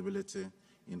responsibility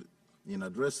in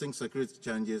addressing security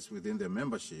challenges within their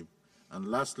membership. And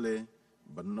lastly,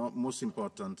 but not most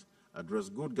important, address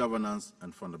good governance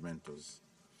and fundamentals.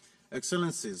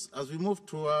 Excellencies, as we move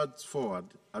forward,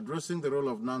 addressing the role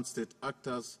of non-state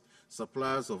actors,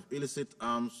 suppliers of illicit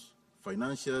arms,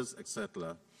 financiers,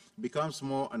 etc., becomes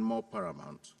more and more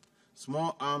paramount.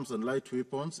 Small arms and light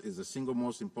weapons is the single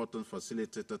most important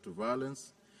facilitator to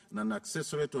violence and an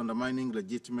accessory to undermining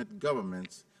legitimate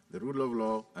governments, the rule of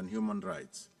law, and human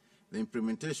rights. The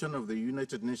implementation of the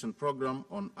United Nations Programme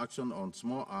on Action on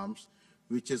Small Arms,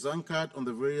 which is anchored on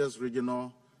the various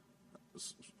regional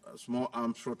small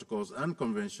arms protocols and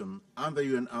convention and the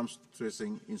UN Arms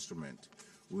Tracing Instrument.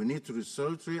 We need to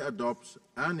resolutely adopt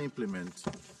and implement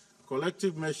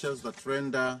collective measures that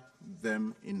render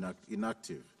them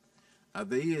inactive. At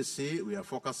the EAC, we are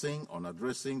focusing on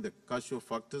addressing the casual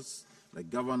factors like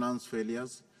governance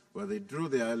failures, where they drew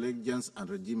their allegiance and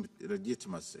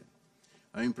legitimacy.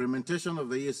 Our implementation of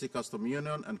the EAC Custom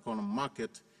Union and Common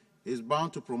Market is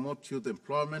bound to promote youth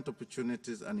employment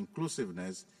opportunities and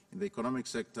inclusiveness in the economic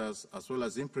sectors, as well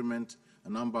as implement a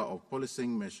number of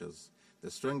policing measures.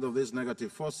 The strength of these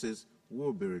negative forces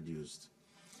will be reduced.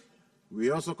 We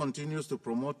also continue to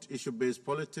promote issue-based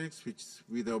politics, which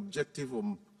with the objective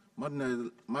of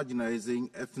marginalizing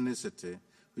ethnicity,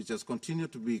 which has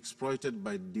continued to be exploited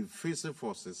by divisive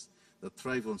forces that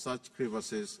thrive on such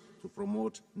crevices to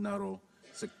promote narrow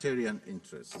sectarian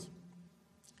interests.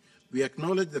 We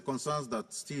acknowledge the concerns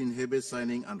that still inhibit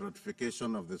signing and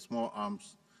ratification of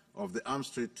the Arms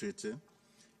Trade Treaty.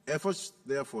 Efforts,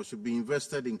 therefore, should be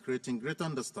invested in creating greater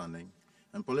understanding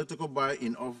and political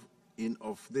buy-in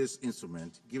of this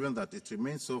instrument, given that it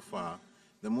remains so far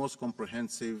the most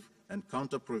comprehensive and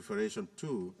counter-proliferation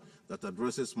tool that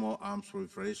addresses small arms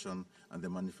proliferation and the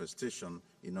manifestation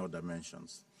in all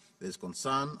dimensions. There is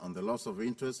concern on the loss of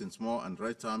interest in small and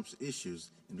right arms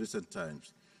issues in recent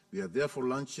times. We are therefore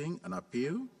launching an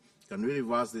appeal. Can we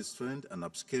reverse this trend and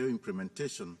upscale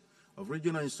implementation of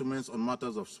regional instruments on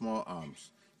matters of small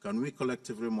arms? Can we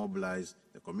collectively mobilize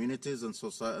the communities and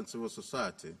civil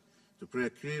society to play a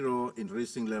key role in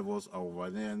raising levels of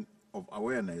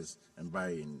awareness and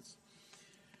buy-ins?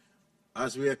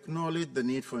 As we acknowledge the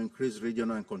need for increased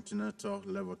regional and continental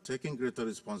level, taking greater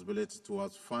responsibility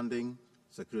towards funding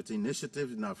security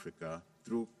initiatives in Africa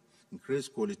through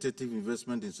increased qualitative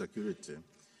investment in security,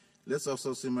 let's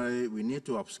also similarly, we need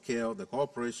to upscale the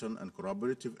cooperation and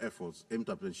collaborative efforts aimed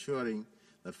at ensuring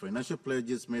that financial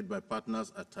pledges made by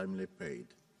partners are timely paid.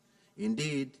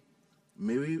 Indeed,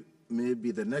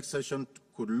 maybe the next session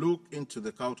could look into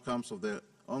the outcomes of the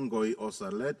ongoing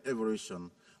OSA-led evolution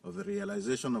of the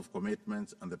realization of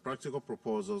commitments and the practical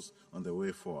proposals on the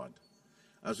way forward.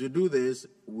 As we do this,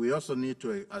 we also need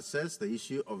to assess the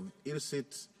issue of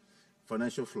illicit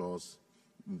financial flows,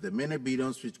 the many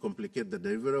billions which complicate the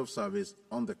delivery of service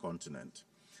on the continent.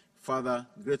 Further,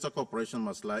 greater cooperation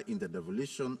must lie in the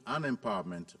devolution and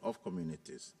empowerment of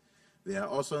communities. They are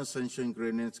also essential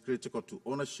ingredients critical to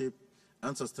ownership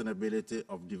and sustainability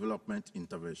of development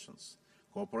interventions.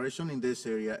 Cooperation in this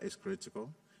area is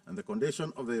critical, and the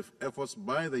condition of the efforts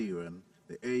by the UN,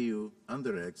 the AU, and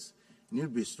the REX need to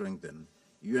be strengthened.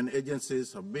 UN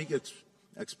agencies have big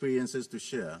experiences to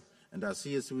share, and as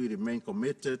CSE, we remain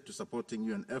committed to supporting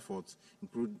UN efforts,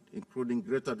 including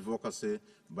greater advocacy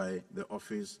by the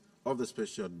Office of the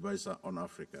Special Advisor on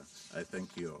Africa. I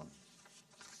thank you all.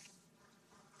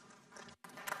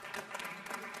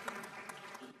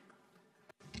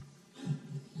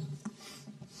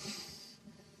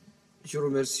 Je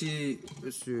remercie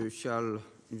M. Charles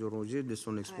Njoroge de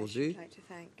son exposé.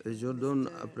 Je donne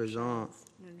à présent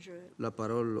la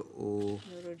parole au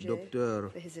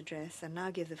Dr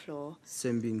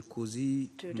Sembinkosi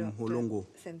Mholongo,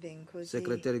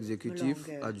 secrétaire exécutif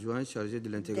adjoint chargé de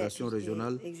l'intégration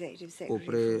régionale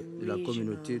auprès de la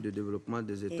communauté de développement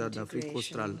des États d'Afrique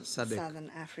australe, SADC.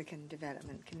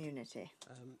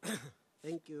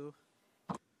 Thank you,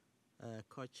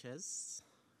 co-chairs,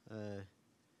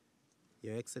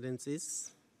 Your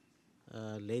Excellencies,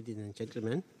 ladies and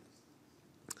gentlemen.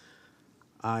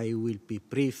 I will be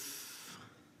brief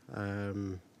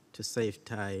to save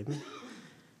time.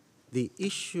 The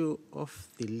issue of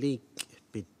the link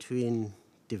between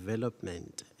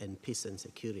development and peace and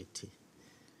security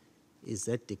is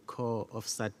at the core of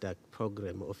SADC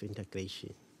program of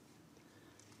integration.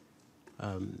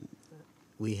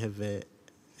 We have a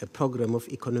program of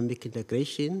economic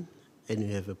integration, and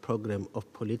we have a program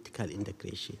of political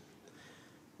integration.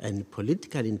 And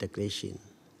political integration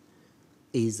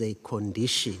is a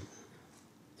condition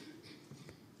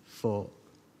for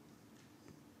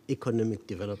economic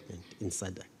development in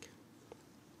SADC.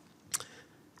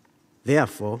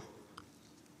 Therefore,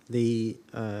 the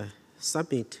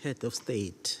summit head of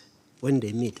state, when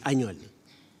they meet annually,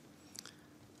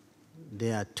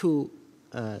 there are two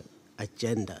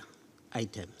agenda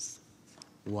items.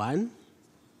 One,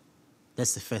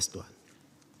 that's the first one,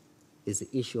 is the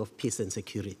issue of peace and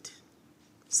security.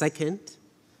 Second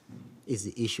is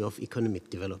the issue of economic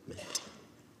development.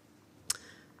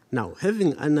 Now,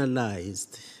 having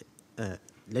analyzed,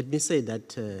 let me say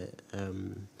that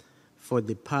for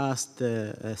the past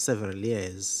several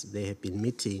years, they have been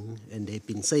meeting and they've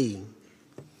been saying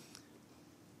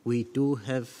we do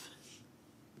have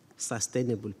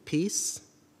sustainable peace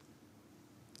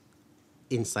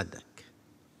in SADC.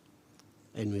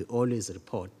 And we always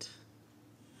report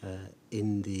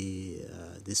in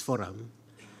this forum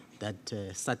that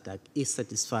SADC is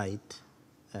satisfied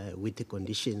with the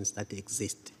conditions that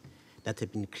exist, that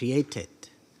have been created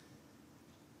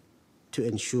to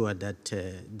ensure that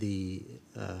the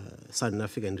Southern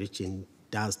African region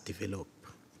does develop.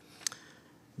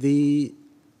 The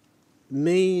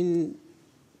main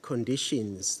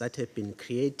conditions that have been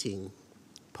creating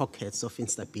pockets of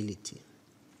instability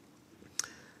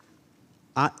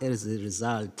are as a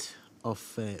result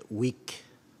of weak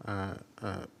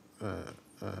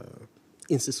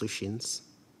institutions,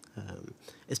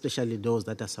 especially those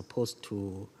that are supposed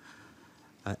to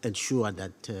ensure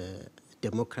that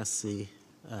democracy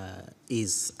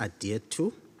is adhered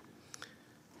to.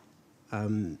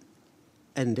 And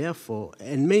therefore,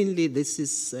 and mainly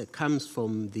this comes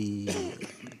from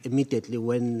immediately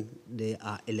when there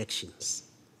are elections,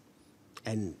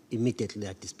 and immediately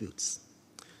there are disputes.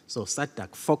 So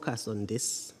SADC focus on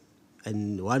this,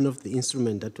 and one of the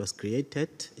instruments that was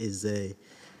created is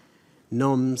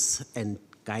norms and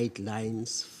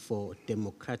guidelines for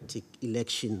democratic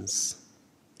elections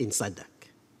in SADC.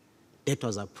 That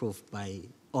was approved by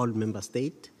all member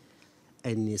states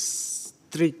and is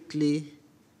strictly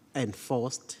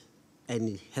enforced, and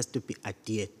it has to be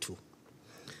adhered to.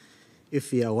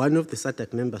 If you are one of the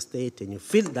SADC member states and you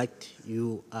feel that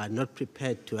you are not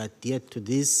prepared to adhere to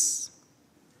this,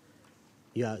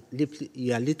 you are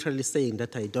literally saying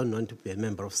that I don't want to be a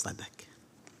member of SADC.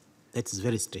 That is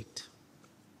very strict.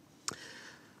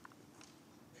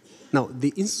 Now,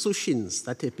 the institutions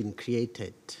that have been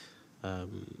created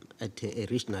at a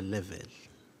regional level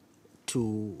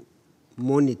to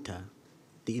monitor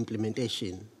the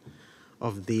implementation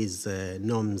of these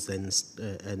norms and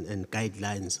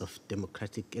guidelines of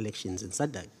democratic elections in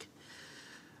SADC.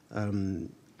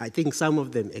 I think some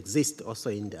of them exist also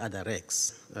in the other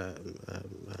regs.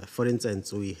 For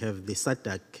instance, we have the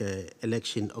SADC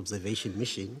Election Observation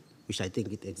Mission, which I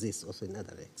think it exists also in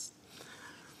other regs.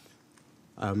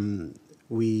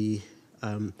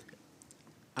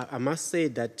 I must say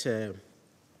that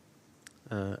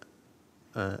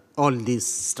all these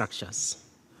structures,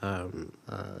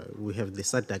 we have the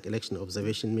SADC Election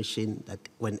Observation Mission that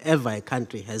whenever a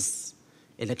country has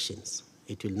elections,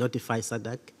 it will notify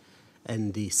SADC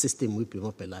and the system will be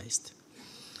mobilized.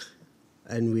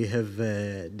 And we have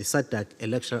the SADC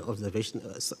Election Observation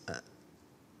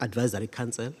Advisory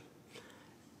Council.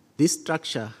 This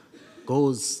structure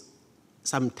goes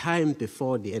some time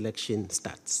before the election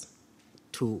starts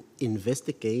to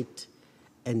investigate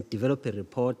and develop a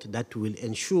report that will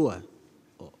ensure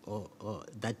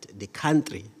that the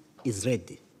country is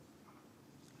ready.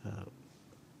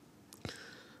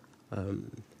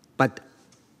 But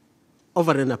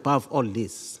over and above all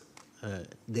this,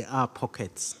 there are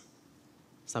pockets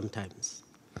sometimes.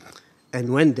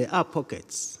 And when there are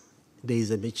pockets, there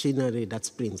is a machinery that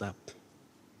springs up.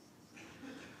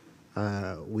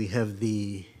 We have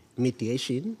the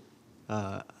mediation,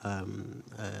 and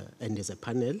there's a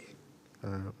panel,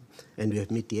 and we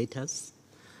have mediators.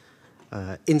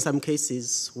 In some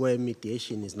cases where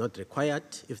mediation is not required,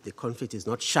 if the conflict is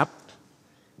not sharp,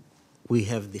 we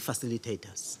have the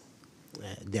facilitators.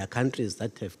 There are countries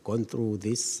that have gone through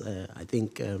this. I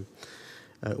think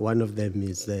one of them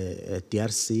is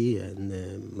DRC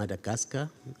and Madagascar,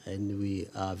 and we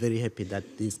are very happy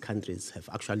that these countries have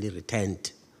actually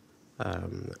returned.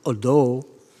 Although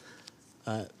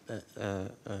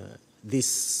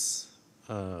these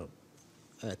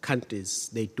countries,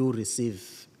 they do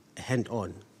receive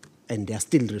hand-on, and they are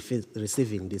still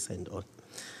receiving this hand-on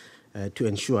to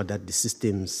ensure that the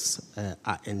systems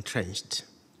are entrenched.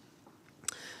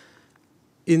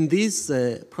 In these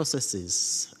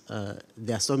processes,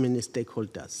 there are so many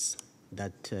stakeholders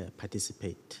that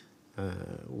participate.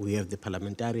 We have the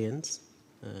parliamentarians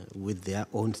with their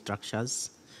own structures.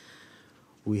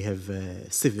 We have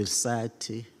civil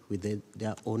society with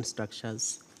their own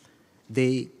structures.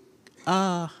 They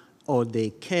are, or they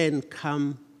can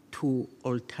come to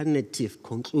alternative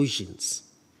conclusions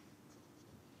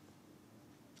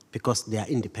because they are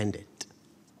independent.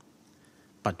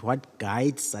 But what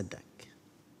guides SADC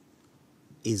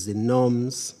is the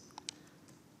norms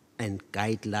and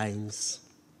guidelines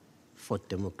for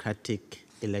democratic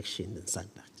elections in SADC.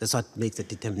 That's what makes a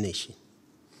determination.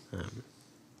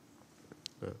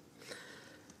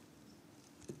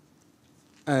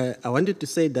 I wanted to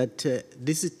say that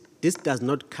this does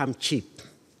not come cheap.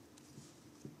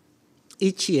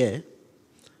 Each year,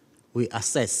 we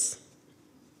assess,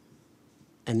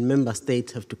 and member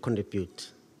states have to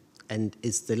contribute, and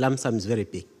the lump sum is very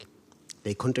big.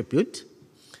 They contribute,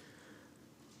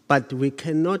 but we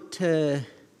cannot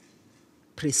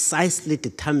precisely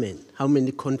determine how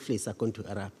many conflicts are going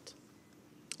to erupt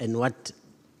and what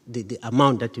the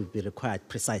amount that will be required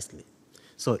precisely.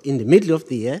 So in the middle of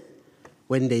the year,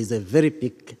 when there is a very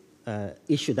big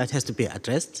issue that has to be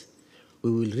addressed, we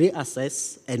will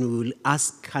reassess and we will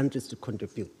ask countries to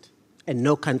contribute, and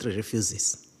no country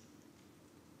refuses.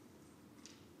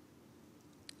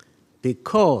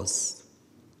 Because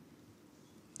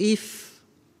if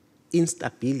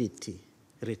instability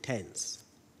returns,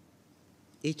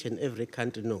 each and every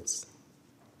country knows.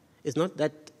 It's not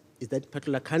that it's that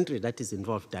particular country that is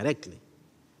involved directly,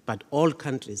 but all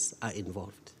countries are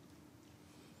involved.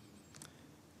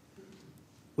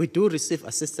 We do receive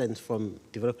assistance from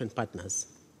development partners,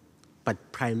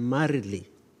 but primarily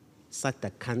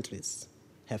SADC countries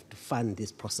have to fund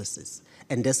these processes,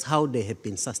 and that's how they have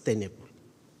been sustainable.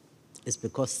 It's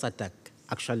because SADC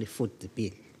actually foot the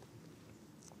bill.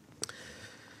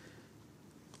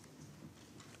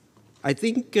 I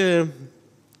think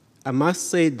I must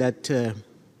say that,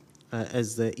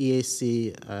 as the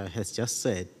EAC has just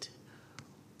said,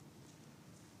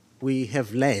 we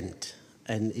have learned,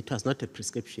 and it was not a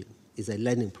prescription, it's a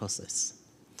learning process,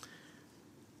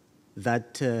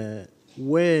 that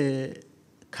where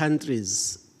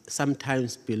countries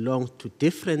sometimes belong to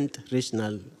different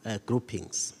regional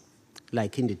groupings,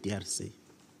 like in the DRC,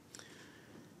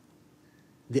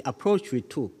 the approach we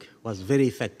took was very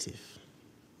effective.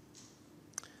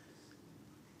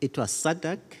 It was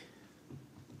SADC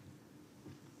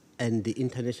and the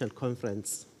International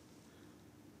Conference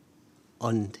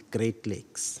on the Great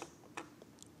Lakes.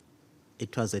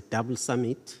 It was a double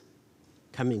summit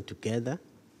coming together,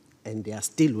 and they are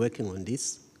still working on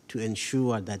this to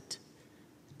ensure that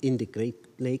in the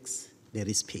Great Lakes, there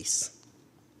is peace.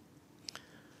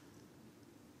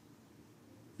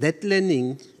 That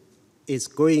learning is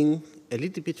going a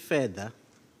little bit further.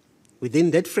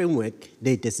 Within that framework,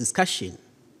 there is discussion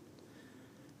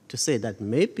to say that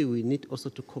maybe we need also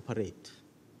to cooperate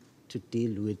to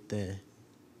deal with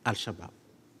Al-Shabaab.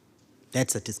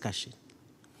 That's a discussion.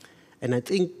 And I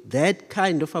think that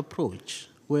kind of approach,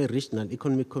 where regional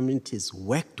economic communities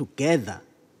work together,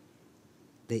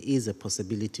 there is a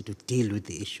possibility to deal with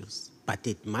the issues. But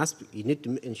it must be, you need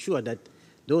to ensure that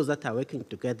those that are working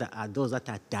together are those that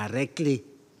are directly,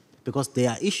 because there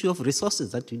are issues of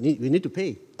resources that we need to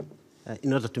pay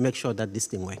in order to make sure that this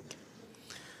thing works.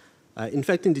 In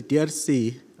fact, in the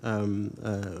DRC,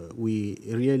 we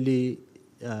really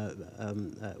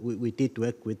we did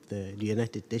work with the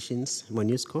United Nations,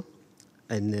 MONUSCO,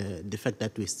 and the fact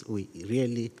that we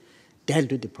really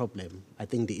dealt with the problem. I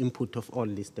think the input of all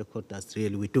these stakeholders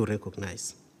really we do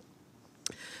recognize.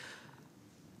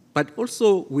 But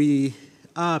also we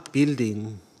are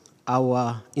building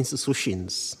our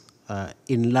institutions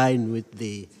in line with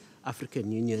the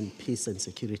African Union Peace and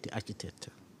Security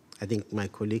Architecture. I think my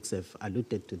colleagues have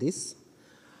alluded to this.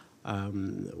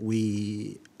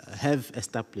 We have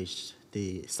established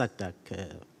the SADC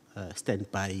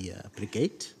Standby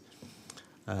Brigade.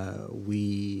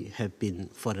 We have been,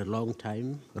 for a long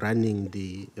time, running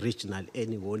the regional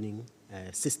early warning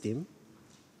system.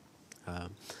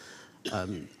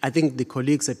 I think the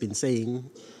colleagues have been saying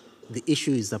the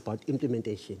issue is about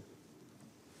implementation.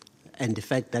 And the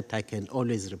fact that I can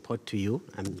always report to you,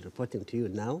 I'm reporting to you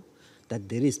now, that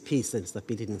there is peace and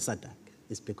stability in SADC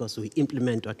is because we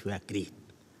implement what we agreed.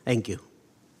 Thank you.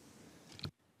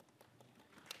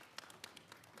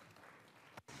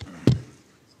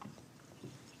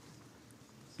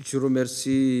 Je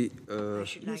remercie M.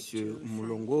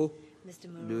 Mulongo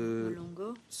de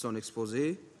son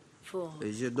exposé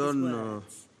et je donne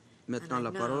maintenant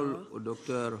la parole au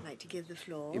docteur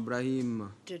Ibrahim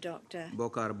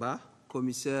Bokarba,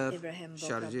 commissaire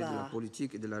chargé de la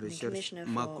politique et de la recherche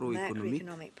macroéconomique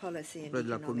auprès de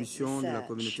la Commission de la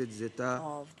Communauté des États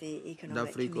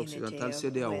d'Afrique occidentale,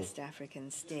 CEDEAO.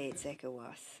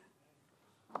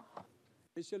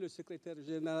 Monsieur le secrétaire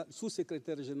général,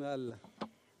 sous-secrétaire général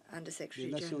des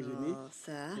Nations Unies,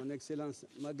 Son Excellence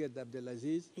Mogens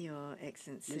Abdelaziz,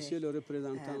 Monsieur le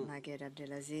représentant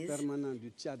permanent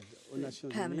du Tchad aux Nations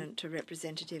Unies, Madame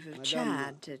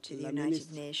la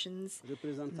ministre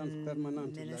représentante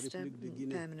permanente de la République de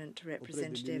Guinée auprès de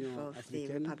l'Union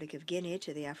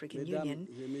africaine, Mesdames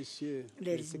et Messieurs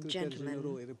les secrétaires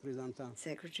généraux et représentants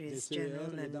des CER,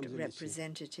 Mesdames et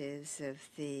Messieurs.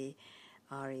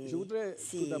 Je voudrais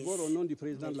tout d'abord, au nom du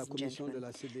président de la Commission de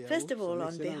la CEDEAO, First of all,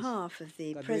 on behalf of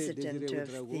the President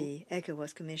of the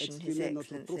ECOWAS Commission, His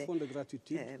Excellency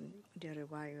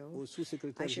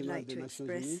I should like to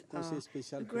express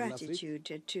our gratitude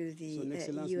to the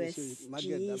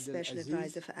USG Special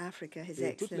Advisor for Africa, His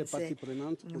Excellency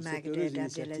Mogens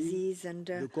Abdelaziz, and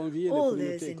all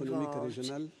those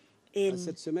involved in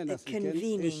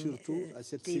convening the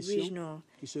regional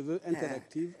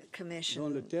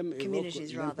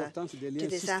communities to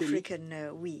this African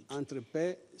week,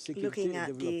 looking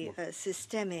at the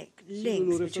systemic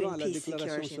links between peace,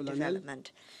 security and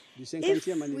development. If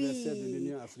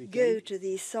we go to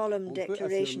the solemn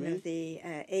declaration of the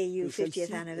AU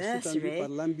 50th anniversary,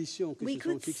 we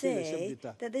could say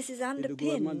that this is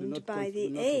underpinned by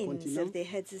the aims of the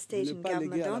heads of state and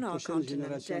government on our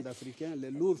continent,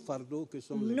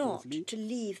 not to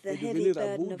leave the heavy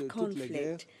burden of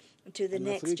conflict to the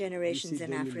next generations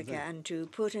in Africa and to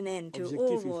put an end to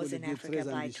all wars in Africa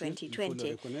by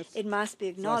 2020. It must be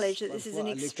acknowledged that this is an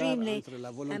extremely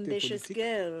ambitious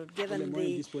goal, given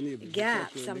the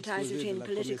gap sometimes between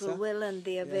political will and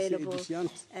the available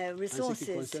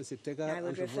resources. I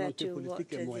would refer to what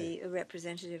the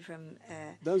representative from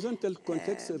Dans un tel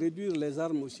contexte, réduire les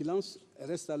armes au silence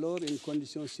reste alors une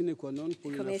condition sine qua non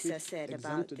pour une Afrique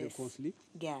exempte de conflits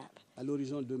à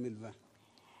l'horizon 2020.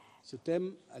 Ce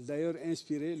thème a d'ailleurs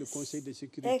inspiré le Conseil de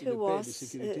sécurité, de paix et de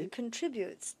sécurité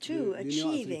de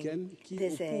l'Union africaine qui,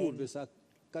 au cours de sa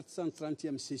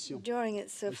 430e session,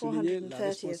 a souligné la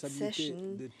responsabilité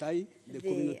de taille des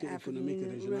communautés économiques et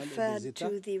régionales et des États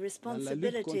dans la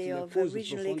lutte contre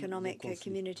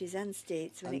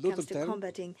les causes profondes du conflit. En d'autres termes,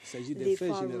 il s'agit des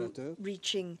faits générateurs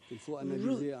qu'il faut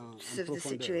analyser en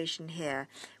profondeur.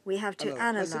 We have to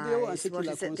analyze what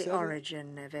is at the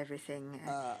origin of everything.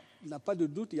 N'a pas de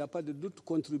doute, il n'y a pas de doute,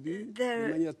 contribue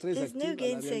de manière très active à la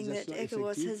réalisation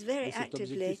effective de cet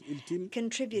objectif ultime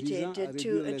visant à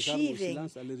réduire les armes au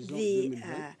silence the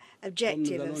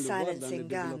objective of silencing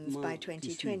guns by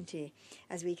 2020,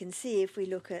 as we can see if we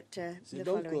look at the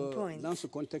following points. Dans ce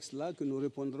contexte-là que nous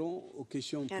répondrons aux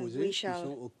questions And posées we qui shall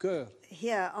sont au cœur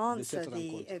here de answer cette the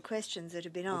rencontre. questions that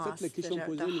have been En fait, asked les that questions are at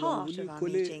posées, the nous avons heart voulu of our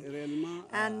coller meeting. réellement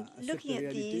And à cette looking at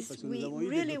réalité these, parce que nous we avons eu des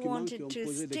really documents qui wanted ont to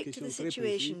posé des stick to questions the très précises.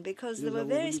 situation because Nous there were avons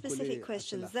very voulu coller specific à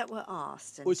questions cela. that were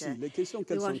asked, and Aussi, les questions, we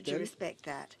quelles wanted to sont-elles? respect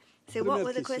that. So what Première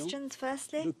were the question, questions,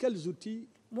 firstly? de quels outils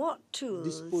What tools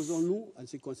disposons-nous en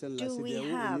ce qui concerne la do we CEDEAO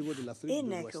au have niveau de l'Afrique in de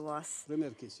l'Ouest? ECOWAS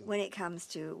Première question. when it comes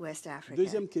to West Africa?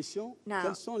 Deuxième question, Now,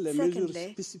 quelles sont les mesures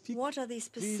secondly, spécifiques what are the prises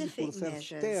pour specific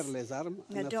faire taire measures les armes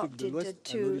en Afrique de adopted l'Ouest à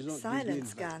to l'horizon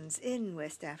silence 2020? guns in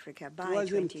West Africa by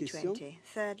Troisième question, 2020?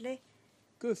 Thirdly,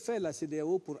 que fait la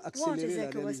CEDEAO pour accélérer la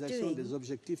ECOWAS réalisation doing des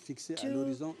objectifs fixés à to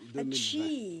l'horizon 2020?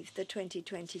 achieve the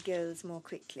 2020 goals more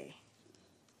quickly?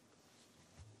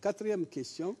 Quatrième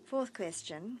question, Fourth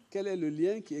question, quel est le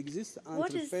lien qui existe what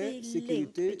entre is paix, the link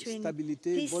sécurité, between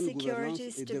stabilité, peace, bonne gouvernance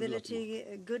security, et développement? stability,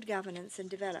 good governance and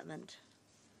development?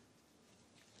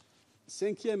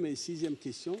 Cinquième et sixième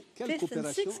question, quelle Fifth and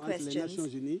coopération sixth entre les Nations questions,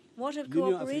 Unies, what of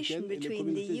l'Union cooperation africaine et les between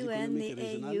the communautés UN, économiques the et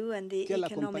régionales, AU and the quel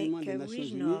economic accompagnement des Nations Unies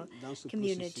regional dans ce processus?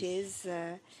 communities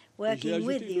J'ai working ajouté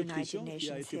with the une autre United question qui a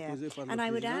Nations été here? posée par And le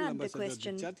I would président, add the l'ambassadeur du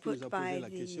question Tchad, qui nous put a posé by la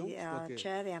question. Je crois que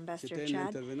chair, the ambassador c'était of un Chad.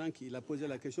 intervenant qui a posé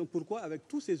la question, pourquoi avec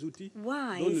tous ces outils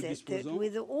Why dont nous is it that disposons,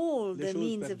 with all les the choses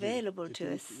means perdurent? available to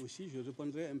us, Aussi, je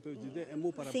répondrai un peu, je dirais un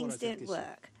mot par rapport things à cette don't question.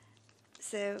 work?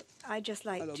 So I'd just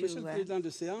like Alors, Monsieur le to Président de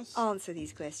séance, answer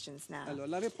these questions now. alors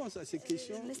la réponse à ces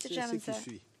questions, Mr. c'est ce Chairman, qui sir,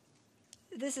 suit.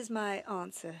 this is my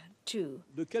answer to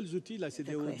De quels outils la the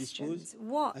CEDEAO questions. dispose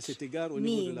What à cet égard au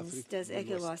niveau de means l'Afrique does de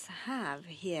l'Ouest? ECOWAS have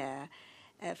here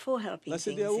for helping La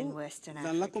things CEDEAO, in Western dans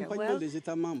Africa? l'accompagnement Well, des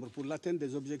États membres pour l'atteinte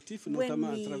des objectifs, when notamment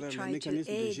à we travers les try to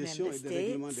mécanismes de aid gestion member et de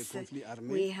règlement des states, conflits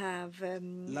armés, we have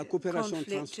la coopération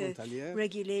conflict transfrontalière, la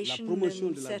regulation promotion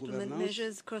and de la settlement gouvernance, measures,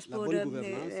 la bonne cross-border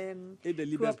gouvernance et des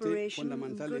libertés cooperation,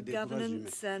 fondamentales et good des droits humains.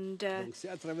 governance and Donc c'est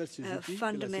à travers ces outils que la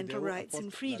fundamental CEDEAO rights and apporte la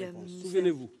réponse. freedoms.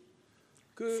 Souvenez-vous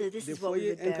So que this des is what we foyers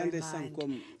would bear in incandescents mind.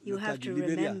 comme You le cas have du to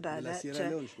Libéria, remember de la that Sierra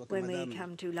Leone, je crois que when we Madame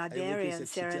come to a évoqué Liberia and cette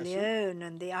Sierra situation, Leone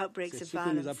and the outbreaks c'est of ce que nous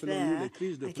violence appelons nous les there,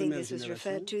 crises de I think première this was génération.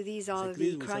 referred to. These are Ces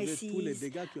crises, the vous savez, tous les crises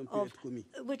dégâts qui ont pu of être commis.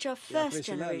 which are Et après first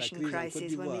cela, la generation crise en Côte crises when we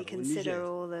d'Ivoire, au consider Niger.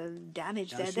 all the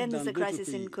damage Et there. ensuite, Then dans there's the d'autres crisis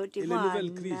in pays. Côte Et les d'Ivoire,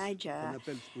 nouvelles crises, Niger, qu'on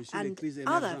appelle aussi les and crises other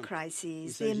émergentes. Il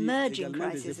crises, the s'agit emerging également des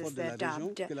crises efforts as de la they're région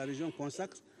dubbed. que la région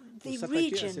consacre pour The s'attaquer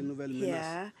à ces region nouvelles menaces.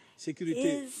 here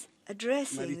Sécurité is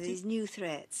addressing maritime, these new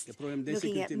threats, les problèmes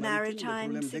looking at d'insécurité maritime, les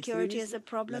maritime problèmes security as a d'extrémisme, la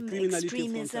problem, criminalité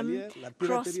extremism, frontalière, la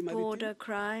piraterie cross-border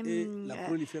maritime et crime, la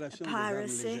prolifération des armes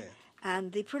piracy, légères. and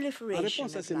the En proliferation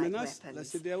réponse à of ces light menaces, la weapons.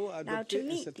 CEDEAO a Now, adopté to un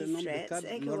meet certain these nombre de threats, cadres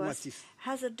ECOWAS normatifs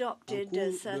has en adopted cours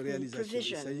de certain réalisation.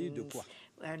 Il s'agit de provisions, quoi?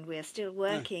 and we are still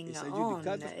working il s'agit on du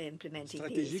cadre implementing these.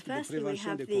 stratégique de Firstly, we prévention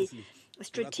have des the conflits pour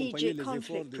accompagner strategic les efforts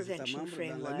conflict des États prevention membres dans la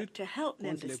framework lutte to help contre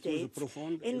member les causes states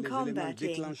profondes et in les éléments combating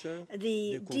déclencheurs the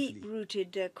des conflits.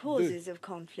 deep-rooted causes of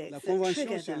conflict La that Convention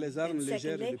trigger sur them. les armes And légères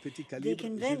et secondly, de petit the calibre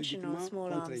Convention on juridiquement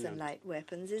Small Arms and contraignante. Light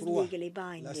Weapons is 3. legally La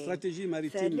binding. stratégie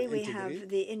maritime Thirdly, we intégrée have the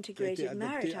qui a été integrated adoptée en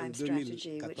maritime strategy, which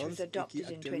 2014 was et qui adopted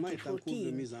in actuellement est en cours de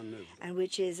 2014 mise en œuvre. and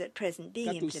which is at present being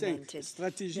 4 ou 5. implemented.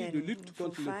 Stratégie de Then, lutte for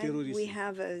contre le 5, terrorisme. we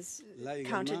have a Là également, les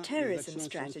counter-terrorism actions sont en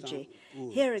strategy.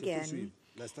 cours, Here se again, poursuivent.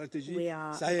 La stratégie we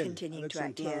are Sahel continuing avec to son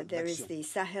act plan here. There is d'action. the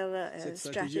Sahel Cette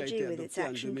stratégie a strategy été with its adoptée en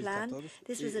action plan. 2014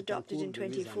 This et was est en adopted cours in de mise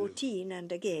en œuvre. 2014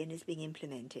 and again is being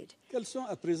implemented. Quelles sont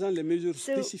à présent les mesures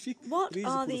So, spécifiques what prises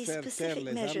are pour the faire taire specific les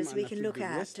armes measures en we can Afrique look de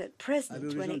at l'Ouest at à present when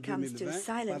l'horizon it comes to 2020 par la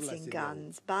silencing CEDEAO?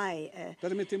 guns by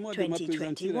Permettez-moi de 2020?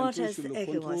 m'appesantir un What peu has sur le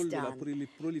ECOWAS contrôle de la done? May I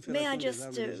prolifération des just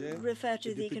armes légères refer to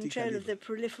et de the petit control of calibre. the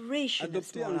proliferation of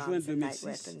Adoptée small en juin arms and light 2006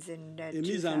 weapons in et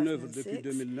mise en œuvre depuis 2006?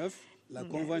 2009, la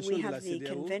Convention We de la have the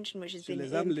CEDEAO convention which has sur been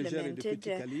les armes légères et de petit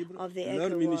implemented calibre, of the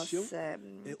leurs munitions ECOWAS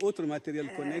et autres matériels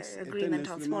connexes est un agreement on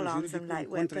instrument small arms and juridiquement light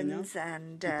contraignant weapons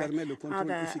and qui permet le contrôle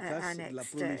other efficace de la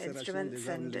annexed prolifération instruments des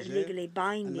armes and légères legally en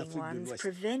binding Afrique de ones l'Ouest.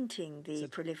 preventing the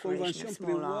Cette proliferation convention of small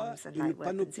prévoit arms and une light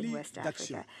weapons in panoplie West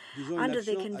d'actions, Africa. disons Under the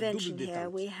une action à convention double here,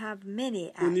 détente. we have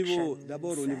many Au niveau, actions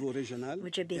d'abord au niveau régional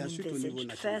which are et being ensuite au niveau envisaged.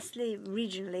 national. Firstly,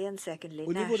 regionally and secondly,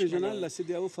 Au niveau régional, nationally. la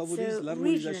CEDEAO favorise So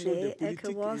l'harmonisation des regionally, politiques et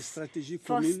ECOWAS stratégies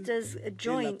fosters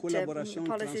joint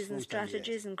policies and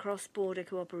strategies and cross-border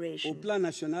cooperation.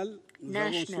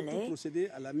 Nationally,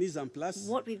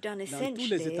 what we've done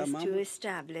essentially is to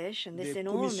establish, and this in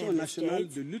all member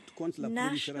states,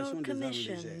 national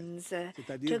commissions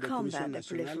to combat the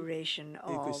proliferation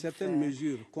of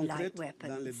light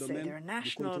weapons. So there are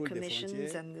national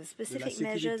commissions and the specific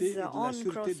measures on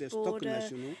cross-border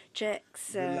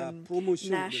checks,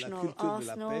 national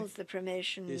arsenals, the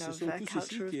promotion of a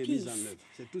culture of peace.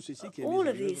 All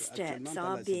of these steps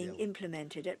are being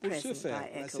implemented at present by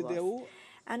ECOWAS.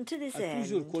 And to this end,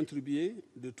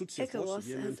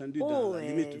 ECOWAS has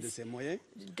always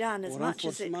done as much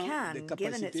as it can,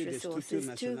 given its resources,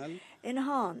 to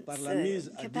enhance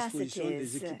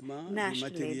capacities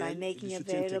nationally by making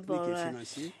available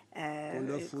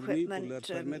equipment,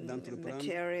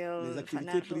 material,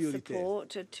 financial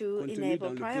support to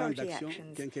enable priority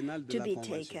actions to be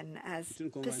taken as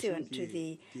pursuant to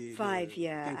the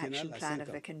 5-year action plan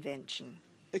of the Convention.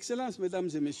 Excellences,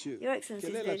 Mesdames et Messieurs, Your Excellencies,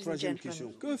 quelle est la ladies and troisième gentlemen,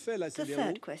 question? Que fait la the CEDEAO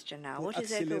third question now, pour what is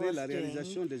accélérer la ECOWAS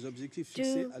réalisation doing des objectifs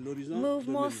fixés à to l'horizon move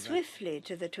more 2020? swiftly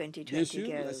to the 2020 Bien sûr,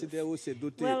 la goals? CEDEAO s'est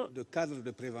dotée Well, de cadres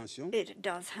de prévention, it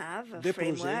does have a des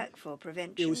projets framework for et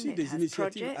prevention, aussi it des has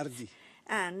initiatives projects, hardies.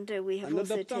 and we have En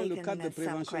also adoptant le taken cadre de some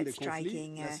prévention quite des conflits,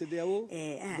 striking la CEDEAO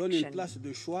donne une action. place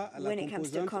de choix à la When it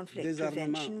comes to composante conflict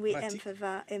désarmement prevention, we pratique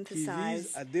qui emphasize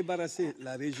vise à débarrasser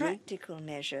la région practical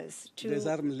measures to des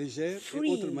armes légères et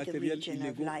free autres the matériels region of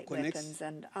illégaux light connexes weapons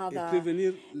and et other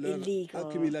prévenir leur illegal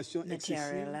accumulation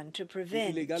material, and to excessive ou prevent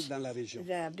illégale dans la région.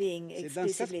 their being C'est dans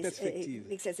cette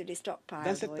excessively Dans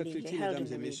stockpiled cette or illegally perspective, held in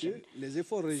Mesdames et the Messieurs, region. les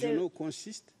efforts régionaux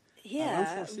consistent à Here,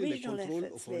 renforcer les regional contrôles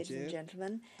aux efforts, ladies and frontières,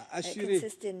 gentlemen, à assurer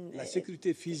consist in la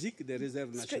sécurité physique des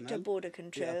réserves stricter nationales border et à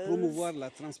controls, promouvoir la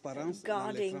transparence dans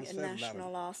les guarding transferts national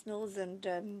d'armes. arsenals,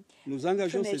 and Nous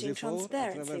engageons ces promoting efforts à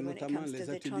transparency travers when it notamment comes to les the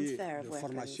ateliers transfer of de weapons.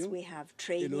 formation We have et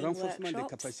training le renforcement des workshops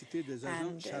capacités des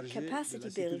agents and chargés de la capacity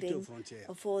sécurité aux building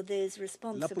frontières. for those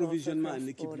responsible for L'approvisionnement en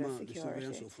cross-border équipement de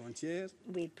surveillance security. aux frontières,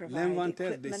 We provide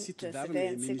l'inventaire des equipment, sites d'armes et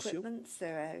surveillance munitions equipment, so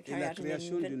et carry la out an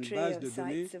création d'une inventory base of de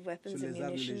données sites of sur weapons and les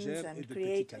armes munitions légères et and de petits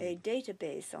create a calibres.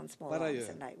 database on small Par arms ailleurs,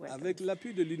 and light avec weapons.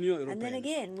 l'appui de l'Union And then européenne,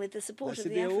 again, with the la support of the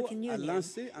CEDEAO African a Union,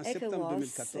 lancé en septembre ECOWAS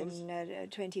 2014 in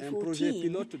un projet 2014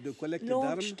 pilote de collecte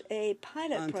d'armes launched a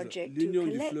pilot entre project to l'Union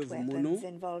du collect fleuve Mono weapons et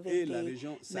involving la the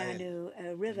région Sahel. Manu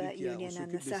River C'est-à-dire qu'il y a- on Union and the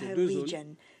s'occupe de ces Sahel deux zones,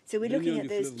 region. So we're l'Union looking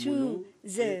du at those fleuve two Mono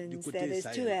et du zones, côté those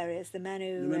two Sahel. areas, the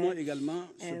Manu Nous menons également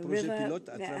ce projet River pilote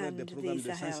à travers des and programmes the de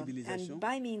Sahel. sensibilisation And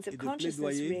by means et of de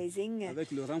consciousness plaidoyer raising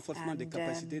avec le renforcement des and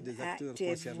capacités des acteurs active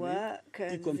concernés, work, y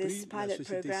this compris la pilot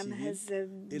société program civile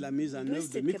has et la mise en œuvre de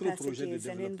boosted micro-projets de capacities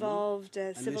and développement involved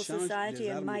en civil échange society des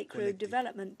and armes micro collectées.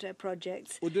 development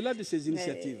projects. Au-delà de ces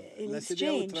initiatives, in la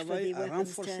CEDEAO exchange for travaille the à weapons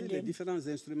renforcer turned les in. différents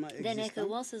instruments Then existants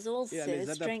ECOWAS has et à also les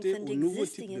adapter strengthened aux nouveaux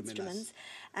existing types de instruments menaces.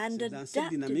 and C'est dans cette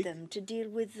adapted dynamique them to deal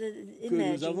with the que nous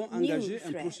emerging avons new engagé un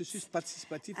threats. processus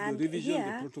participatif de And révision here,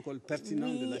 des protocoles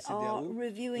pertinents de la we are CEDEAO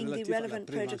reviewing the relatifs à la relevant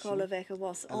prévention, protocol of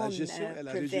ECOWAS à la on gestion et à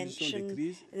la résolution des prevention,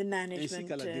 crises, the ainsi management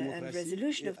qu'à la and démocratie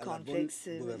resolution et of à la bonne conflicts,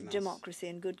 gouvernance. democracy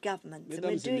and good governance. And Mesdames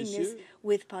we're et doing this messieurs,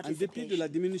 with en dépit de participation. la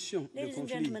diminution des Ladies and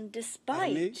conflits gentlemen, armés,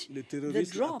 despite le the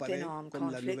terrorisme drop apparaît in armed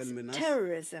comme la nouvelle conflicts, menace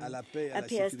terrorism à la paix et à la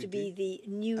appears to be sécurité the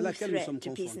new à laquelle nous sommes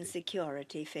threat to peace and confrontés.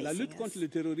 security La facing lutte contre us. le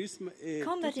terrorisme et toutes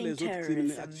Combating les autres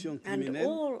terrorism actions and criminelles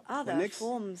all other connexes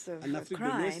forms of en Afrique de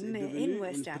l'Ouest crime est in devenue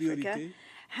West une Africa priorité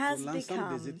has pour l'ensemble des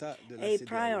become États de la a CEDEAO.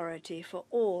 priority for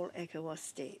all ECOWAS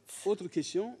states. Autre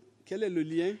question, quel est le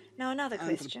lien Now another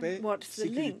entre question, paix, what's the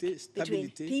link sécurité, between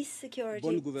stabilité, peace, security,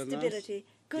 bonne gouvernance stability, et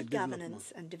good développement?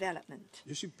 governance and development?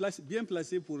 Je suis bien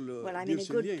placé pour Well, I'm dire in a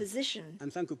ce good lien position en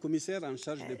tant que commissaire en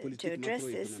charge des to politiques address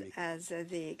this macroéconomiques. as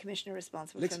the commissioner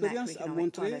responsible for L'expérience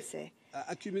macroeconomic policy.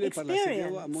 accumulée par la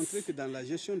CEDEAO a montré que dans la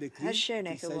gestion des Has crises, shown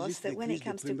qu'il ECOWAS s'agisse that des when crises it de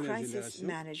comes to première crisis génération,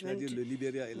 management, c'est-à-dire le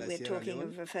Libéria et la we're Sierra talking Leone,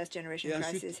 of a first generation et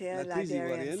ensuite crisis here, la crise Liberia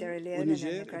and ivoirienne, Sierra au Leone, and then Niger,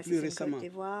 the et plus crisis in récemment, Côte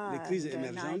d'Ivoire les crises and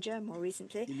émergentes, Niger more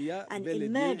recently, il y a and bel et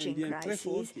bien un emerging lien très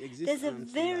fort crises. qui existe There's a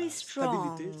entre very la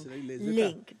strong stabilité, c'est-à-dire les États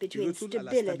link qui between retournent à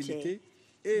la stability, stabilité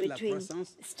et la between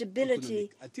croissance stability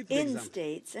économique. À titre in d'exemple,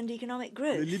 states and economic le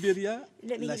growth. Libéria,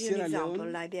 Let me la give you an Sierra example.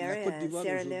 Leone, la Liberia, Côte d'Ivoire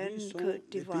Sierra aujourd'hui Leone, sont Côte des pays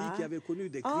qui d'Ivoire avaient connu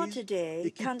des are crises today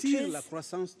et qui tirent countries la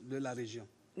croissance de la région.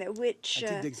 which À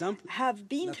titre d'exemple, have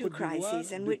been la through Côte d'Ivoire,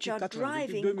 crises and which depuis are 4 ans, depuis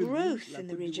driving 2012, growth la in the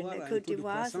Côte region. d'Ivoire The a un Côte taux de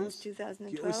d'Ivoire, since croissance qui est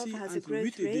 2012, aussi has a entre growth 8,5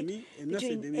 rate et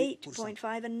between 9,5%.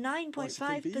 8.5 and Or, c'est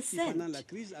un pays qui, pendant la 9.5%.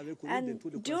 crise, avait connu des And taux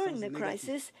de during croissance the négatifs.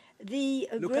 crisis, the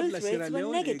growth rates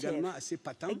were negative.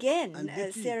 Again,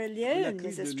 Sierra Leone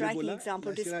is a striking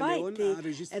example. Despite the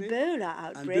Ebola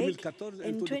outbreak,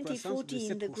 in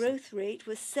 2014, the growth rate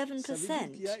was 7%.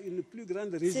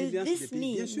 So this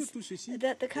means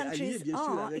that the countries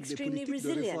are extremely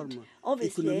resilient.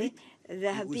 Obviously,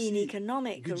 there have been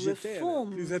economic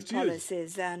reform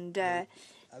policies and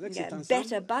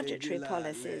better budgetary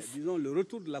policies.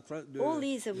 All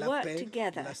these have worked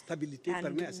together,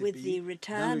 and with the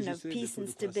return of peace and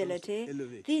stability,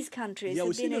 these countries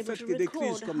have been able to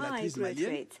record high growth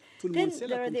rates. Then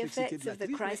there are the effects of the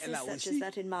crisis, such as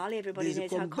that in Mali. Everybody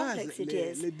knows how complex it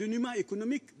is. But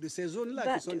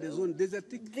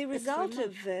the result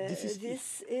of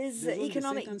this is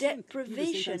economic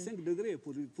deprivation.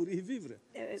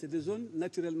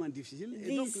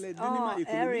 These are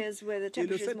areas where the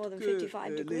temperature is more than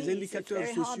 55 degrees. It's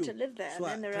very hard to live there. And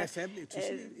then there are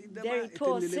very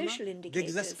poor social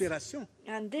indicators.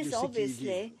 And this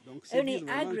obviously only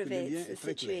aggravates the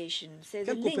situation. So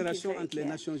the link is very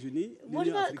clear. What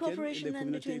about cooperation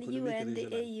then between the UN, the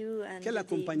AU, and the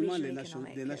regional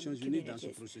economic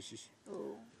communities?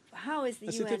 How is the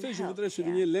UN helped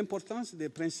here?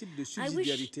 I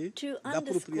wish to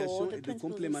underscore the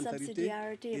principles of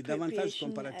subsidiarity,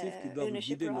 appropriation,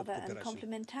 ownership rather, and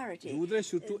complementarity.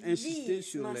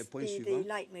 These must be the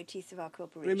leitmotifs of our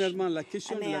cooperation.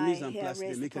 And may I here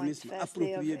raise the point firstly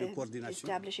of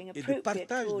establishing appropriate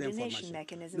coordination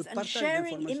mechanisms and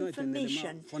sharing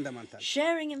information.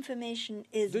 Sharing information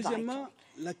is vital.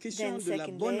 La question de la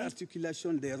bonne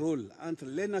articulation des rôles entre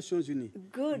les Nations Unies,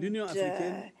 l'Union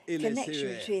africaine et les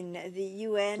CER.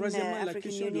 Troisièmement, la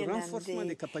question du renforcement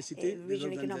des capacités des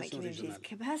organisations régionales.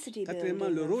 Quatrièmement,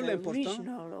 le rôle important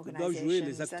que doivent jouer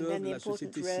les acteurs de la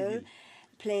société civile.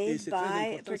 Played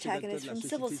by protagonists from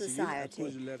civil society.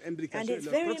 And it's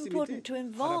very important to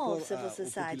involve civil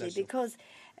society because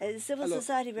civil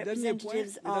society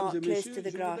representatives are close to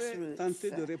the grassroots.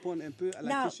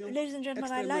 Now, ladies and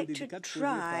gentlemen, I'd like to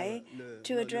try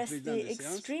to address the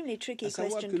extremely tricky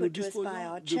question put to us by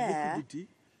our chair.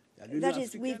 That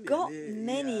is, we've got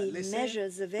many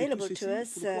measures available to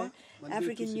us,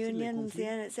 African Union,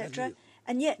 etc.,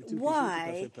 and yet,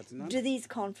 why do these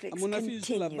conflicts continue?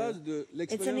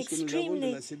 It's an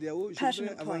extremely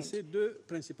pertinent point.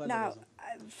 Now,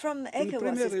 from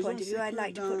ECOWAS's point of view, I'd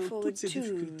like to put forward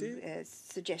two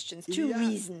suggestions, two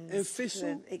reasons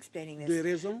for explaining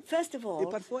this. First of all,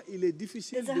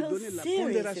 there's a whole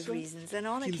series of reasons, and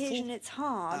on occasion it's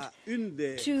hard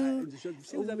to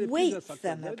weight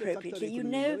them appropriately. You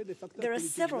know, there are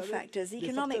several factors,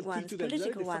 economic ones,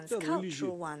 political ones,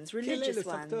 cultural ones, religious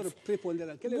ones. What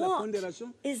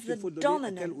is the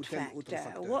dominant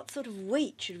factor? What sort of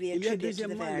weight should we attribute to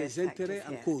the various factors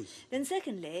here? Then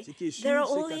secondly, there are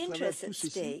all the interests at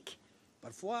stake.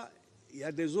 Il y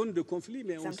a des zones de conflit,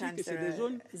 mais on sait que c'est des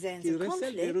zones qui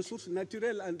recèlent des ressources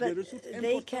naturelles, des ressources importantes.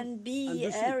 They can be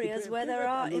areas where there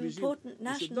are important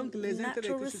natural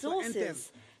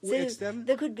resources. So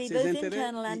there could be both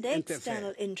internal and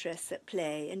external interests at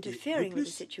play, interfering with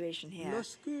the situation here.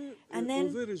 And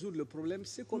then, moreover,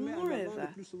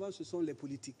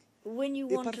 when you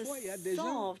want to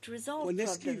resolve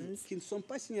problems,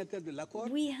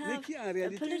 we have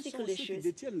political issues.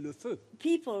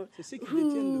 People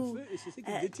who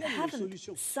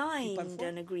haven't signed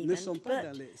an agreement,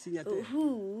 but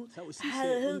who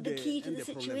hold the key to the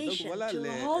situation,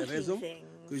 to halting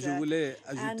things,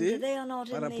 and they are not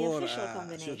in the official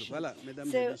combination.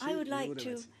 So I would like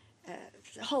to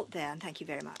halt there, and thank you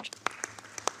very much.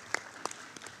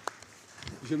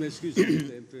 Je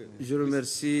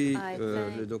remercie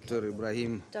le docteur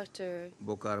Ibrahim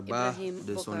Bokarba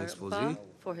de son exposé.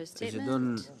 Et je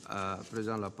donne à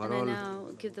présent la parole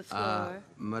à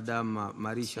Madame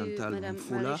Marie-Chantal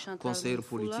Mfoula, conseillère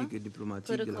politique et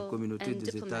diplomatique de la communauté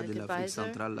des États de l'Afrique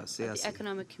centrale, la CAC.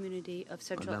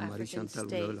 Madame Marie-Chantal,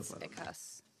 vous avez la parole.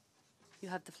 You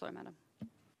have the floor, Madam.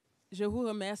 Je vous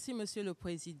remercie, Monsieur le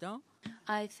Président.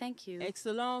 I thank you.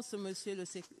 Excellences, Monsieur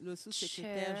le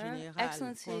sous-secrétaire général,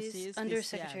 conseiller spécial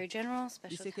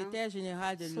du secrétaire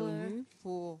général de l'ONU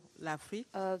pour l'Afrique.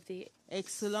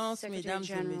 Excellences, Mesdames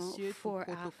et Messieurs, tout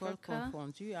protocole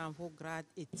confondu en vos grades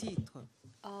et titres.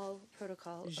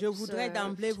 Je voudrais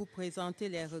d'emblée vous présenter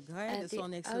les regrets de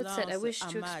son Excellence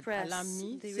Ahmad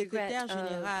Alami, secrétaire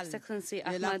général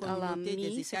de la communauté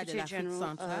des États de l'Afrique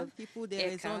centrale, qui pour des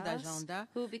raisons d'agenda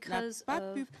n'a pas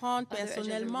pu prendre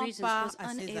personnellement part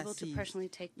à ces assises.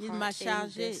 Il m'a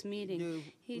chargé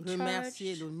de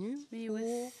remercier l'ONU pour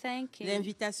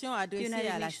l'invitation adressée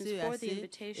à la CEAC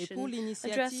et pour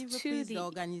l'initiative prise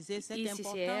d'organiser cette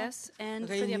importante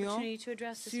réunion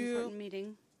sur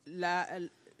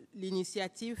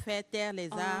l'initiative Faire taire les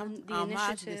armes en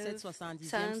marge de cette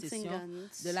 70e session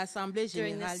de l'Assemblée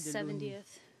générale de l'ONU.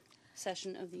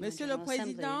 Monsieur le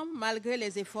Président, malgré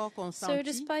les efforts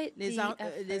consentis,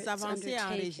 les avancées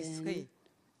enregistrées,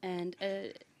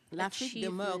 l'Afrique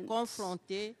demeure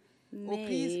confrontée aux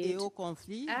crises et aux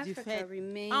conflits du fait,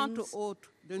 entre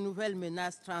autres, de nouvelles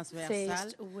menaces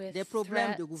transversales, des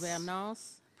problèmes de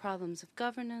gouvernance,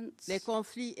 les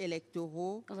conflits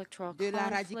électoraux, de la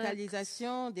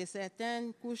radicalisation de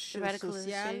certaines couches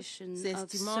sociales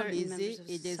s'estimant lésées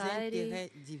et des intérêts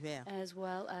divers.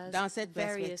 Dans cette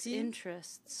perspective,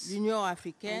 l'Union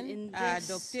africaine a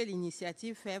adopté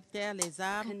l'initiative Faire taire les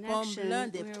armes comme l'un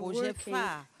des projets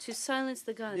phares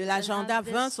de l'agenda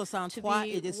 2063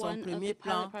 et de son premier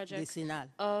plan décennal.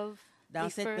 Dans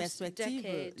cette perspective,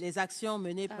 les actions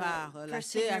menées par la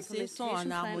CEAC sont en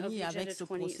harmonie avec ce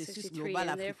processus global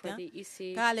africain,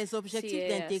 car les objectifs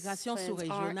d'intégration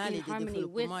sous-régionale et de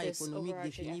développement économique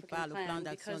définis par le plan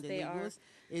d'action de Lagos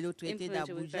et le traité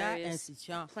d'Abuja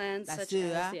instituant la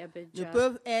CEA ne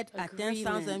peuvent être atteints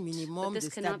sans un minimum de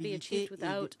stabilité et de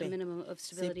paix.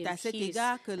 C'est à cet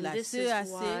égard que la CEAC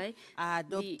a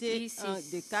adopté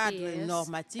des cadres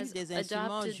normatifs, des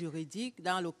instruments juridiques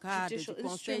dans le cadre du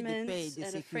Conseil de paix et de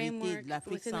sécurité de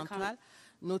l'Afrique centrale,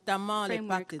 notamment les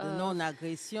pactes de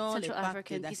non-agression, les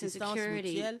pactes d'assistance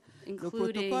mutuelle, le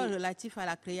protocole relatif à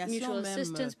la création même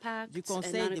du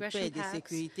Conseil de paix et de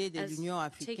sécurité de l'Union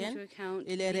africaine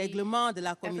et les règlements de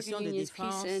la Commission de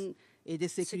défense et de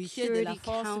sécurité de la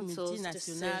force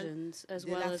multinationale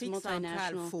de l'Afrique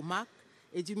centrale, FOMAC,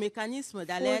 et du mécanisme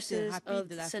d'alerte rapide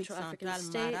de l'Afrique centrale,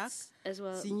 MARAC,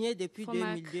 signé depuis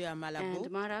 2002 à Malabo,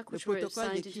 le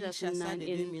protocole de Kinshasa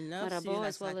de 2009 sur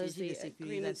la stratégie de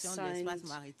sécurisation de l'espace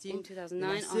maritime de la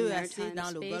CEAC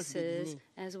dans le golfe de Guinée,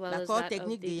 l'accord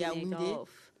technique de Yaoundé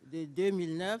de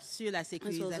 2009 sur la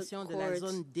sécurisation de la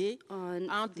zone D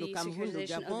entre le Cameroun, le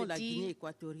Gabon, la Guinée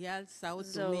équatoriale, Sao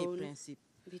Tomé et Principe.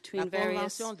 La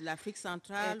Convention de l'Afrique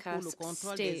centrale pour le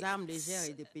contrôle des armes légères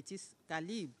et de petits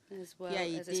calibres, qui a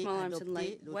été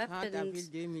adoptée le 30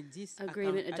 avril 2010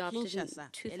 à Kinshasa.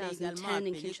 Elle est également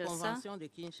appelée Convention de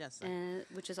Kinshasa.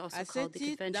 À ce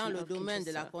titre, dans le domaine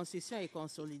de la construction et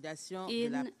consolidation de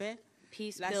la paix,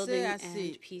 la CEAC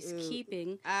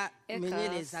a mené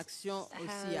les actions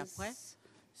aussi après,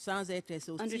 sans être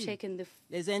exhaustive.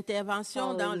 Les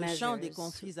interventions dans le champ des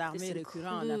conflits armés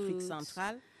récurrents en Afrique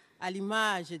centrale, à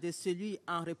l'image de celui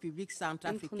en République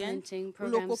centrafricaine, où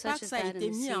le COPAX a été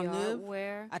mis en œuvre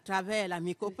à travers la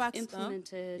MICOPAX 1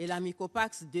 et la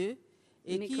MICOPAX 2,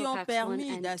 et qui ont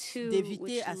permis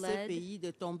d'éviter à ce pays de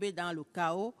tomber dans le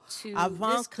chaos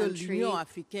avant que l'Union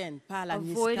africaine, par la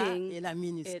MISCA et la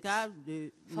MINUSCA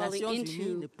des Nations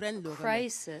unies, ne prennent le relais.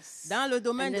 Dans le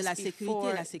domaine de la sécurité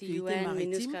et la sécurité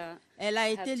maritime, elle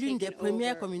a été l'une des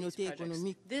premières communautés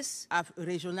économiques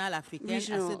régionales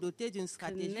africaines à se doter d'une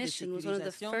stratégie de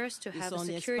sécurisation de son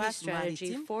espace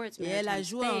maritime, et elle a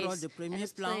joué un rôle de premier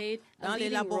plan dans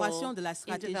l'élaboration de la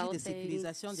stratégie de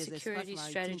sécurisation des espaces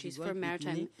maritimes du golfe de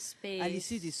Guinée à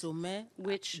l'issue du sommet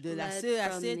de la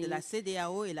CEAC, de la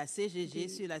CEDEAO et la CGG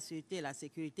sur la sûreté et la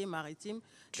sécurité maritime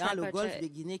dans le golfe de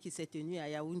Guinée qui s'est tenu à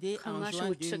Yaoundé en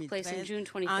juin 2013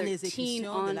 en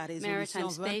exécution de la résolution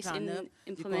 2039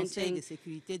 du Conseil de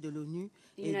sécurité de l'ONU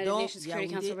et dont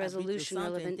Yaoundé abrite le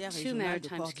centre interrégional de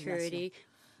coordination.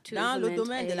 Dans le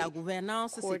domaine de la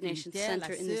gouvernance sécuritaire, la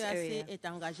CEAC est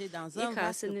engagée dans un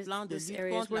vaste plan de lutte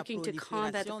contre la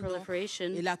prolifération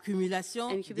et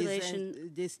l'accumulation des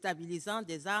déstabilisants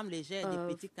des armes légères et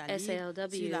des petits calibres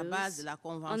sur la base de la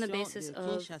Convention de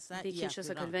Kinshasa y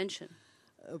afférente.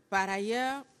 Par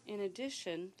ailleurs,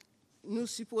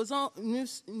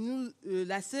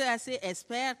 la CEAC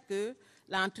espère que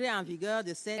l'entrée en vigueur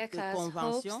de cette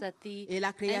convention et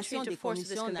la création des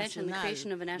commissions nationales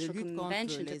de lutte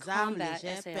contre les armes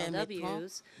légères permettront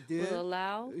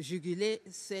de juguler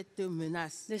cette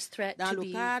menace. Dans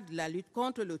le cadre de la lutte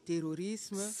contre le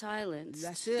terrorisme,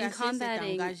 la CEAC s'est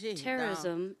engagée dans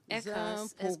un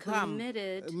programme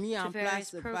mis en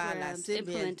place par la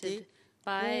CBLT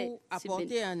pour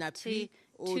apporter un appui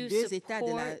aux deux États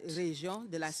de la région,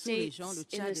 de la sous-région, le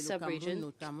Tchad et le Cameroun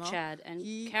notamment,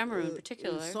 qui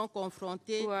sont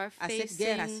confrontés à cette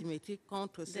guerre asymétrique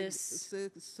contre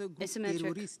ce groupe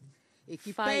terroriste et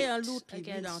qui payent un lourd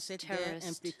tribut dans cette guerre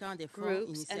impliquant des fonds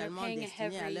initialement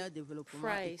destinés à leur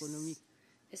développement économique.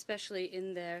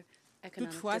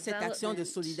 Toutefois, cette action de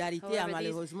solidarité a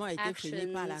malheureusement été freinée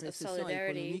par la récession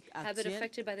économique actuelle.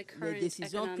 Les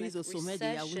décisions prises au sommet de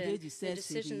Yaoundé du 16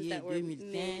 février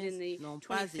 2015 n'ont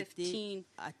pas été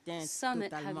atteintes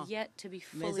totalement.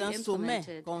 Mais un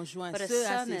sommet conjoint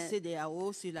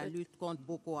CEAC-CEDEAO sur la lutte contre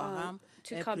Boko Haram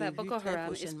to combat Boko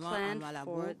Haram is planned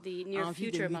for the near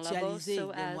future in Malabo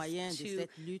so as to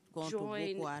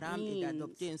join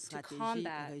means to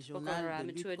combat Boko Haram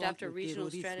and to adopt a regional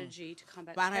strategy to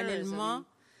combat terrorism. Parallèlement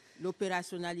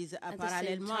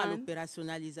à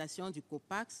l'opérationnalisation du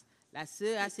COPAX, la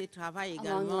CEAC travaille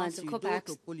également sur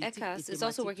d'autres politiques et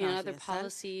thématiques transversales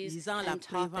visant la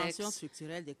prévention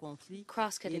structurelle des conflits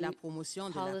et la promotion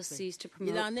de la paix.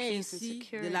 Il en est ainsi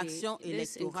de l'action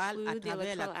électorale à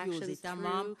travers l'appui aux États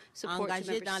membres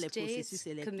engagés dans les processus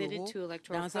électoraux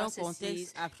dans un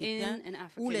contexte africain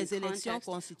où les élections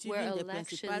constituent l'une des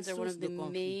principales sources de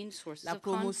conflits. La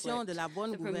promotion de la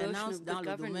bonne gouvernance dans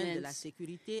le domaine de la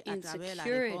sécurité à travers la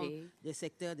réforme des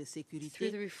secteurs de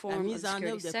sécurité, la mise en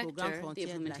œuvre des programmes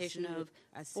frontières de la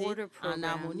CEAC en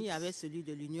harmonie avec celui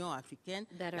de l'Union africaine,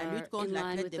 la lutte contre la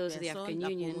traite des personnes, la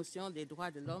promotion des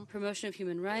droits de l'homme,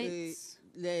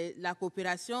 la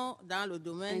coopération dans le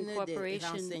domaine des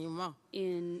renseignements.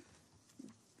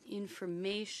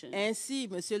 Ainsi,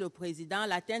 Monsieur le Président,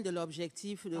 l'atteinte de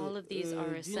l'objectif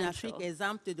d'une Afrique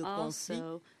exempte de conflits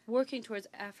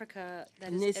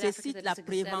nécessite la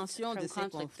prévention de ces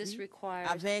conflits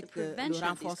avec le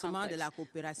renforcement de la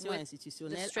coopération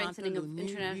institutionnelle entre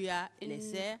l'ONU, l'UA et les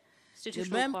CER,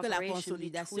 de même que la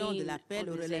consolidation de la paix,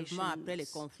 le relèvement après les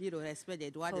conflits, le respect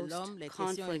des droits de l'homme, les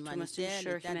questions humanitaires,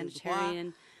 l'état de droit,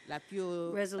 l'appui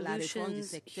à la réforme du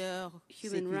secteur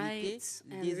sécurité,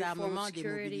 le désarmement,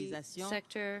 démobilisation,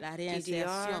 la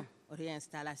réinsertion,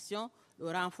 réinstallation, le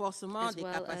renforcement des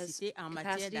capacités en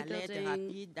matière d'alerte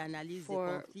rapide, d'analyse des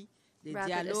conflits, de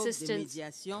dialogue, de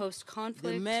médiation,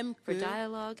 de même que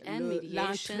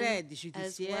l'entraide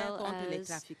judiciaire contre les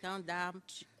trafiquants d'armes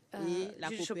et la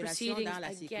coopération dans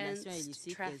la circulation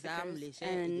illicite des armes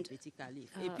légères et de petits calibres.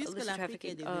 Et puisque l'Afrique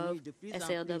est devenue de plus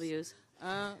en plus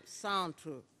un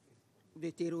centre de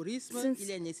terrorisme,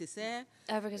 il est nécessaire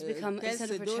qu'elle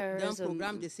se dote d'un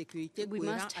programme de sécurité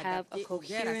cohérent adapté aux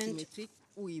guerres asymétriques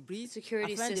ou hybride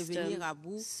afin de venir à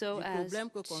bout du problème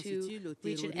que constitue le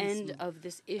terrorisme.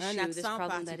 Un accent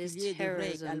particulier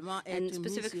devrait également être mis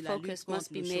sur la lutte contre le chômage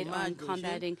des jeunes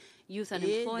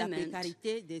et la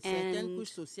précarité de certaines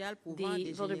couches sociales pouvant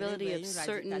dégénérer vers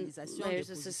une radicalisation des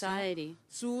positions,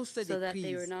 source de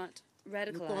crise.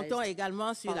 Nous comptons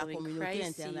également sur la communauté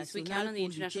internationale pour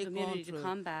lutter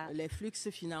contre les flux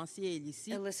financiers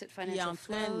illicites qui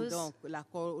entraînent donc la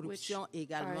corruption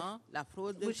également, la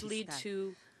fraude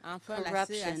fiscale. Enfin, la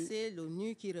CAC,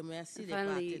 l'ONU qui remercie les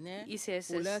partenaires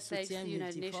pour leur soutien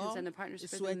multiforme,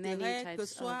 souhaiterait que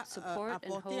soit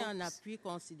apporté un appui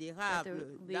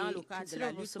considérable dans le cadre de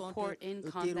la lutte contre le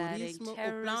terrorisme au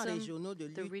plan régional de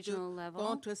lutte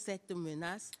contre cette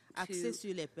menace axée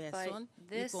sur les personnes,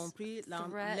 y compris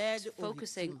l'aide aux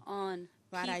victimes.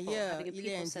 Par ailleurs, il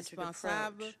est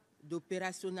indispensable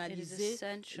d'opérationnaliser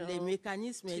les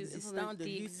mécanismes existants de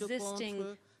lutte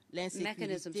contre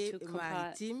l'insécurité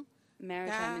maritime,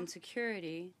 car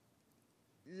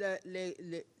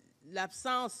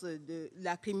l'absence de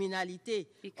la criminalité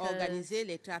organisée,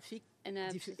 les trafics,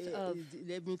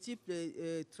 les multiples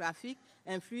trafics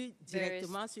influent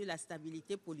directement sur la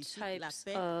stabilité politique, la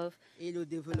paix et le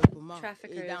développement.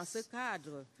 Et dans ce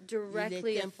cadre, il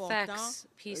est important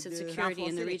de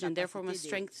renforcer les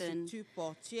capacités des structures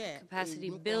portuaires.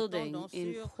 Nous comptons donc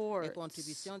sur les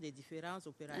contributions des différents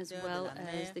opérateurs de la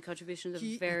mer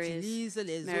qui utilisent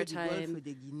les eaux du Golfe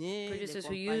de Guinée, les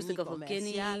compagnies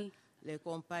commerciales, les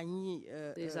compagnies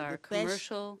de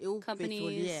pêche et ou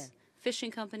pétrolières.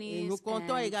 Fishing companies et nous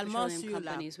comptons également and sur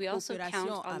la companies. We also count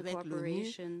coopération on the avec l'ONU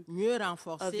cooperation mieux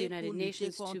renforcée of the pour United lutter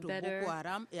Nations contre to better Boko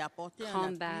Haram et apporter un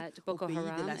combat appui aux Boko pays de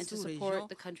Haram la and to sous-région support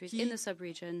the countries in the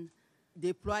sub-region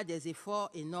déploient des efforts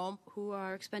énormes, who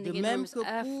are expending de même enormous que pour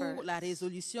efforts. la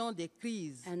résolution des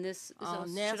crises And this en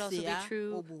should also be RCA,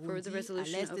 true au for the Burundi, à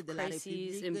resolution l'est of de la crises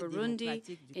République in Burundi,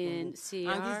 démocratique du in Congo.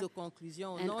 En guise de CR,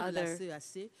 conclusion, au and nom de la other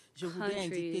CEAC, je voudrais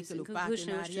indiquer que countries. le In conclusion, I wish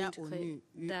partenariat to declare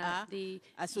ONU-UA, that the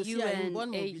associé à une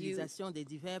bonne UN-AU mobilisation des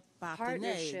divers partenaires et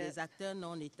partnership, des acteurs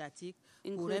non étatiques,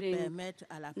 pourrait including permettre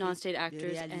à l'Afrique non-state de actors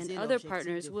réaliser and other l'objectif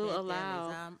partners, de will faire taire les allow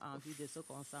armes en vue de se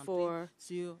concentrer for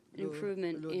sur an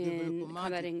improvement le in développement du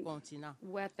combating continent.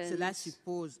 weapons, Cela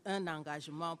suppose un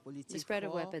engagement the politique spread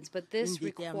of fort, weapons, but une this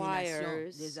détermination requires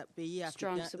des pays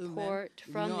strong africains eux-mêmes, support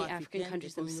from l'Union the African africaine, countries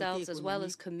les communautés themselves, as well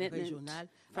as économiques commitment régionales,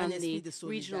 un from esprit the de regional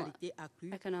solidarité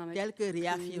accru, economic tel que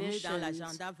réaffirmé dans commissions,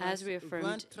 l'agenda as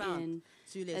reaffirmed 2030 in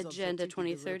sur les Agenda objectifs de 2030 on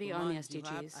développement the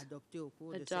durable SDGs, adopté au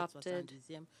cours de cette adopted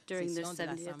 70e during the session de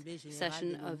l'Assemblée 70th générale session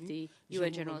de of l'ONU. the Je UN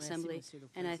vous General remercie, Assembly, Monsieur le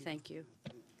and I Président. thank you.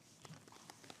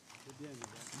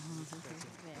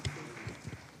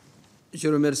 Je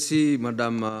remercie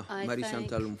Madame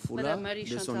Marie-Chantal Mfoula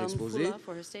de son exposé.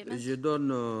 Je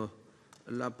donne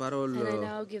la parole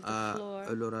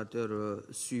à l'orateur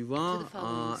suivant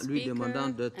en lui demandant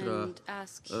d'être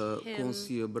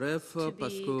concis et bref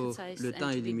parce que le temps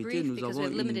est limité. Nous avons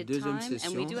une deuxième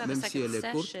session, même si elle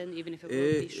est courte,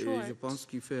 et je pense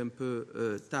qu'il fait un peu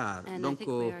tard. Donc,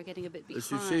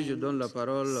 sur ce, je donne la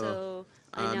parole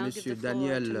à M.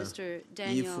 Daniel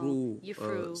Ifrou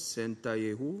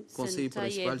Sentayehu, conseiller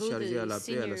principal chargé à la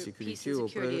paix et à la sécurité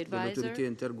auprès de l'autorité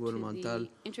intergouvernementale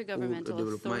pour le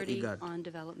développement IGAD.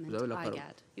 Vous avez la parole.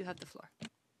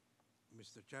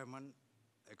 Mr. Chairman,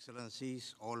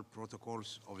 Excellencies, all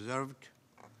protocols observed,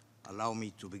 allow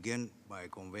me to begin by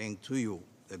conveying to you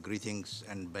the greetings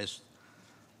and best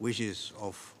wishes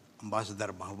of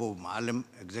Ambassador Mahbub Maalim,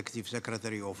 Executive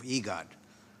Secretary of IGAD,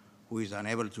 who is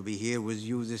unable to be here with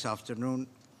you this afternoon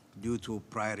due to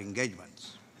prior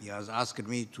engagements. He has asked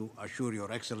me to assure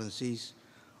your excellencies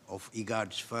of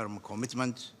IGAD's firm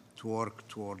commitment to work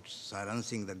towards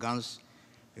silencing the guns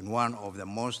in one of the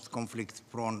most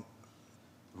conflict-prone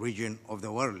regions of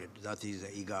the world, that is the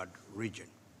IGAD region.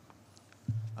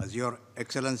 As your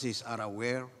excellencies are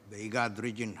aware, the IGAD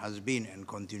region has been and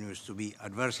continues to be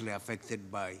adversely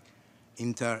affected by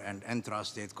inter- and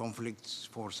intra-state conflicts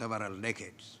for several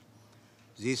decades.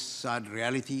 This sad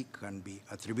reality can be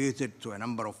attributed to a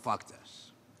number of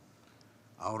factors.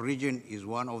 Our region is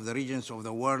one of the regions of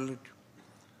the world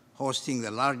hosting the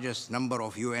largest number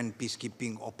of UN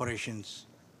peacekeeping operations.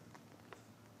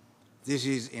 This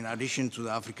is in addition to the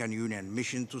African Union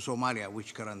mission to Somalia,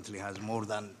 which currently has more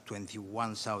than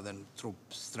 21,000 troop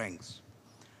strength.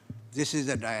 This is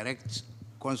a direct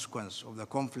consequence of the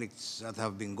conflicts that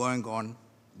have been going on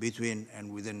between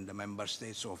and within the member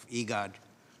states of IGAD,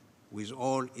 with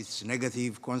all its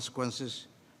negative consequences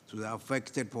to the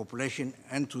affected population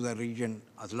and to the region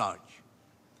at large.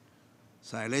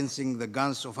 Silencing the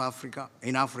guns of Africa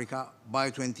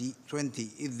by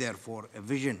 2020 is therefore a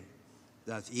vision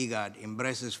that IGAD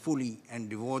embraces fully and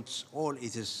devotes all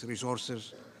its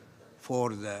resources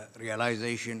for the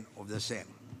realization of the same.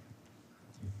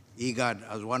 IGAD,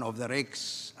 as one of the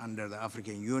RECs under the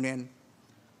African Union,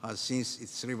 has since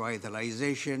its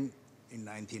revitalization in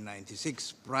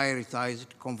 1996 prioritized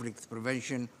conflict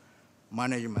prevention,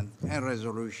 management, and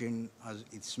resolution as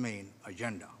its main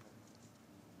agenda.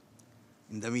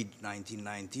 In the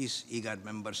mid-1990s, IGAD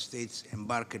member states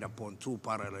embarked upon two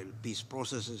parallel peace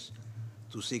processes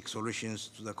to seek solutions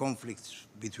to the conflicts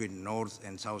between North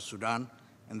and South Sudan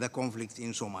and the conflict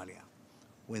in Somalia,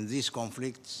 when these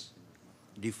conflicts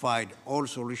defied all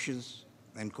solutions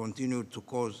and continued to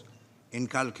cause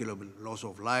incalculable loss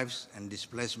of lives and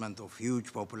displacement of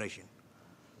huge population.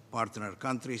 Partner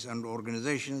countries and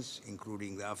organizations,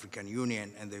 including the African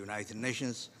Union and the United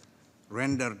Nations,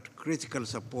 rendered critical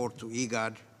support to the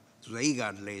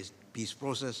IGAD-led peace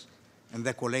process, and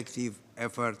the collective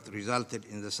effort resulted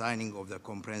in the signing of the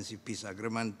Comprehensive Peace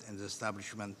Agreement and the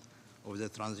establishment of the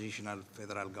transitional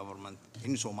federal government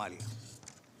in Somalia.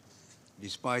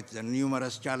 Despite the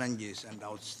numerous challenges and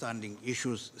outstanding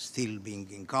issues still being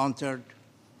encountered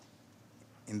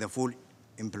in the full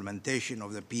implementation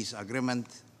of the peace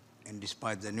agreement, and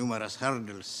despite the numerous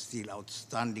hurdles still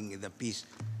outstanding in the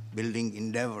peace-building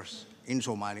endeavors in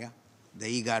Somalia,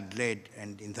 the IGAD-led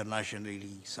and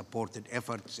internationally supported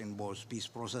efforts in both peace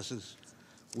processes,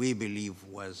 we believe,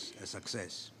 was a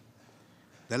success.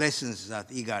 The lessons that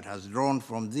IGAD has drawn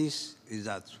from this is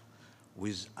that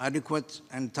with adequate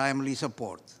and timely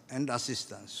support and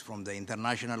assistance from the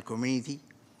international community,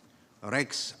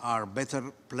 RECs are best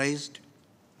placed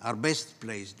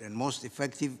and most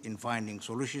effective in finding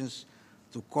solutions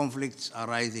to conflicts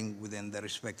arising within the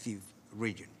respective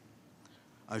region.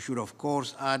 I should, of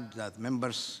course, add that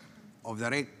members of the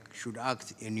REC should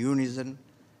act in unison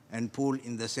and pull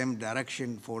in the same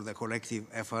direction for the collective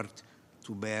effort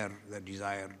to bear the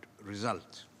desired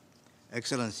result.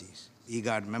 Excellencies,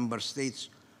 IGAD member states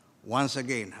once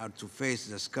again had to face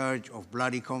the scourge of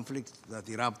bloody conflict that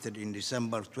erupted in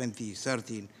December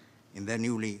 2013 in the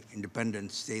newly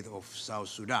independent state of South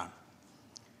Sudan.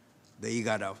 The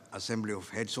IGAD Assembly of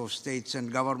Heads of States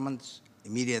and Governments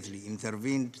immediately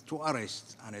intervened to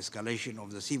arrest an escalation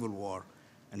of the civil war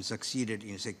and succeeded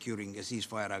in securing a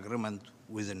ceasefire agreement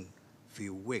within a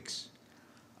few weeks.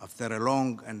 After a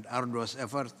long and arduous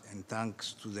effort, and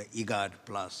thanks to the IGAD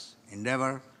Plus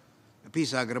endeavor, a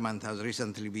peace agreement has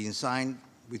recently been signed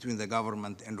between the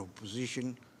government and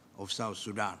opposition of South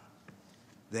Sudan.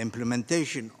 The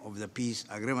implementation of the peace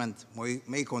agreement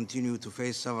may continue to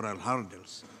face several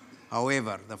hurdles.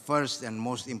 However, the first and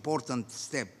most important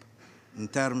step in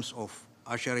terms of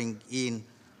ushering in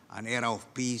an era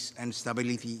of peace and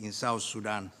stability in South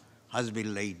Sudan has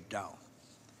been laid down.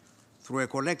 Through a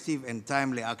collective and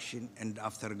timely action, and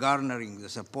after garnering the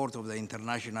support of the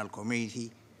international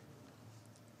community,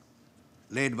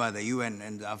 led by the UN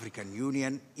and the African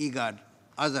Union, IGAD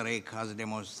as a REC has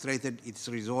demonstrated its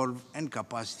resolve and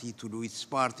capacity to do its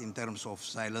part in terms of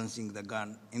silencing the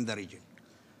gun in the region.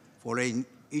 Following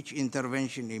each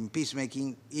intervention in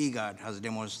peacemaking, IGAD has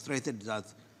demonstrated that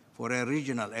for a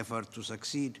regional effort to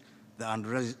succeed, the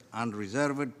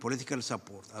unreserved political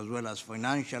support, as well as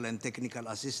financial and technical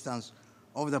assistance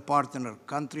of the partner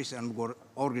countries and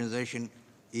organizations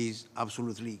is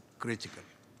absolutely critical.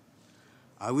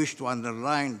 I wish to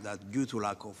underline that due to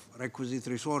lack of requisite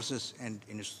resources and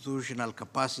institutional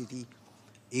capacity,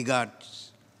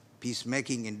 IGAD's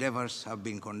peacemaking endeavors have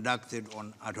been conducted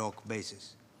on ad hoc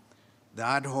basis. The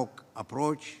ad hoc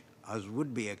approach, as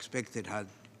would be expected, had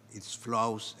its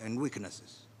flaws and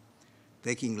weaknesses.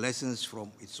 Taking lessons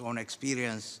from its own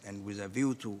experience and with a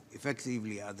view to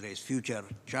effectively address future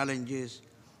challenges,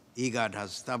 IGAD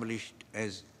has established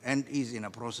and is in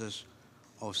a process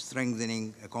of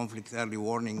strengthening a conflict early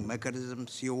warning mechanism,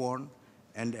 COWARN,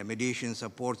 and a mediation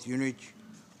support unit,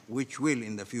 which will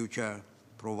in the future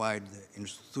provide the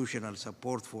institutional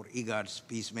support for IGAD's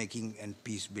peacemaking and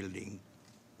peace-building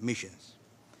missions.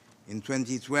 In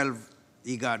 2012,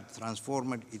 IGAD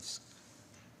transformed its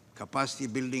capacity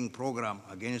building program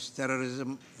against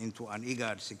terrorism into an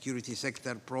IGAD security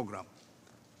sector program.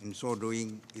 In so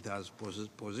doing, it has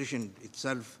positioned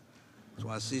itself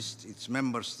to assist its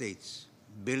member states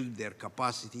build their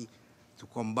capacity to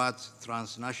combat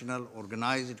transnational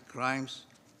organized crimes,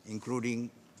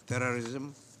 including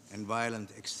terrorism and violent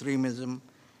extremism,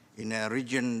 in a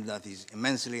region that is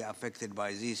immensely affected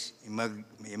by these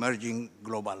emerging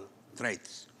global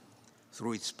threats.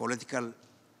 Through its political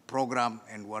program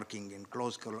and working in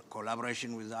close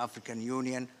collaboration with the African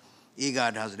Union,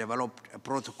 IGAD has developed a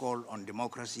protocol on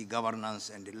democracy, governance,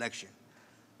 and election.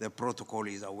 The protocol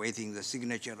is awaiting the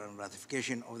signature and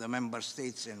ratification of the member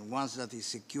states, and once that is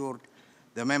secured,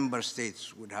 the member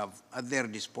states would have at their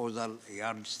disposal a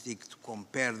yardstick to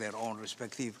compare their own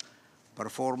respective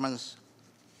performance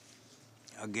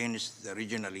against the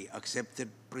regionally accepted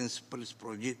principles,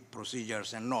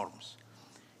 procedures, and norms.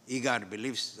 IGAD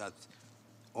believes that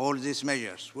all these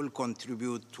measures will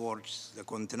contribute towards the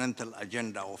continental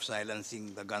agenda of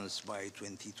silencing the guns by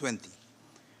 2020.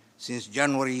 Since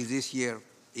January this year,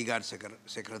 IGAD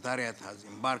Secretariat has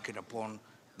embarked upon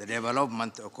the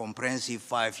development of a comprehensive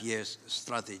 5-year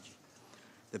strategy.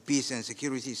 The peace and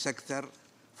security sector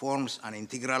forms an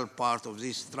integral part of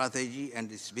this strategy and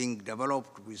is being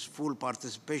developed with full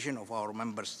participation of our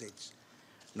member states.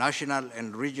 National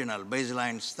and regional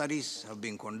baseline studies have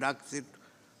been conducted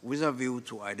with a view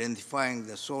to identifying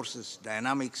the sources,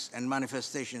 dynamics, and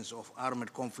manifestations of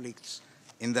armed conflicts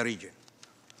in the region.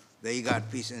 The IGAD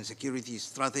Peace and Security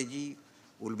Strategy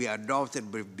will be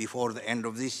adopted before the end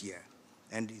of this year,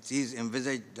 and it is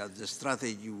envisaged that the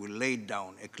strategy will lay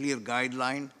down a clear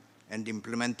guideline and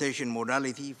implementation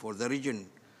modality for the region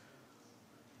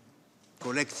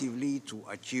collectively to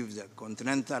achieve the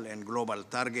continental and global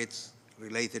targets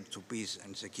related to peace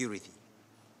and security.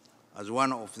 As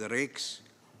one of the RECs,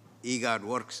 IGAD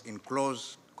works in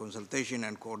close consultation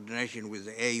and coordination with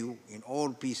the AU in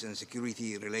all peace and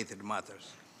security-related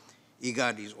matters.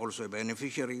 IGAD is also a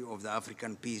beneficiary of the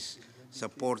African Peace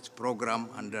Support Program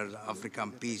under the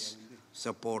African Peace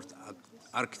Support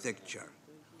Architecture.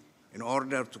 In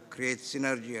order to create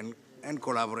synergy and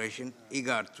collaboration,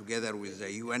 IGAD, together with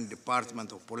the UN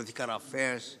Department of Political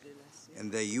Affairs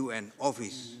and the UN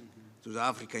Office to the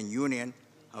African Union,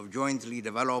 have jointly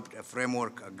developed a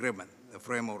framework agreement. The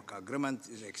framework agreement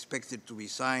is expected to be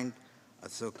signed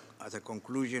at the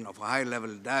conclusion of a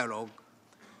high-level dialogue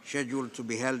scheduled to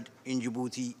be held in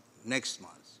Djibouti next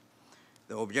month.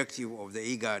 The objective of the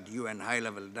IGAD UN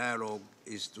high-level dialogue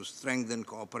is to strengthen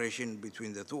cooperation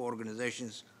between the two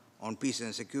organizations on peace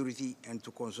and security and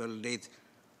to consolidate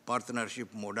partnership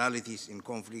modalities in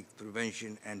conflict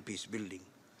prevention and peace building.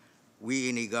 We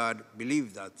in IGAD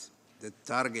believe that the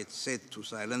target set to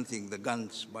silencing the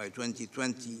guns by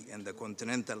 2020 and the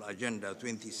Continental Agenda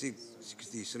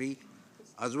 2063,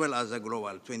 as well as the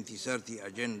Global 2030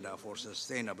 Agenda for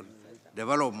Sustainable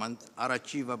Development, are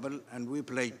achievable, and we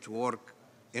pledge to work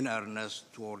in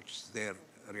earnest towards their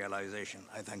realization.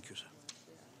 I thank you, sir.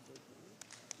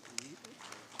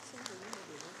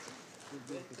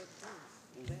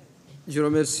 Je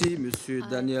remercie M.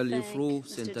 Daniel Ifrou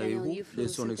Sentaïrou de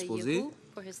son exposé.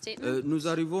 Nous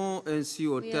arrivons ainsi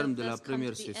au terme de la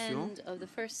première session.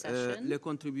 Les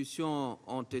contributions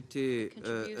ont été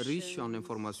riches en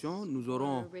informations. Nous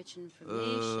aurons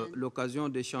l'occasion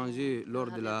d'échanger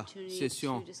lors de la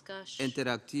session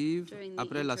interactive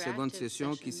après la seconde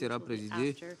session qui sera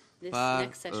présidée par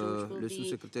le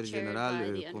sous-secrétaire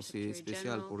général et conseiller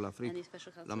spécial pour l'Afrique,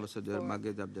 l'ambassadeur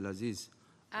Magued Abdelaziz,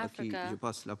 à qui je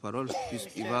passe la parole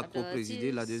puisqu'il va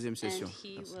co-présider la deuxième session.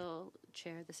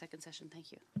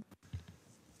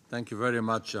 Thank you very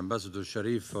much, Ambassador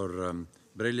Sharif, for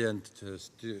brilliant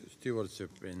stewardship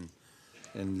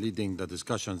in leading the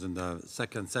discussions in the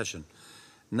second session.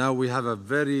 Now we have a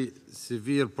very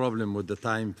severe problem with the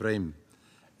time frame.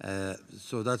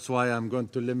 So that's why I'm going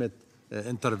to limit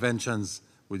interventions,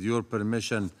 with your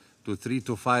permission, to 3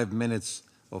 to 5 minutes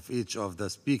of each of the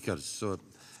speakers.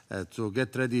 So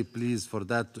get ready, please, for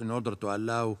that in order to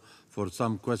allow for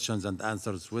some questions and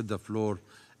answers with the floor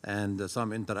and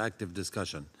some interactive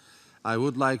discussion. I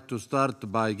would like to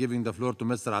start by giving the floor to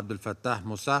Mr. Abdel Fattah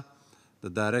Moussa, the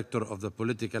Director of the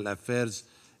Political Affairs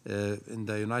in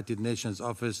the United Nations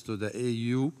Office to the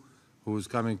AU, who is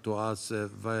coming to us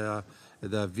via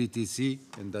the VTC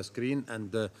in the screen,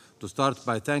 and to start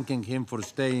by thanking him for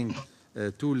staying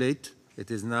too late. It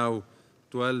is now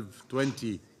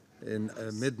 12:20 in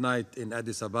midnight in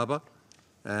Addis Ababa,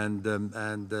 and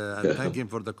thank him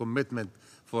for the commitment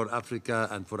for Africa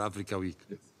and for Africa Week.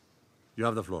 You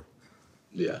have the floor.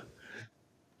 Yeah.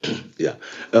 Yeah.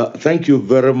 Thank you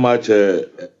very much,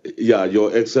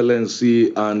 Your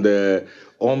Excellency, and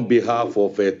on behalf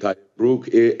of Brook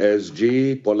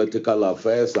ASG, Political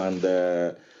Affairs, and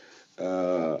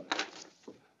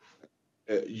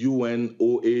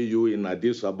UNOAU in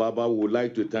Addis Ababa, we would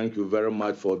like to thank you very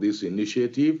much for this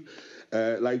initiative.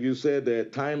 Like you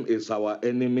said, time is our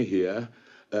enemy here.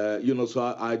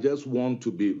 So I just want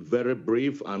to be very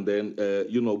brief and then,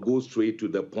 go straight to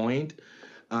the point.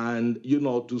 And,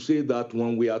 to say that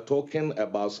when we are talking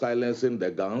about silencing the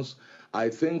guns, I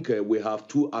think we have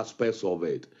two aspects of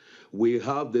it. We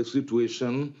have the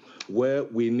situation where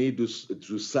we need to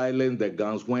silence the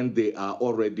guns when they are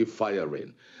already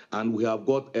firing. And we have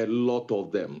got a lot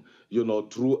of them,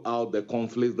 throughout the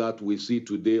conflicts that we see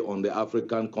today on the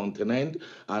African continent.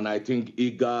 And I think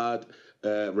IGAD,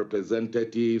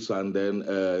 representatives and then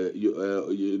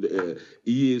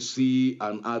EAC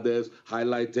and others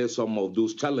highlighted some of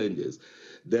those challenges.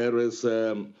 There is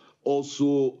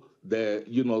also the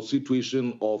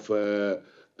situation of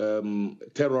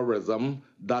terrorism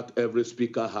that every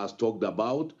speaker has talked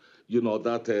about,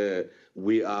 that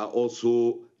we are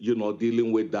also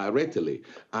dealing with directly.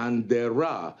 And there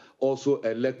are also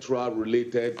electoral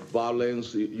related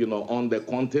violence on the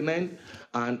continent.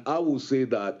 And I will say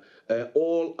that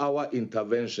all our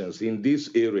interventions in this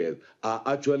area are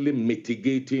actually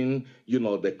mitigating,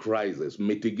 the crisis.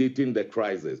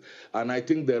 And I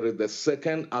think there is the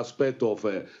second aspect of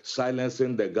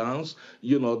silencing the guns,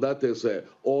 that is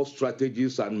all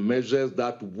strategies and measures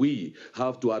that we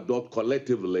have to adopt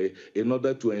collectively in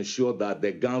order to ensure that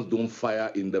the guns don't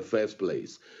fire in the first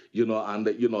place.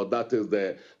 That is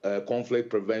the conflict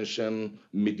prevention,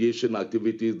 mediation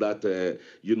activities that,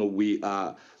 we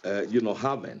are,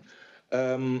 having.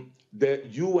 The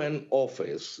UN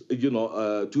office,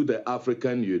 to the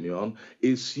African Union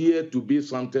is here to be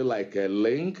something like a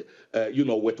link,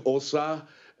 with OSA,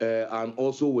 and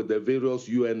also with the various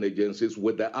UN agencies,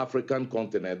 with the African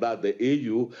continent, that the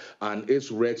AU and its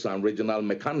regs and regional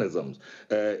mechanisms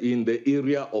in the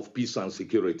area of peace and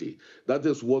security. That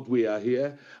is what we are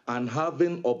here. And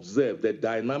having observed the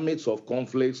dynamics of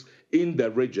conflicts in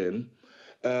the region,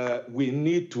 we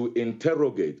need to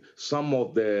interrogate some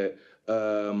of the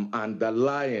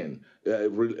underlying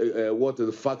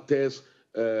factors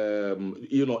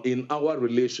in our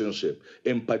relationship,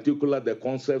 in particular the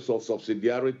concepts of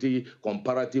subsidiarity,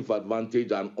 comparative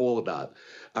advantage, and all that.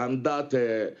 And that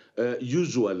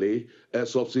usually a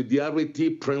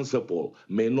subsidiarity principle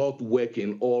may not work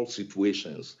in all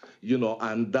situations,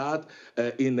 and that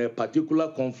in a particular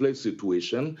conflict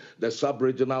situation, the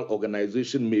sub-regional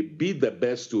organization may be the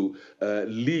best to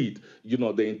lead,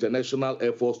 the international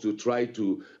efforts to try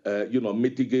to,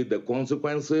 mitigate the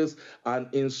consequences. And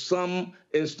in some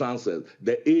instances,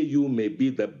 the AU may be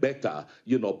the better,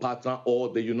 partner, or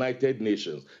the United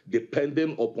Nations,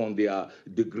 depending upon their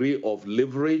degree of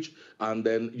leverage and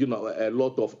then, a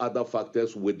lot of other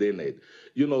factors within it.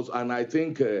 And I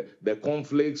think the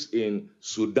conflicts in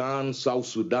Sudan, South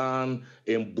Sudan,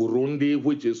 in Burundi,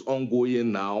 which is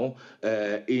ongoing now,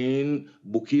 in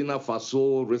Burkina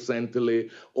Faso recently,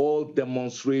 all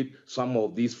demonstrate some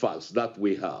of these facts that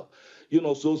we have.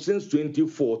 So since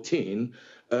 2014,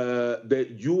 the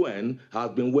UN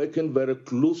has been working very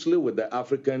closely with the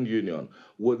African Union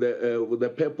with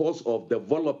the purpose of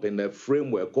developing a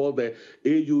framework called the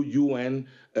AU-UN,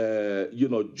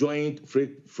 joint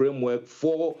framework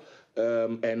for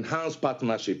enhanced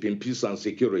partnership in peace and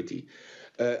security.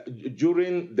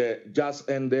 During the just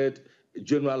ended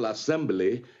General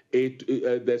Assembly,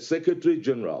 the Secretary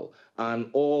General and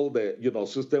all the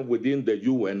system within the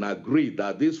UN agreed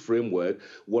that this framework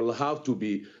will have to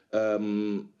be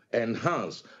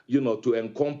enhanced, to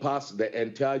encompass the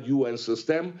entire UN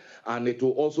system, and it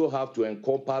will also have to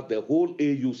encompass the whole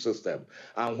AU system.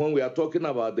 And when we are talking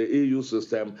about the AU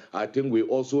system, I think we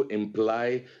also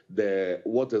imply the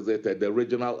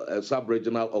regional,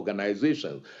 sub-regional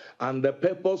organizations. And the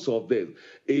purpose of this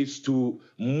is to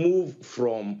move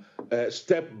from a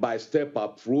step-by-step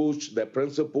approach, the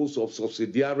principles of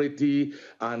subsidiarity,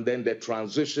 and then the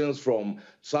transitions from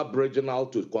sub-regional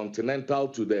to continental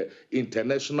to the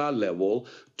international level,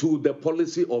 to the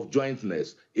policy of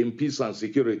jointness in peace and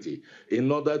security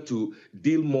in order to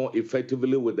deal more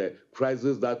effectively with the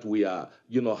crisis that we are,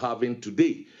 having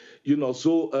today.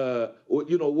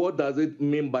 What does it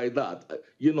mean by that?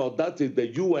 That is the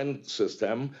UN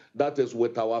system, that is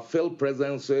with our field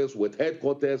presences, with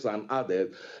headquarters and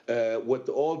others, with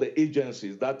all the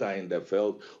agencies that are in the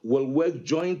field, will work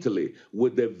jointly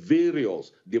with the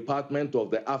various departments of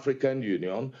the African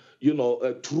Union,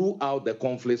 throughout the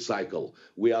conflict cycle.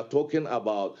 We are talking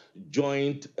about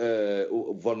joint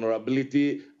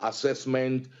vulnerability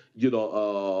assessment,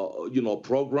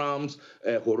 programs,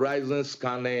 horizon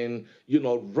scanning,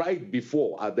 right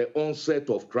before, at the onset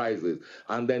of crisis,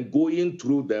 and then going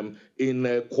through them in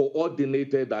a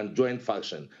coordinated and joint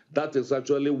fashion. That is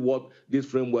actually what this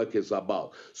framework is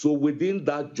about. So within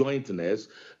that jointness,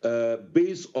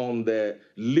 based on the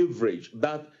leverage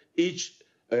that each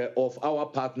of our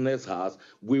partners has,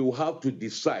 we will have to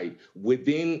decide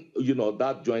within,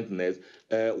 that jointness,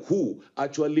 who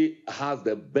actually has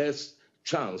the best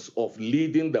chance of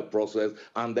leading the process,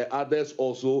 and the others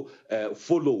also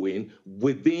following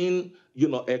within,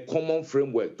 a common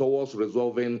framework towards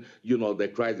resolving,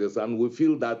 the crisis. And we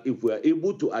feel that if we are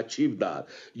able to achieve that,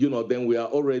 then we are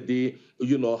already,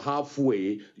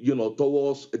 halfway,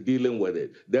 towards dealing with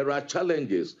it. There are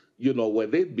challenges,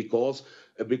 with it because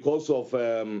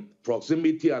of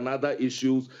proximity and other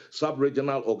issues.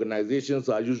 Sub-regional organizations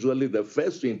are usually the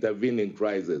first to intervene in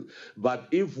crisis. But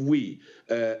if we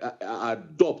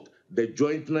adopt the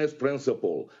jointness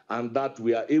principle, and that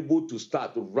we are able to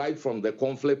start right from the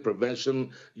conflict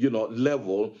prevention,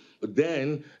 level,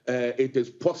 then it is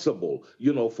possible,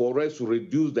 for us to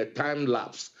reduce the time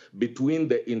lapse between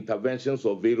the interventions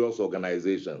of various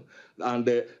organizations. And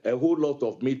a whole lot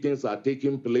of meetings are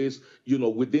taking place,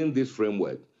 within this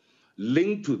framework.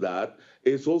 Linked to that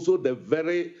is also the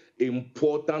very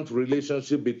important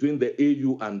relationship between the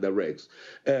AU and the REX.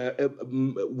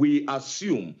 We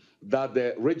assume that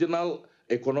the regional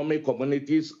economic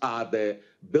communities are the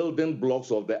building blocks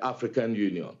of the African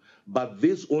Union. But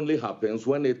this only happens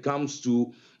when it comes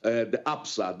to the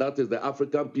APSA, that is the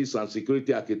African Peace and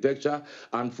Security Architecture,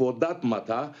 and for that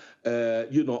matter,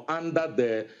 under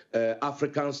the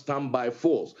African Standby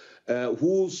Force,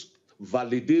 whose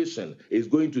validation is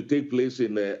going to take place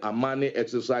in the Amani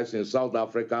exercise in South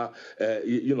Africa,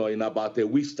 in about a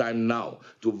week's time now,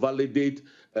 to validate,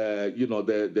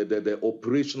 the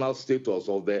operational status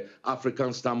of the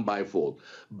African Standby Force.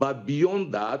 But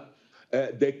beyond that,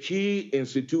 the key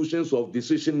institutions of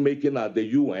decision-making at the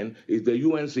UN is the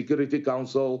UN Security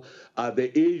Council. At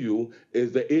the AU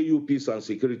is the AU Peace and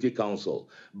Security Council.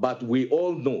 But we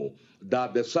all know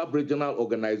that the sub-regional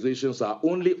organizations are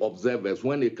only observers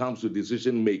when it comes to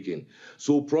decision-making.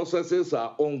 So processes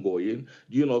are ongoing,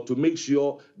 to make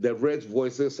sure the red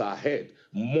voices are heard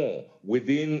more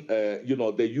within,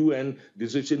 the UN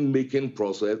decision-making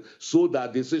process, so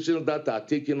that decisions that are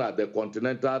taken at the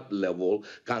continental level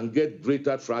can get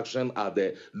greater traction at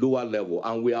the lower level.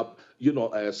 And we are,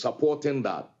 supporting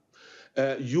that.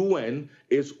 UN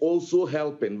is also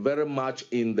helping very much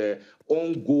in the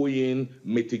ongoing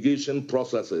mitigation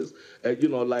processes.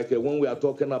 When we are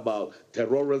talking about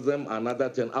terrorism and other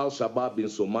things, Al-Shabaab in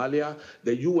Somalia,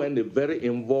 the UN is very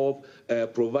involved,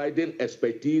 providing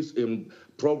expertise in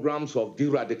programs of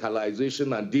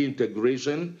de-radicalization and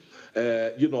de-integration,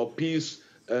 peace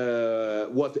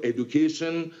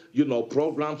education,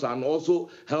 programs, and also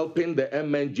helping the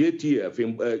MNJTF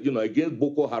in, against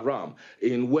Boko Haram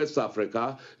in West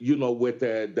Africa, with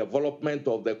the development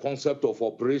of the concept of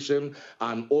operation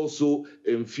and also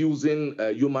infusing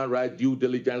human rights due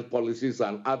diligence policies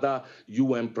and other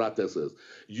UN practices.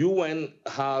 UN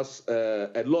has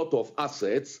a lot of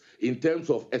assets in terms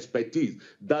of expertise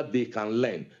that they can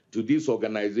lend to these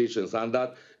organizations, and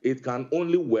that it can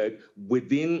only work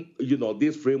within,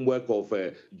 this framework of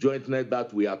jointness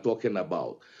that we are talking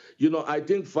about. I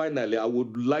think finally I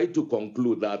would like to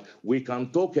conclude that we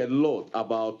can talk a lot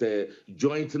about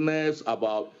jointness,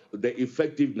 about the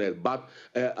effectiveness, but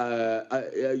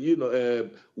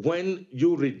when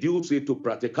you reduce it to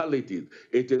practicalities,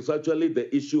 it is actually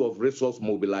the issue of resource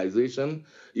mobilization.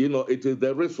 It is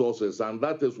the resources, and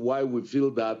that is why we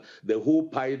feel that the whole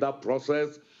PIDA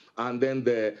process and then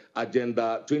the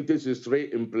Agenda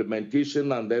 2063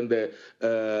 implementation, and then the,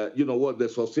 the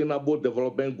Sustainable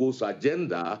Development Goals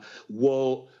agenda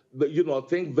will,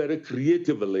 think very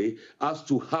creatively as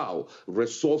to how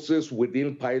resources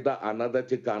within PIDA and other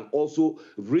things can also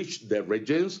reach the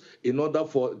regions in order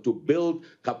to build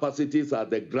capacities at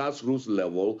the grassroots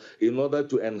level in order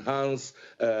to enhance,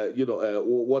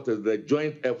 what is the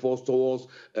joint efforts towards,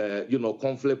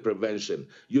 conflict prevention,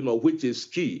 which is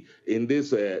key in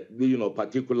this,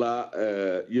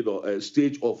 particular,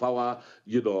 stage of our,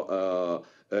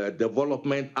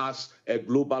 development as a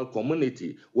global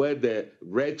community, where the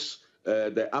REX,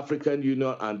 the African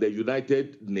Union and the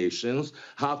United Nations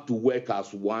have to work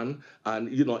as one, and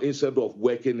instead of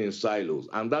working in silos.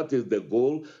 And that is the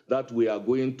goal that we are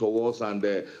going towards, and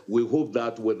we hope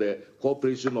that with the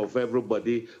cooperation of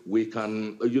everybody, we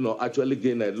can actually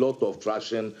gain a lot of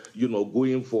traction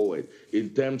going forward in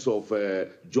terms of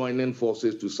joining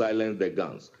forces to silence the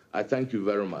guns. I thank you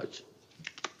very much.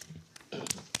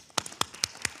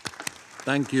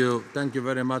 Thank you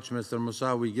very much, Mr.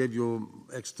 Musa. We gave you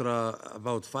extra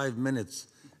about 5 minutes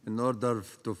in order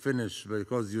to finish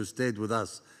because you stayed with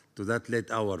us to that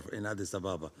late hour in Addis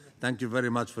Ababa. Thank you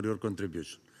very much for your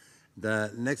contribution.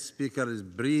 The next speaker is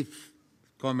brief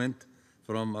comment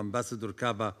from Ambassador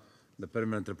Kaba, the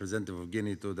permanent representative of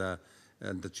Guinea to the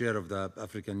chair of the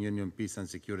African Union Peace and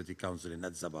Security Council in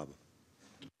Addis Ababa.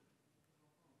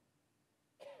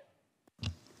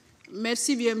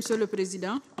 Merci bien, Monsieur le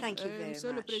Président.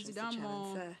 Monsieur le Président,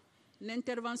 mon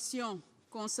intervention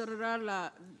concernera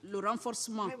le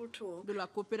renforcement de la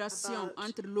coopération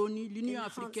entre l'ONU, l'Union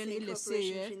africaine et les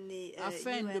CER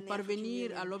afin de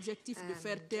parvenir à l'objectif de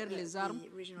faire taire les armes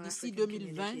d'ici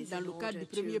 2020 dans le cadre du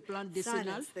premier plan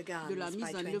décennal de la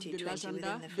mise en œuvre de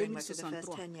l'agenda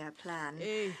 2063.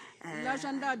 Et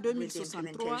l'agenda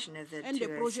 2063, un des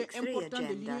projets importants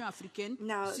de l'Union africaine,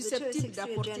 susceptible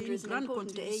d'apporter une grande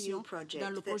contribution dans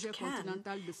le projet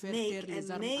continental de faire taire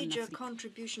les armes en Afrique.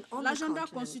 L'agenda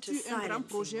constitue un grand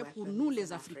projet pour nous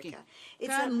les Africains,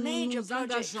 car nous nous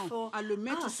engageons à le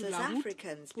mettre sur la route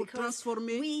pour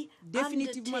transformer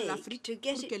définitivement l'Afrique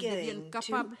pour qu'elle devienne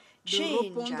capable de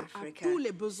répondre à tous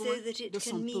les besoins de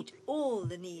son peuple.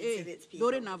 Et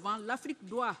dorénavant, l'Afrique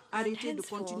doit arrêter de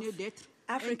continuer d'être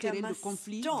un terrain de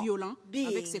conflit violent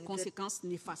avec ses conséquences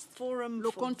néfastes.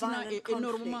 Le continent est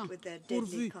énormément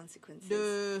pourvu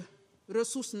de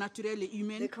ressources naturelles et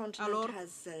humaines, alors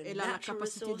elle a la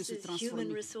capacité de se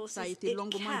transformer. Ça a été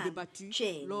longuement débattu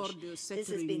lors de cette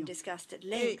réunion.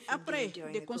 Et après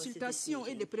des consultations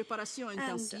et des préparations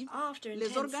intensives,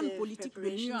 les organes politiques de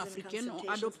l'Union africaine ont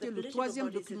adopté le 3e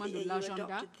document de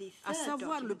l'agenda, à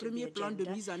savoir le premier plan de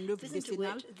mise en œuvre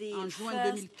décennal en juin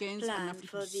 2015 en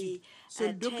Afrique du Sud. Ce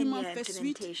document fait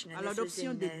suite à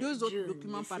l'adoption de 2 autres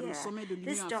documents par le sommet de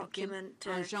l'Union africaine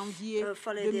en janvier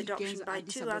 2015 à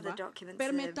Addis Ababa,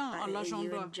 permettant à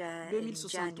l'agenda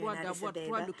 2063 d'avoir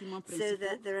 3 documents principaux,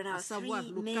 à savoir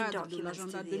le cadre de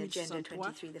l'agenda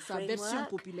 2063, sa version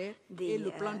populaire et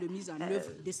le plan de mise en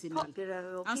œuvre décennal.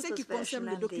 En ce qui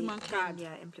concerne le document cadre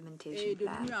de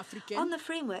l'Union africaine,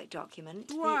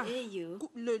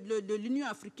 l'Union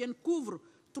africaine couvre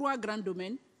 3 grands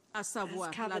domaines, à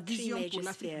savoir la vision pour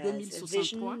l'Afrique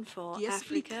 2063, qui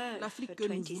explique l'Afrique que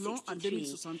nous voulons en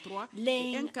 2063,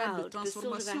 et un cadre de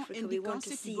transformation indiquant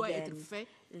ce qui doit être fait,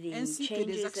 ainsi que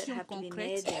des actions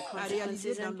concrètes à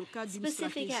réaliser dans le cadre d'une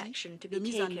stratégie de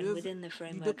mise en œuvre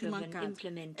du document cadre.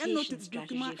 Un autre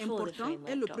document important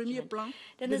est le premier plan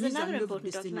de mise en œuvre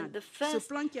décennal. Ce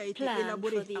plan, qui a été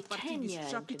élaboré à partir du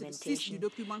chapitre 6 du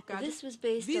document cadre,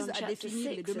 vise à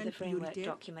définir les domaines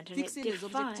prioritaires, fixer les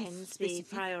objectifs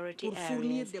spécifiques pour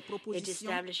fournir des propositions,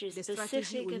 des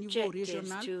stratégies au niveau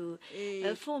régional et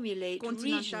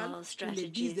continental pour les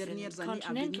 10 dernières années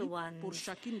à venir pour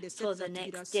chacune de ces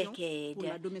aspirations decade,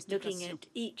 looking at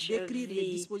each of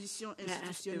the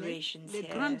aspirations here,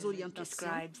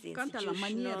 describes the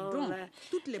institutional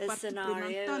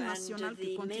scenario and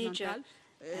the major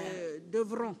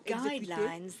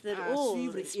guidelines that all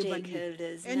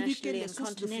stakeholders nationally and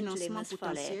continentally must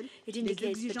follow. It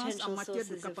indicates potential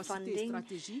sources of funding,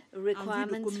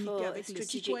 requirements for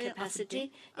strategic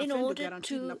capacity in order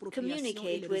to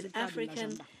communicate with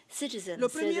African citizens so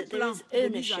that there is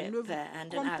ownership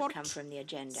and an outcome from the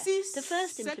agenda. The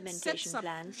first implementation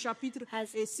plan has 7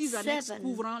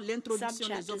 subchapters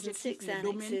and 6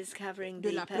 annexes covering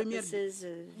the purposes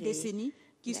of the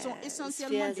qui sont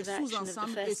essentiellement des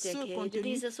sous-ensembles et ceux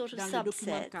contenus dans le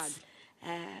document cadre.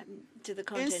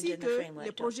 Ainsi que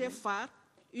les projets phares,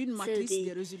 une matrice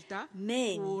des résultats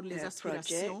pour les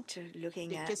aspirations, les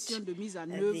questions de mise en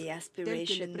œuvre telles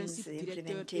que les principes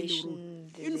directeurs et le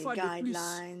rôle. Une fois de plus,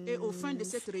 et au fin de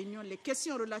cette réunion, les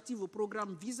questions relatives au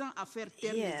programme visant à faire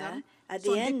taire les armes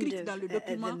sont décrites dans le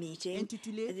document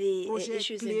intitulé « Projet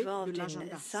clé de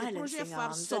l'agenda ». Ces projets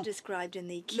phares sont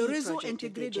le réseau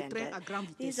intégré de trains à grande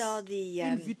vitesse,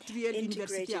 une virtuelle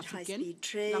université africaine,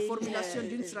 la formulation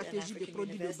d'une stratégie de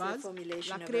produits de base,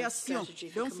 la création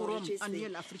d'un forum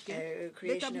annuel africain,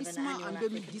 l'établissement en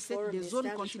 2017 des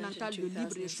zones continentales de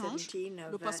libre-échange,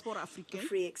 le passeport africain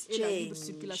et la libre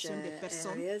circulation des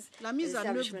personnes, la mise en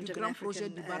œuvre du grand projet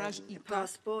du barrage ICA,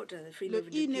 le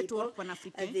e-network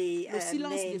panafricain, le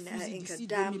silence des fusils d'ici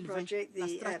 2020, la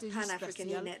stratégie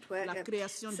spatiale, la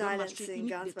création d'un marché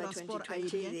unique des transports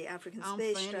aériens, enfin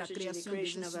la création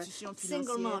des institutions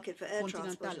financières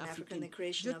continentales africaines.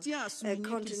 Je tiens à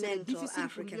souligner qu'il serait difficile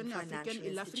pour l'Union africaine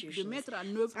et l'Afrique de mettre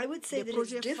en œuvre des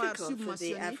projets phares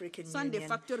subventionnés sans des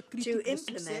facteurs critiques de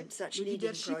succès, le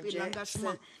leadership et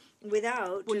l'engagement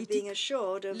politique,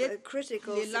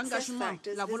 l'engagement,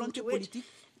 la volonté politique,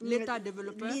 l'État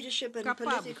développeur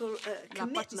capable, la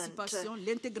participation,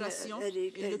 l'intégration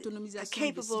et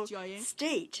l'autonomisation des citoyens,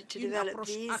 une approche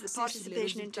axée sur les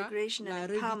résultats, la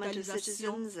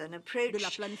revitalisation de la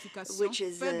planification,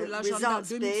 faire de l'agenda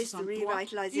 2063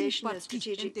 une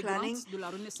partie intégrante de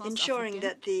la Renaissance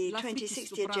africaine, l'Afrique qui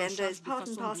se prend en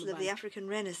charge de façon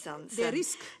globale. Des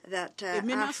risques et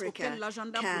menaces auxquels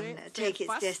l'agenda pourrait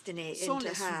faire face sont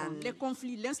les suivants: les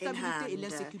conflits, l'instabilité et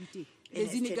l'insécurité,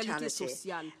 les inégalités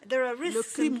sociales, le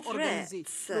crime organisé,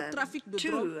 le trafic de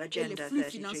drogue et les flux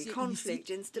financiers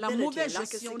illicites, la mauvaise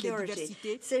gestion des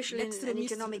diversités,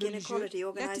 l'extrémisme religieux,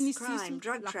 l'ethnicisme,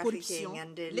 la corruption,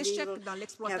 l'échec dans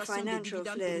l'exploitation des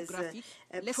dividendes démographiques,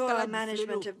 l'escalade du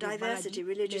fléau des maladies,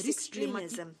 les risques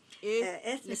climatiques et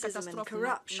les catastrophes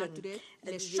naturelles,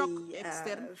 les chocs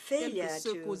externes tels que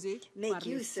ceux causés par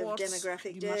les forces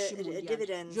du marché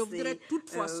mondial. Je voudrais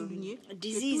toutefois souligner que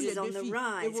tous les défis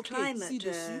évoqués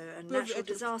ci-dessus peuvent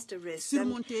être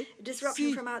surmontés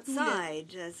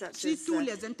si tous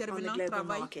les intervenants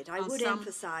travaillent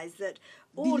ensemble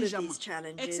diligemment.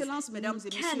 Excellences, Mesdames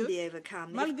et Messieurs,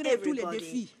 malgré tous les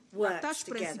défis, la tâche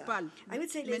principale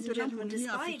maintenant pour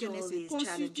l'Union africaine et ses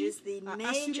constitue à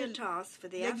assurer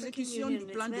l'exécution du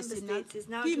plan décennal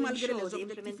qui, malgré les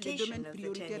objectifs, les domaines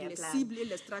prioritaires, les cibles et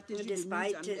les stratégies de mise en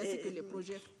œuvre ainsi que les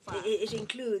projets phares.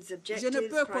 Je ne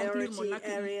peux conclure mon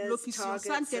allocution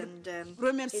sans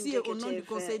remercier au nom du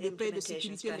Conseil de paix et de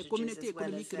sécurité les communautés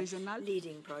économiques régionales,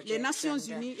 les Nations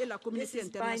unies et la communauté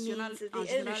internationale en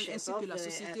général ainsi que la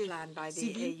société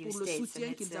civile pour le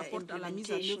soutien qu'ils apportent à la mise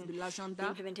en œuvre de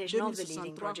l'agenda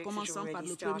 2063, commençant par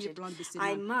le premier plan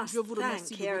décennal. Je vous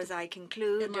remercie de votre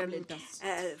aimable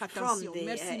attention.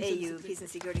 Merci, Monsieur le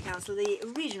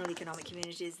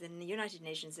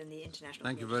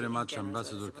Thank you very much,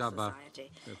 Ambassador Kaba,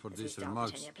 for these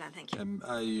remarks.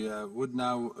 I would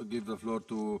now give the floor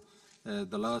to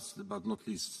the last but not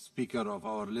least speaker of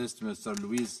our list, Mr.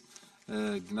 Luis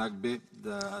Gnagbe,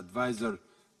 the advisor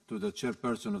to the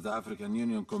chairperson of the African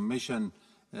Union Commission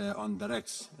on the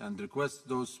REX, and request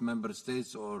those member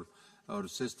states or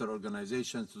sister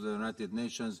organizations to the United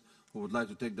Nations who would like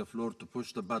to take the floor to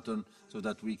push the button so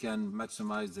that we can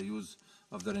maximize the use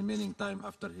of the remaining time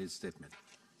after his statement.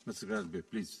 Mr. Gnagbe,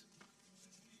 please.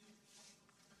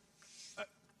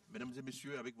 Mesdames et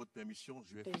Messieurs, avec votre permission,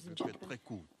 je vais faire très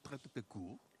court, très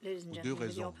court, pour deux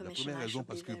raisons. La première raison,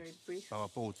 parce que par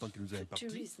rapport au temps qui nous est imparti,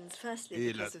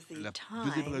 et la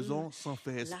deuxième raison, sans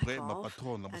faire exprès, ma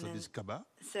patronne, l'ambassadrice Kaba,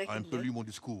 a un peu lu mon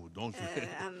discours, donc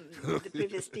on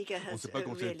ne s'est pas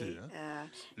concerté.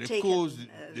 Les causes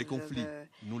des conflits,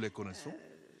 nous les connaissons.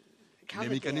 Les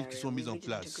mécanismes qui sont mis en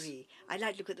place ont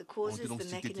été donc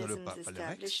cités par le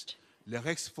REX. Les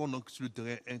REX font donc sur le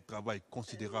terrain un travail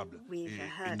considérable et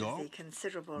énorme,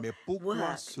 mais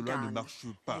pourquoi cela ne marche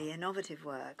pas?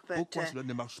 Pourquoi cela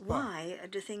ne marche pas?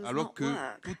 Alors que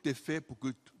tout est fait pour que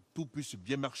tout puisse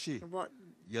bien marcher.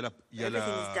 Il y a la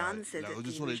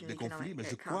résolution des conflits, mais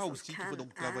je crois aussi qu'il faut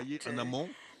donc travailler en amont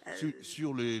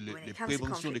sur les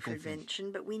préventions des conflits.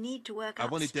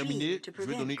 Avant de terminer, je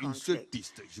vais donner une seule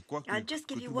piste. Je crois que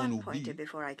tout le monde oublie.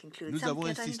 Nous avons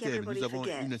un système, nous avons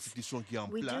une institution qui est en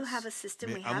place,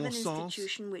 mais à mon sens,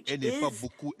 elle n'est pas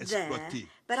beaucoup exploitée.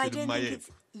 C'est le MAEB.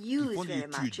 Ils font des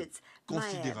études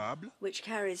considérables. Si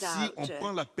on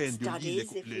prend la peine de lire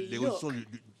les résolutions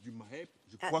du MAEB,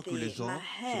 je crois que les gens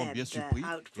seront bien surpris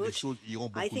et les choses iront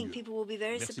beaucoup mieux.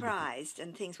 Merci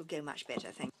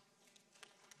beaucoup.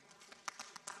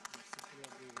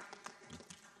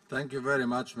 Thank you very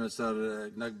much,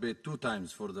 Mr. Gnagbe, 2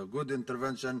 times for the good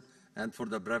intervention and for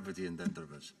the brevity in the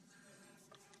intervention.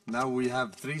 Now we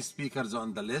have 3 speakers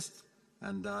on the list,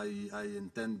 and I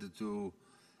intend to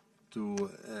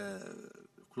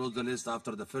close the list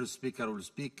after the first speaker will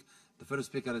speak. The first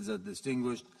speaker is a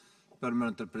distinguished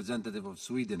permanent representative of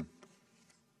Sweden.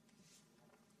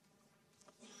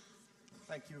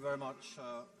 Thank you very much,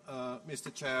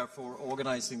 Mr. Chair, for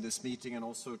organizing this meeting, and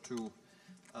also to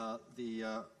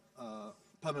the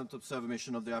Permanent Observer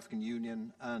Mission of the African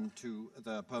Union and to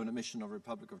the Permanent Mission of the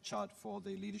Republic of Chad for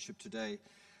the leadership today.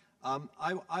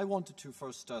 I wanted to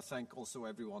first thank also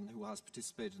everyone who has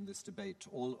participated in this debate,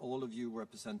 all of you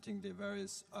representing the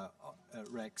various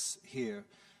RECs here.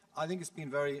 I think it's been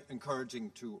very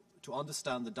encouraging to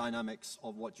understand the dynamics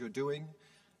of what you're doing,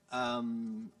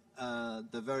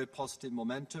 the very positive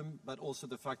momentum, but also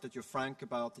the fact that you're frank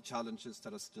about the challenges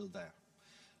that are still there.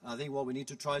 I think what we need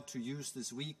to try to use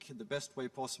this week the best way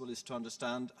possible is to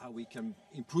understand how we can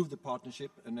improve the partnership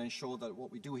and ensure that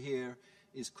what we do here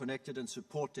is connected and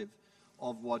supportive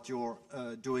of what you're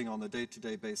doing on a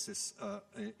day-to-day basis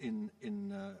in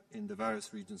the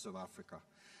various regions of Africa.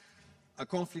 A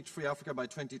conflict-free Africa by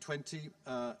 2020,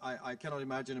 I cannot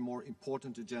imagine a more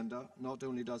important agenda. Not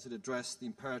only does it address the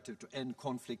imperative to end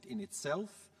conflict in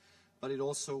itself, but it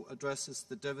also addresses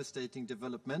the devastating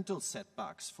developmental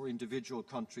setbacks for individual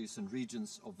countries and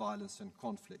regions of violence and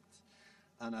conflict.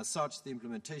 And as such, the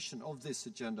implementation of this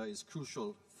agenda is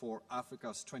crucial for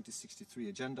Africa's 2063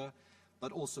 agenda,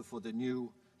 but also for the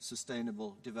new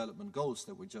Sustainable Development Goals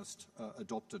that we just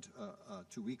adopted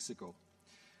 2 weeks ago.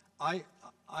 I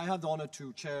have the honor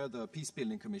to chair the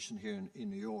Peacebuilding Commission here in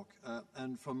New York,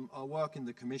 and from our work in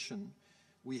the Commission,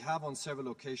 we have on several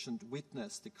occasions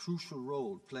witnessed the crucial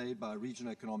role played by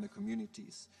regional economic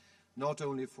communities, not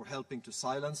only for helping to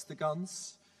silence the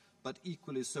guns, but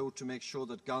equally so to make sure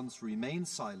that guns remain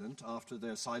silent after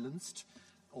they're silenced,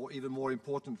 or even more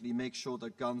importantly, make sure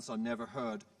that guns are never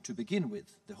heard to begin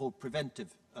with, the whole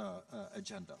preventive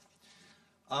agenda.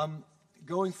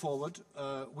 Going forward,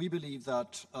 we believe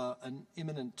that an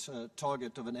imminent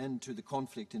target of an end to the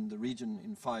conflict in the region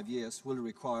in 5 years will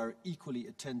require equally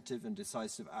attentive and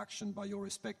decisive action by your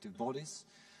respective bodies,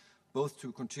 both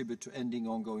to contribute to ending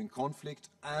ongoing conflict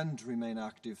and remain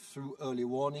active through early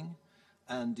warning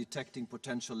and detecting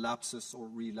potential lapses or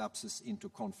relapses into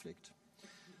conflict.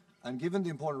 And given the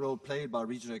important role played by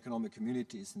regional economic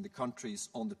communities in the countries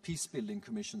on the Peacebuilding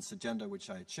Commission's agenda,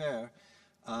 which I chair,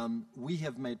 we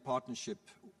have made partnership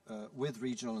with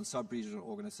regional and sub-regional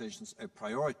organizations a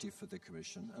priority for the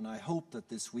Commission, and I hope that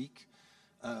this week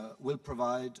will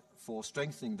provide for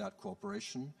strengthening that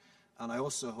cooperation, and I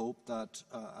also hope that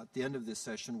at the end of this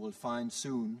session we'll find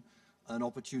soon an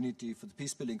opportunity for the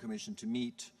Peacebuilding Commission to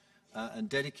meet and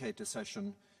dedicate a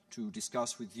session to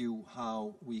discuss with you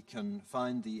how we can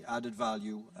find the added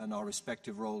value and our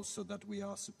respective roles so that we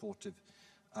are supportive,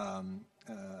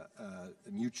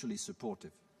 mutually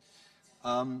supportive.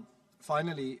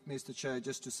 Finally, Mr. Chair,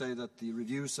 just to say that the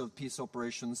reviews of peace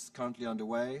operations currently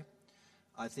underway,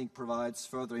 I think provides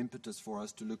further impetus for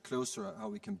us to look closer at how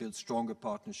we can build stronger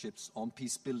partnerships on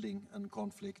peace building and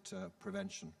conflict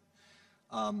prevention.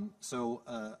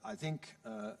 I think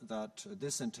that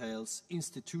this entails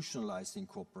institutionalizing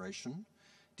cooperation,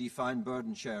 define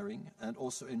burden sharing, and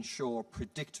also ensure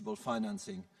predictable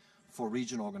financing for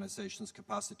regional organizations'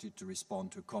 capacity to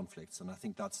respond to conflicts. And I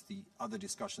think that's the other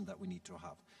discussion that we need to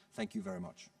have. Thank you very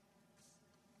much.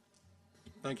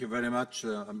 Thank you very much,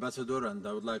 Ambassador, and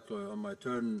I would like on my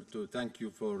turn to thank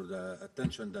you for the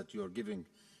attention that you are giving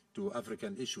to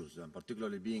African issues, and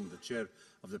particularly being the chair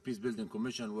of the Peacebuilding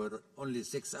Commission, where only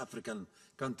 6 African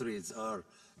countries are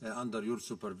under your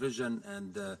supervision,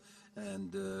 and the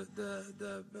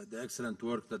excellent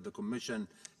work that the Commission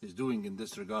is doing in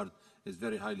this regard is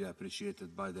very highly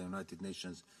appreciated by the United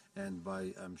Nations and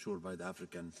by, I'm sure, by the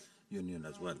African Union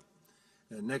as well.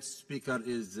 Next speaker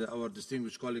is our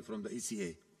distinguished colleague from the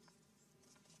ECA.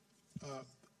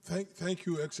 Thank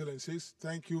you, Excellencies.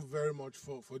 Thank you very much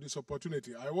for this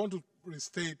opportunity. I want to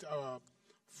restate our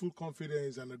full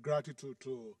confidence and gratitude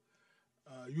to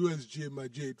USG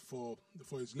Majid for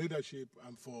his leadership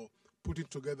and for putting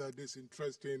together this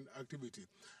interesting activity.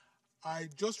 I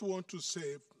just want to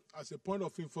say, as a point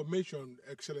of information,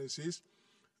 Excellencies,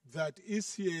 that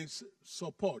ECA's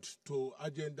support to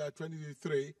Agenda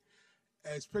 2023,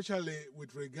 especially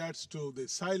with regards to the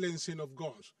silencing of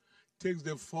guns, takes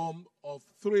the form of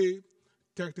 3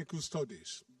 technical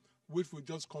studies, which we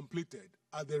just completed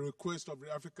at the request of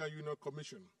the African Union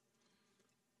Commission.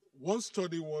 One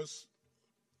study was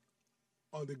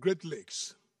on the Great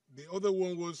Lakes. The other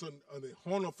one was on the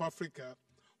Horn of Africa,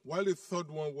 while the third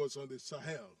one was on the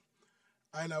Sahel.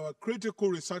 And our critical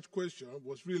research question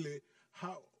was really,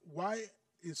 why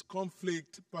is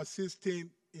conflict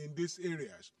persisting in these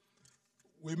areas?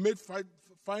 We made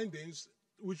findings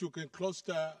which you can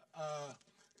cluster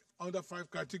under 5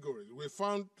 categories. We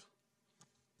found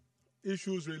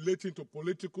issues relating to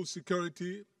political and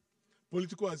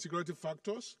security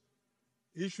factors,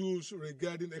 issues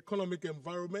regarding economic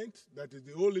environment, that is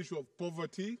the whole issue of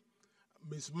poverty,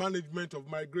 mismanagement of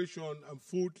migration and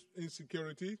food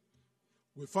insecurity.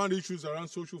 We found issues around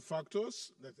social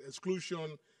factors, that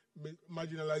exclusion,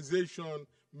 marginalization,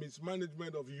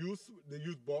 mismanagement of youth, the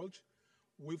youth bulge.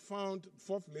 We found,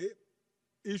 fourthly,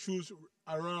 issues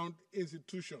around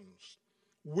institutions,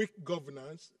 weak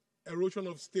governance, erosion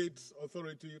of state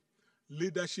authority,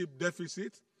 leadership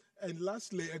deficit, and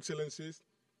lastly, Excellencies,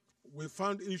 we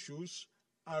found issues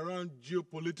around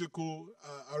geopolitical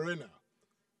arena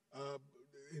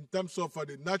in terms of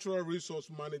the natural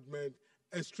resource management,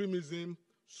 extremism,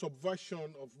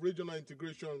 subversion of regional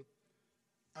integration,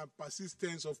 and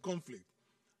persistence of conflict.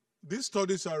 These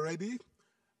studies are ready,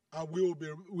 and we will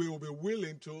be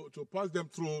willing to pass them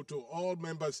through to all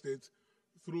member states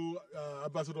through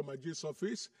Ambassador Majid's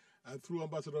office and through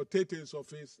Ambassador Tete's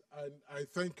office, and I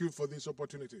thank you for this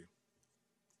opportunity.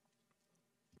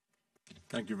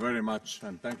 Thank you very much,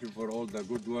 and thank you for all the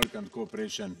good work and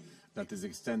cooperation that is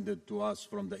extended to us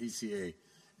from the ECA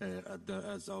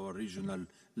as our regional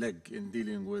leg in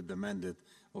dealing with the mandate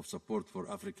of support for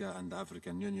Africa and the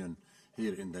African Union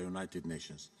here in the United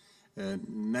Nations.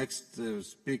 Next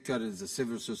speaker is the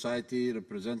civil society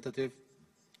representative.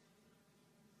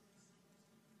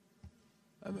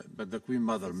 But the Queen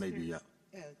Mother, maybe, yeah.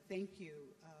 Thank you,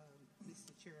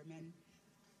 Mr. Chairman.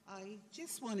 I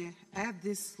just want to add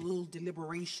this little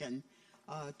deliberation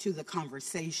to the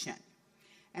conversation,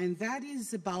 and that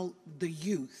is about the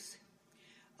youth.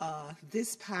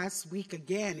 This past week,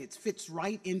 again, it fits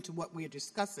right into what we're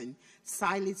discussing,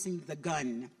 silencing the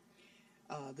gun.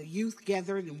 The youth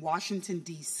gathered in Washington,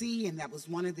 D.C., and that was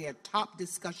one of their top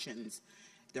discussions.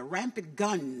 The rampant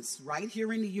guns right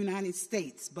here in the United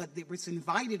States, but it was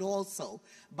invited also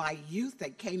by youth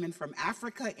that came in from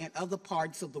Africa and other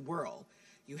parts of the world.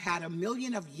 You had 1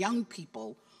 million of young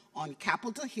people on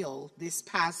Capitol Hill this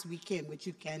past weekend, which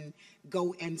you can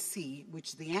go and see, which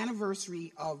is the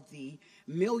anniversary of the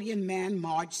Million Man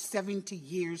March 70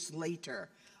 years later,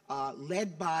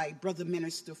 led by Brother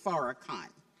Minister Farrakhan.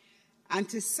 And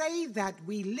to say that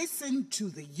we listen to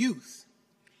the youth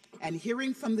and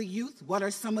hearing from the youth, what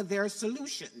are some of their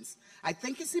solutions? I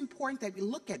think it's important that we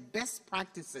look at best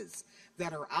practices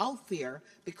that are out there,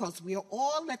 because we are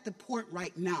all at the point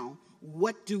right now,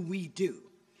 what do we do?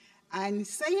 And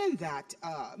saying that,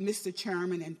 Mr.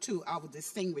 Chairman, and to our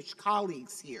distinguished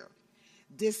colleagues here,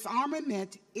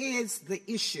 disarmament is the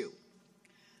issue.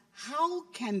 How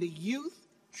can the youth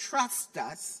trust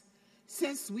us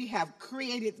since we have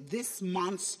created this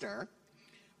monster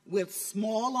with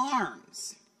small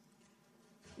arms?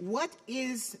 What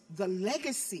is the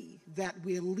legacy that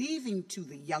we're leaving to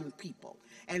the young people?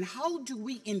 And how do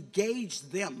we engage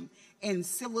them in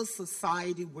civil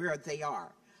society where they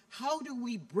are? How do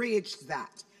we bridge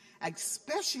that,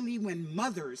 especially when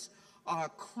mothers are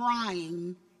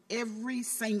crying every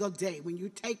single day? When you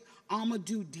take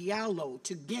Amadou Diallo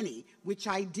to Guinea, which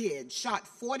I did, shot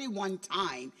 41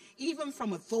 times, even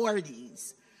from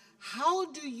authorities,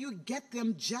 how do you get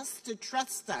them just to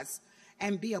trust us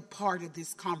and be a part of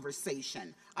this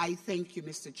conversation? I thank you,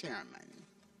 Mr. Chairman.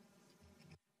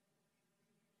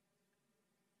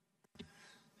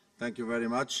 Thank you very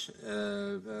much.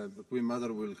 Queen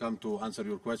Mother will come to answer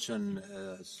your question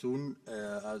soon,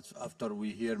 after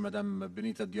we hear Madame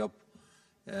Benita Diop,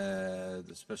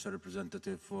 the Special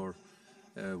Representative for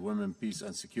Women, Peace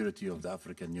and Security of the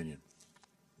African Union.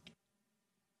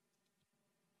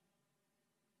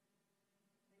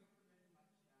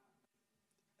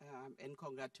 and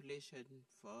congratulations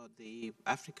for the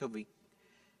Africa Week.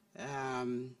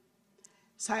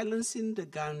 Silencing the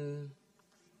Gun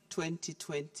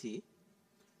 2020,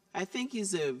 I think,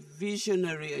 is a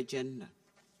visionary agenda.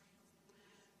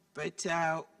 But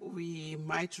we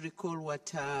might recall what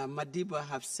Madiba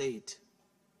have said.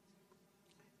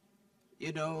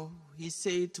 You know, he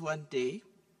said one day,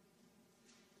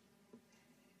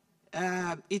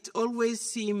 it always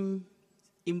seems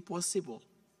impossible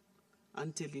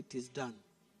until it is done.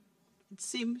 It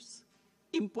seems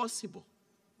impossible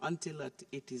until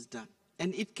it is done.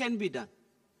 And it can be done.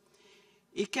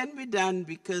 It can be done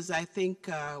because I think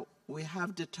we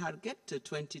have the target,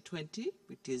 2020,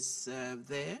 which is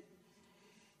there.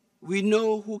 We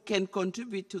know who can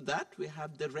contribute to that. We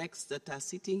have the RECs that are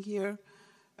sitting here,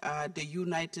 the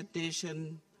United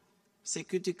Nations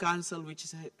Security Council, which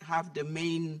have the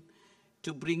main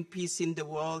to bring peace in the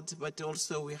world, but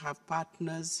also we have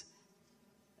partners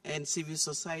and civil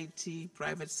society,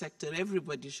 private sector.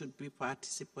 Everybody should be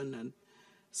participant in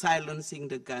silencing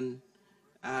the gun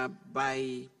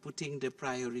by putting the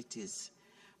priorities.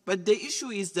 But the issue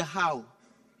is the how.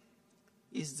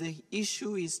 The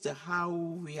issue is the how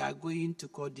we are going to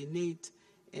coordinate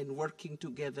and working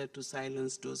together to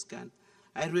silence those guns.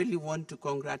 I really want to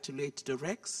congratulate the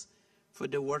RECs for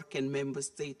the work and member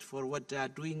states for what they are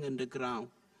doing on the ground.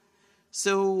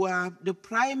 So the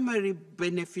primary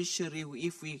beneficiary,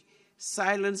 if we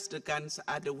silence the guns,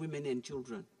 are the women and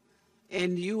children.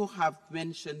 And you have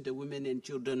mentioned the women and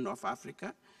children of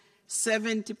Africa.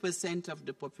 70% of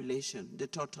the population, the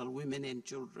total women and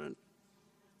children,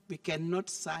 we cannot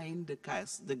sign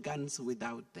the guns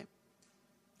without them.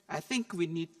 I think we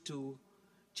need to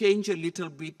change a little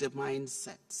bit the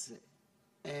mindsets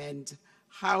and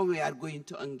how we are going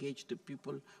to engage the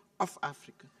people of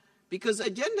Africa. Because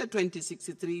Agenda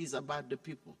 2063 is about the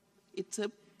people. It's a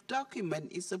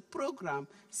document, it's a program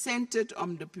centered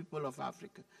on the people of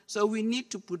Africa. So we need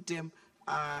to put them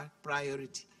a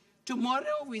priority.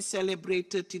 Tomorrow we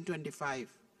celebrate 1325,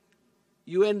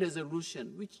 UN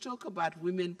resolution, which talk about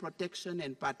women protection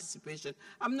and participation.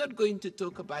 I'm not going to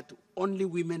talk about only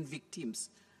women victims,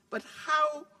 but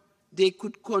how they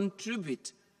could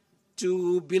contribute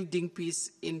to building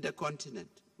peace in the continent.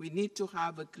 We need to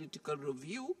have a critical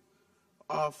review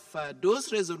of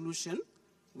those resolutions.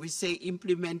 We say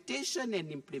implementation and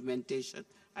implementation.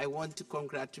 I want to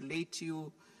congratulate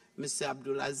you, Mr.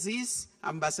 Abdulaziz,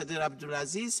 Ambassador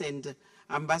Abdulaziz, and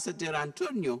Ambassador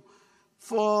Antonio,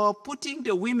 for putting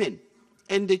the women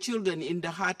and the children in the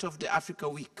heart of the Africa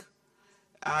Week.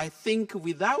 I think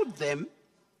without them,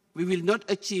 we will not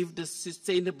achieve the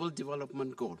Sustainable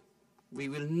Development Goal. We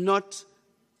will not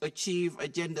achieve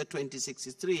Agenda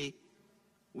 2063.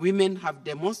 Women have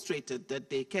demonstrated that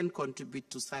they can contribute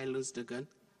to silence the gun.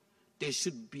 They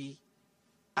should be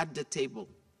at the table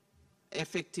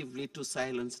effectively to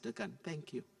silence the gun.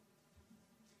 Thank you.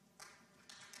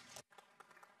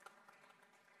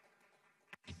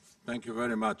 Thank you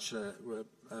very much.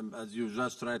 As you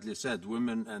just rightly said,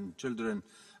 women and children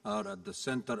are at the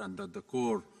center and at the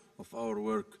core of our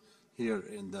work here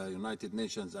in the United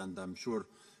Nations, and I'm sure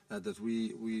that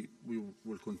we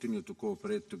will continue to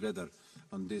cooperate together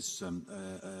on this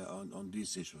on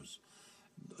these issues.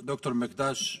 Dr.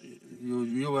 Mekdash,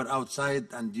 you were outside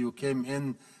and you came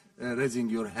in raising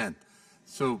your hand.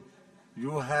 So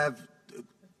you have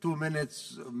 2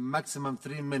 minutes, maximum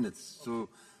 3 minutes, so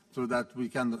that we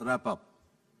can wrap up.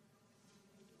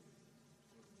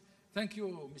 Thank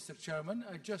you, Mr. Chairman.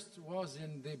 I just was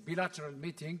in the bilateral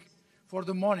meeting for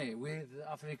the money with the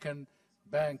African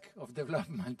Bank of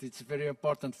Development. It's very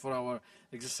important for our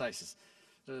exercises.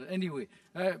 Anyway,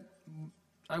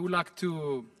 I would like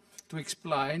to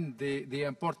explain the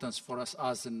importance for us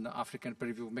as an African peer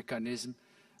review mechanism,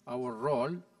 our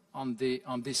role on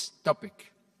this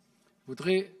topic. Je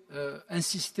voudrais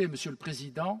insister, Monsieur le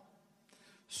Président,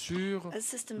 sur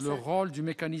le rôle du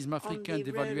mécanisme africain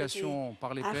d'évaluation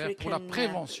par les pairs pour la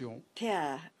prévention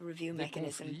des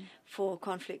conflits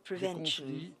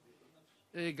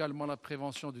et également la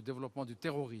prévention du développement du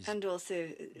terrorisme,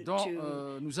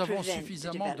 dont nous avons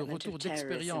suffisamment de retours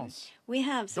d'expérience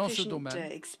dans ce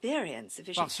domaine,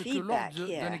 parce que lors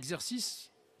d'un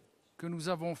exercice que nous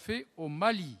avons fait au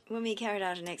Mali,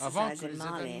 avant que les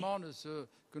événements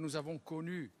que nous avons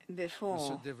connus ne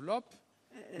se développent,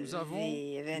 nous avons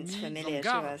mis en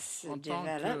garde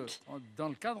dans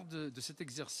le cadre de cet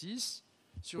exercice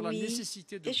sur la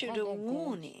nécessité de prendre en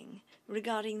compte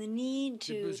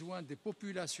les besoins des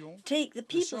populations,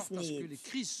 de sorte à ce que les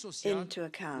crises sociales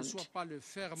ne soient pas le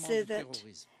ferment du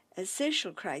terrorisme.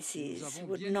 Social crises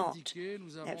would not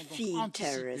feed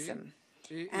terrorism.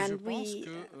 And we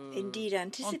indeed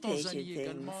anticipated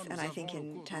things, and I think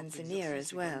in Tanzania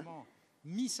as well.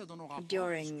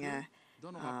 During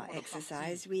our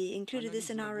exercise, we included this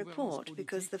in our report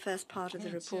because the first part of the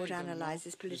report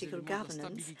analyzes political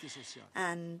governance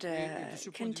and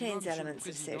contains elements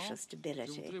of social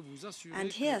stability.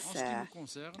 And here, sir,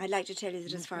 I'd like to tell you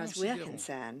that as far as we're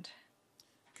concerned,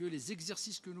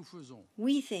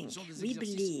 we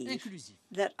believe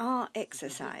that our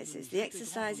exercises, the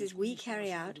exercises we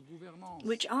carry out,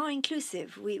 which are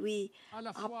inclusive, we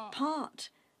are part,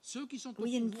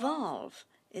 we involve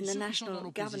in the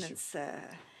national governance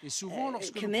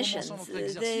commissions,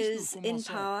 those in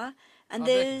power and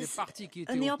those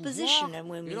in the opposition. And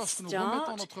when we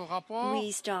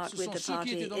start with the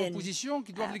party in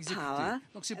power,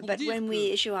 but when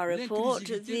we issue our report,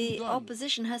 the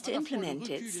opposition has to implement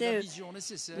it. So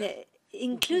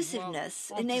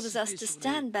inclusiveness enables us to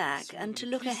stand back and to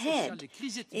look ahead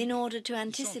in order to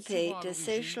anticipate a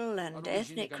social and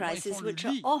ethnic crisis which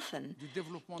are often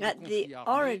at the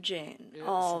origin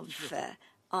of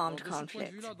armed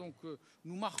conflict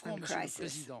and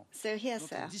crisis. So here,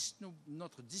 sir,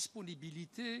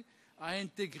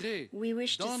 we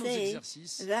wish to say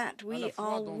that we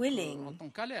are willing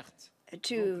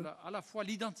to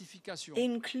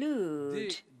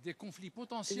include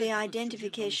the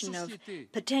identification of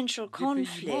potential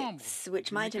conflicts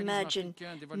which might emerge in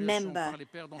member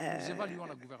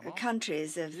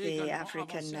countries of the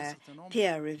African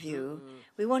peer review.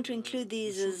 We want to include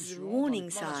these as warning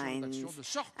signs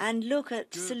and look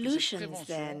at solutions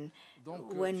then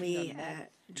when we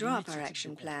draw up our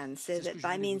action plans so that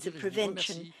by means of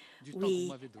prevention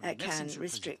we can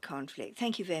restrict conflict.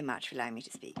 Thank you very much for allowing me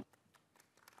to speak.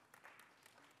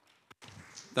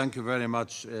 Thank you very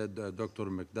much, Dr.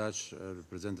 Mekdash,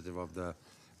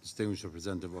 distinguished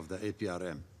representative of the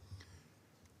APRM.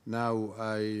 Now,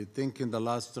 I think in the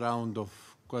last round of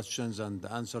questions and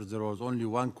answers, there was only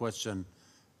one question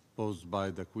posed by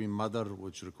the Queen Mother,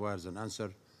 which requires an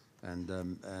answer, and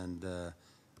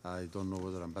I don't know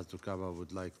whether Ambassador Kaba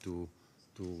would like to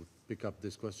pick up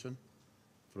this question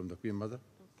from the Queen Mother.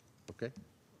 Okay.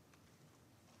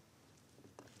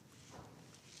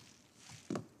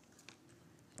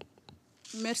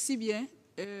 Merci bien.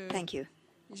 Thank you.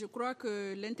 Je crois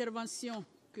que l'intervention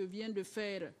que vient de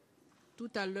faire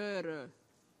tout à l'heure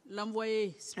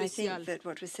l'envoyé spécial de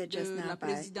la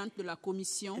présidente de la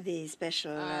Commission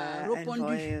a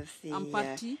répondu en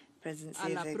partie à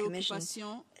la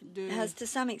préoccupation de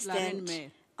la reine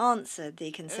mère. Answered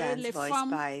the concerns voiced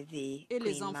by the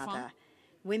Queen Mother.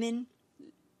 Women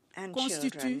and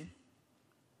children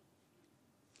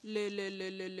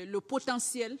le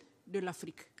potentiel de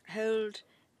l'Afrique. Hold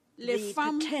les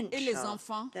femmes et les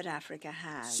enfants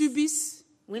subissent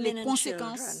les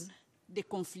conséquences des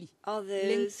conflits.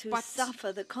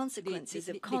 Suffer the consequences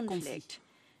of conflict,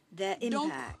 their impact.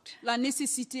 Donc, la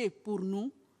nécessité pour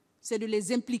nous, c'est de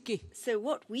les impliquer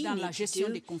dans la gestion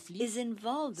des conflits,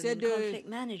 c'est de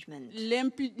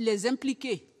les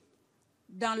impliquer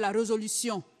dans la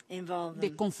résolution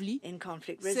des conflits, c'est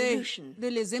de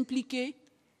les impliquer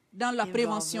dans la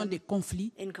prévention des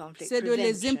conflits, c'est de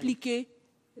les impliquer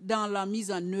dans la mise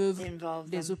en œuvre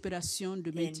des opérations de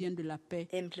maintien de la paix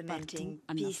partout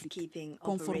en Afrique,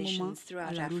 conformément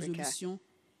à la résolution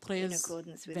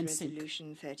 1325.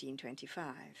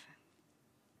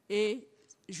 Et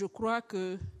je crois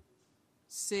que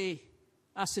c'est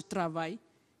à ce travail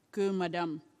que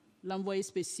Madame l'envoyée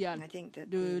spéciale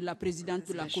de la présidente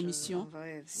de la Commission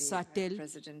s'attelle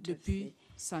depuis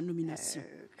sa nomination.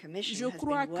 Je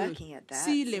crois que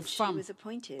si les femmes,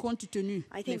 compte tenu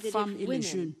des femmes et les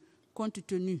jeunes, compte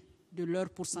tenu de leur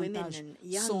pourcentage,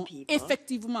 sont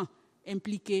effectivement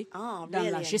impliquées dans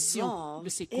la gestion de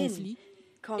ces conflits,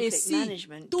 et si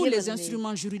tous les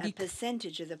instruments juridiques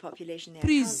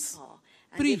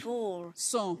pris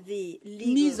sont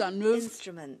mis en œuvre,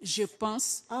 je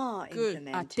pense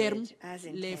qu'à terme,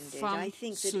 les femmes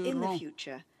seront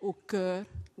au cœur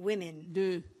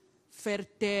de faire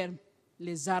taire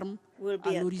les armes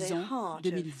à l'horizon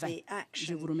 2020.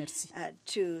 Je vous remercie.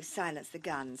 To silence the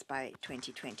guns by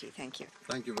 2020. Thank you.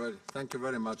 Thank you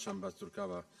very much, Ambassador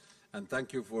Kaba. And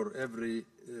thank you for every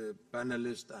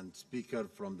panelist and speaker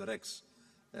from the REX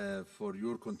for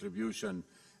your contribution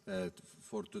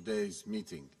for today's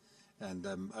meeting. And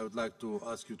I would like to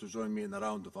ask you to join me in a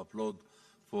round of applause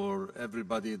for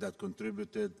everybody that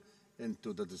contributed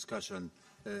into the discussion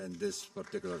in this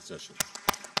particular session.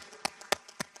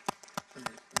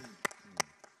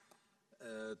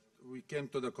 We came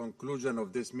to the conclusion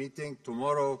of this meeting.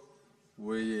 Tomorrow,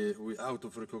 we out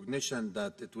of recognition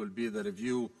that it will be the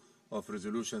review of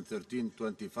Resolution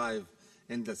 1325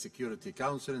 in the Security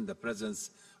Council in the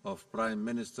presence of prime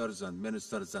ministers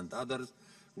and others.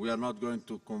 We are not going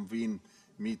to convene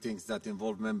meetings that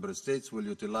involve member states. We'll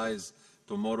utilize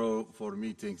tomorrow for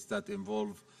meetings that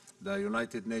involve the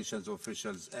United Nations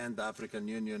officials and the African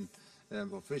Union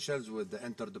officials with the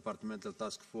Interdepartmental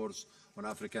Task Force on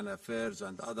African Affairs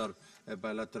and other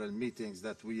bilateral meetings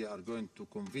that we are going to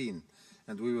convene.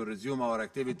 And we will resume our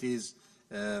activities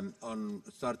on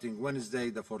starting Wednesday,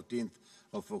 the 14th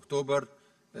of October.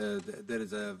 There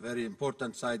is a very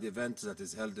important side event that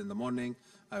is held in the morning.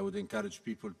 I would encourage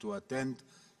people to attend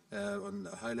on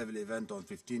a high-level event on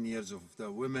 15 years of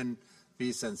the women,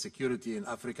 peace and security in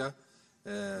Africa,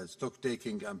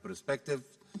 stock-taking and perspective.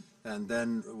 And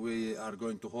then we are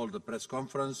going to hold a press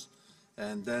conference.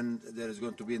 And then there is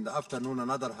going to be in the afternoon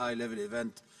another high-level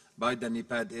event by the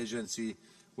NEPAD agency,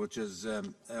 which is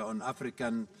on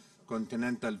African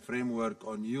continental framework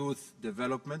on youth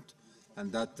development.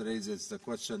 And that raises the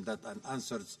question that and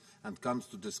answers and comes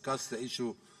to discuss the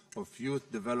issue of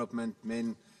youth development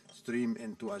mainstream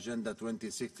into Agenda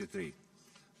 2063.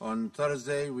 On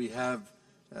Thursday, we have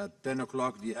at 10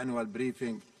 o'clock the annual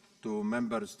briefing to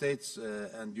member states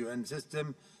and UN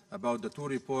system about the two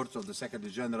reports of the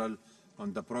Secretary General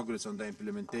on the progress on the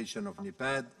implementation of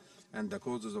NEPAD and the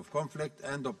causes of conflict,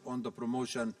 and on the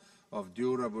promotion of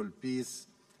durable peace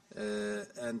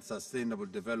and sustainable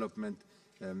development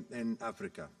in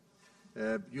Africa.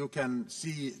 You can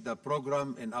see the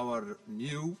program in our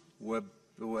new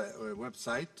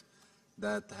website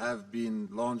that have been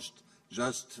launched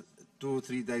just 2 or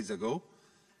 3 days ago.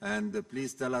 And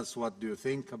please tell us what do you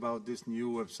think about this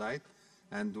new website.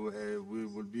 And we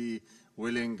will be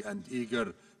willing and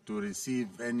eager to receive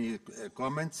any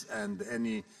comments and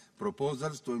any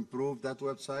proposals to improve that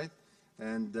website.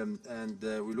 And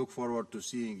we look forward to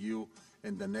seeing you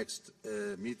in the next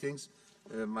meetings.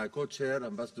 My co-chair,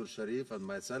 Ambassador Sharif, and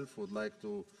myself would like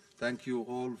to thank you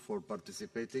all for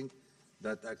participating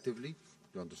that actively.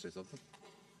 You want to say something?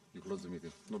 You close the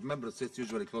meeting. No, member states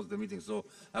usually close the meeting, so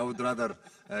I would rather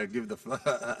give the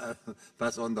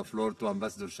pass on the floor to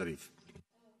Ambassador Sharif.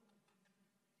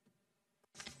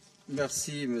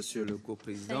 Merci, Monsieur le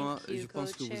Co-président. Je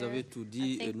pense que vous avez tout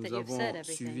dit et nous avons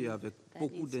suivi avec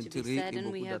beaucoup d'intérêt et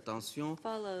beaucoup d'attention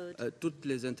toutes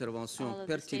les interventions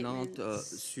pertinentes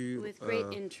sur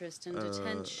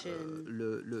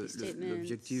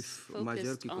l'objectif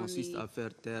majeur qui consiste à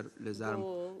faire taire les armes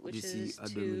d'ici à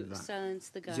 2020.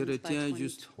 Je retiens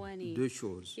juste deux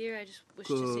choses,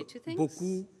 que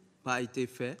beaucoup n'a été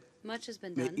fait,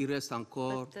 mais il reste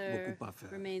encore beaucoup à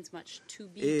faire.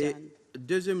 Et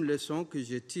deuxième leçon que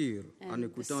je tire en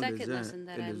écoutant les uns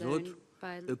et les autres,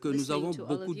 est que nous avons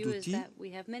beaucoup d'outils,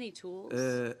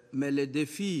 mais les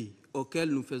défis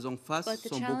auxquels nous faisons face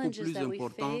sont beaucoup plus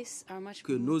importants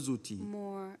que nos outils.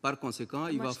 Par conséquent,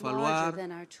 il va falloir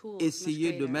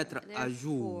essayer de mettre à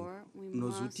jour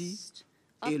nos outils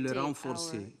et le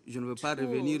renforcer. Je ne veux pas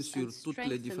revenir sur toutes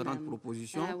les différentes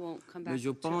propositions, mais je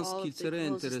pense qu'il serait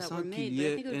intéressant qu'il y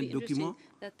ait un document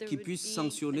qui puisse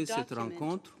sanctionner cette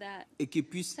rencontre et qui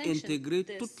puisse intégrer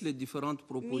toutes les différentes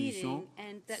propositions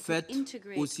faites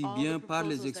aussi bien par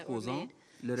les exposants,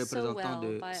 les représentants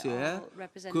de CR,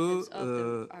 que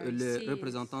les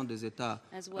représentants des États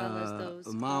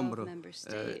membres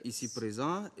ici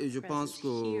présents. Et je pense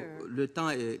que le temps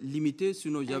est limité,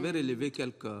 sinon j'avais relevé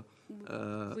quelques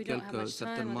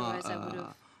certainement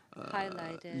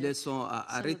leçons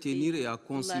à retenir et à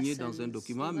consigner dans un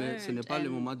document, mais ce n'est pas le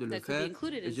moment de le faire.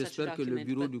 Et j'espère que le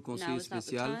bureau du conseil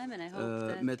spécial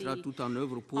mettra tout en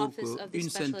œuvre pour qu'une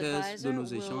synthèse de nos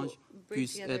échanges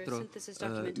puisse être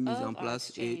mise en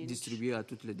place et distribuée à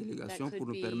toutes les délégations pour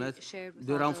nous permettre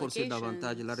de renforcer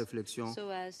davantage la réflexion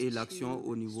et l'action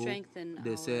au niveau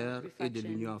des CR et de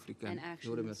l'Union africaine. Je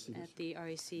vous remercie.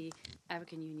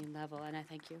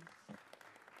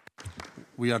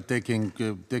 We are taking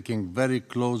very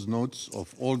close notes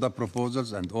of all the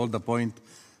proposals and all the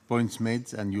points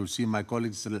made, and you'll see my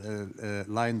colleagues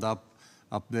lined up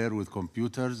there with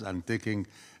computers and taking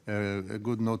a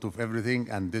good note of everything,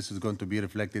 and this is going to be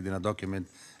reflected in a document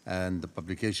and the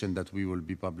publication that we will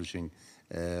be publishing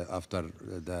after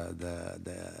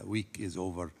the week is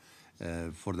over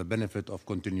for the benefit of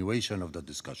continuation of the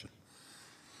discussion.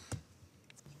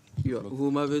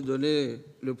 Vous m'avez donné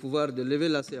le pouvoir de lever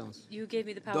la séance. You gave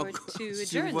me the power Donc, to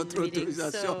sur adjourn votre the meeting,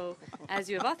 autorisation, so as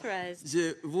you have authorized,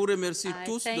 je vous remercie I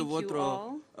tous thank de you votre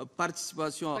all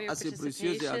participation for your assez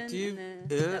précieuse et participation, active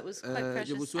that was quite et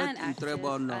je vous precious souhaite and une très active.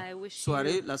 bonne I wish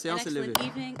soirée. you La séance an est levée. excellent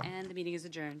evening, and the meeting is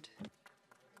adjourned.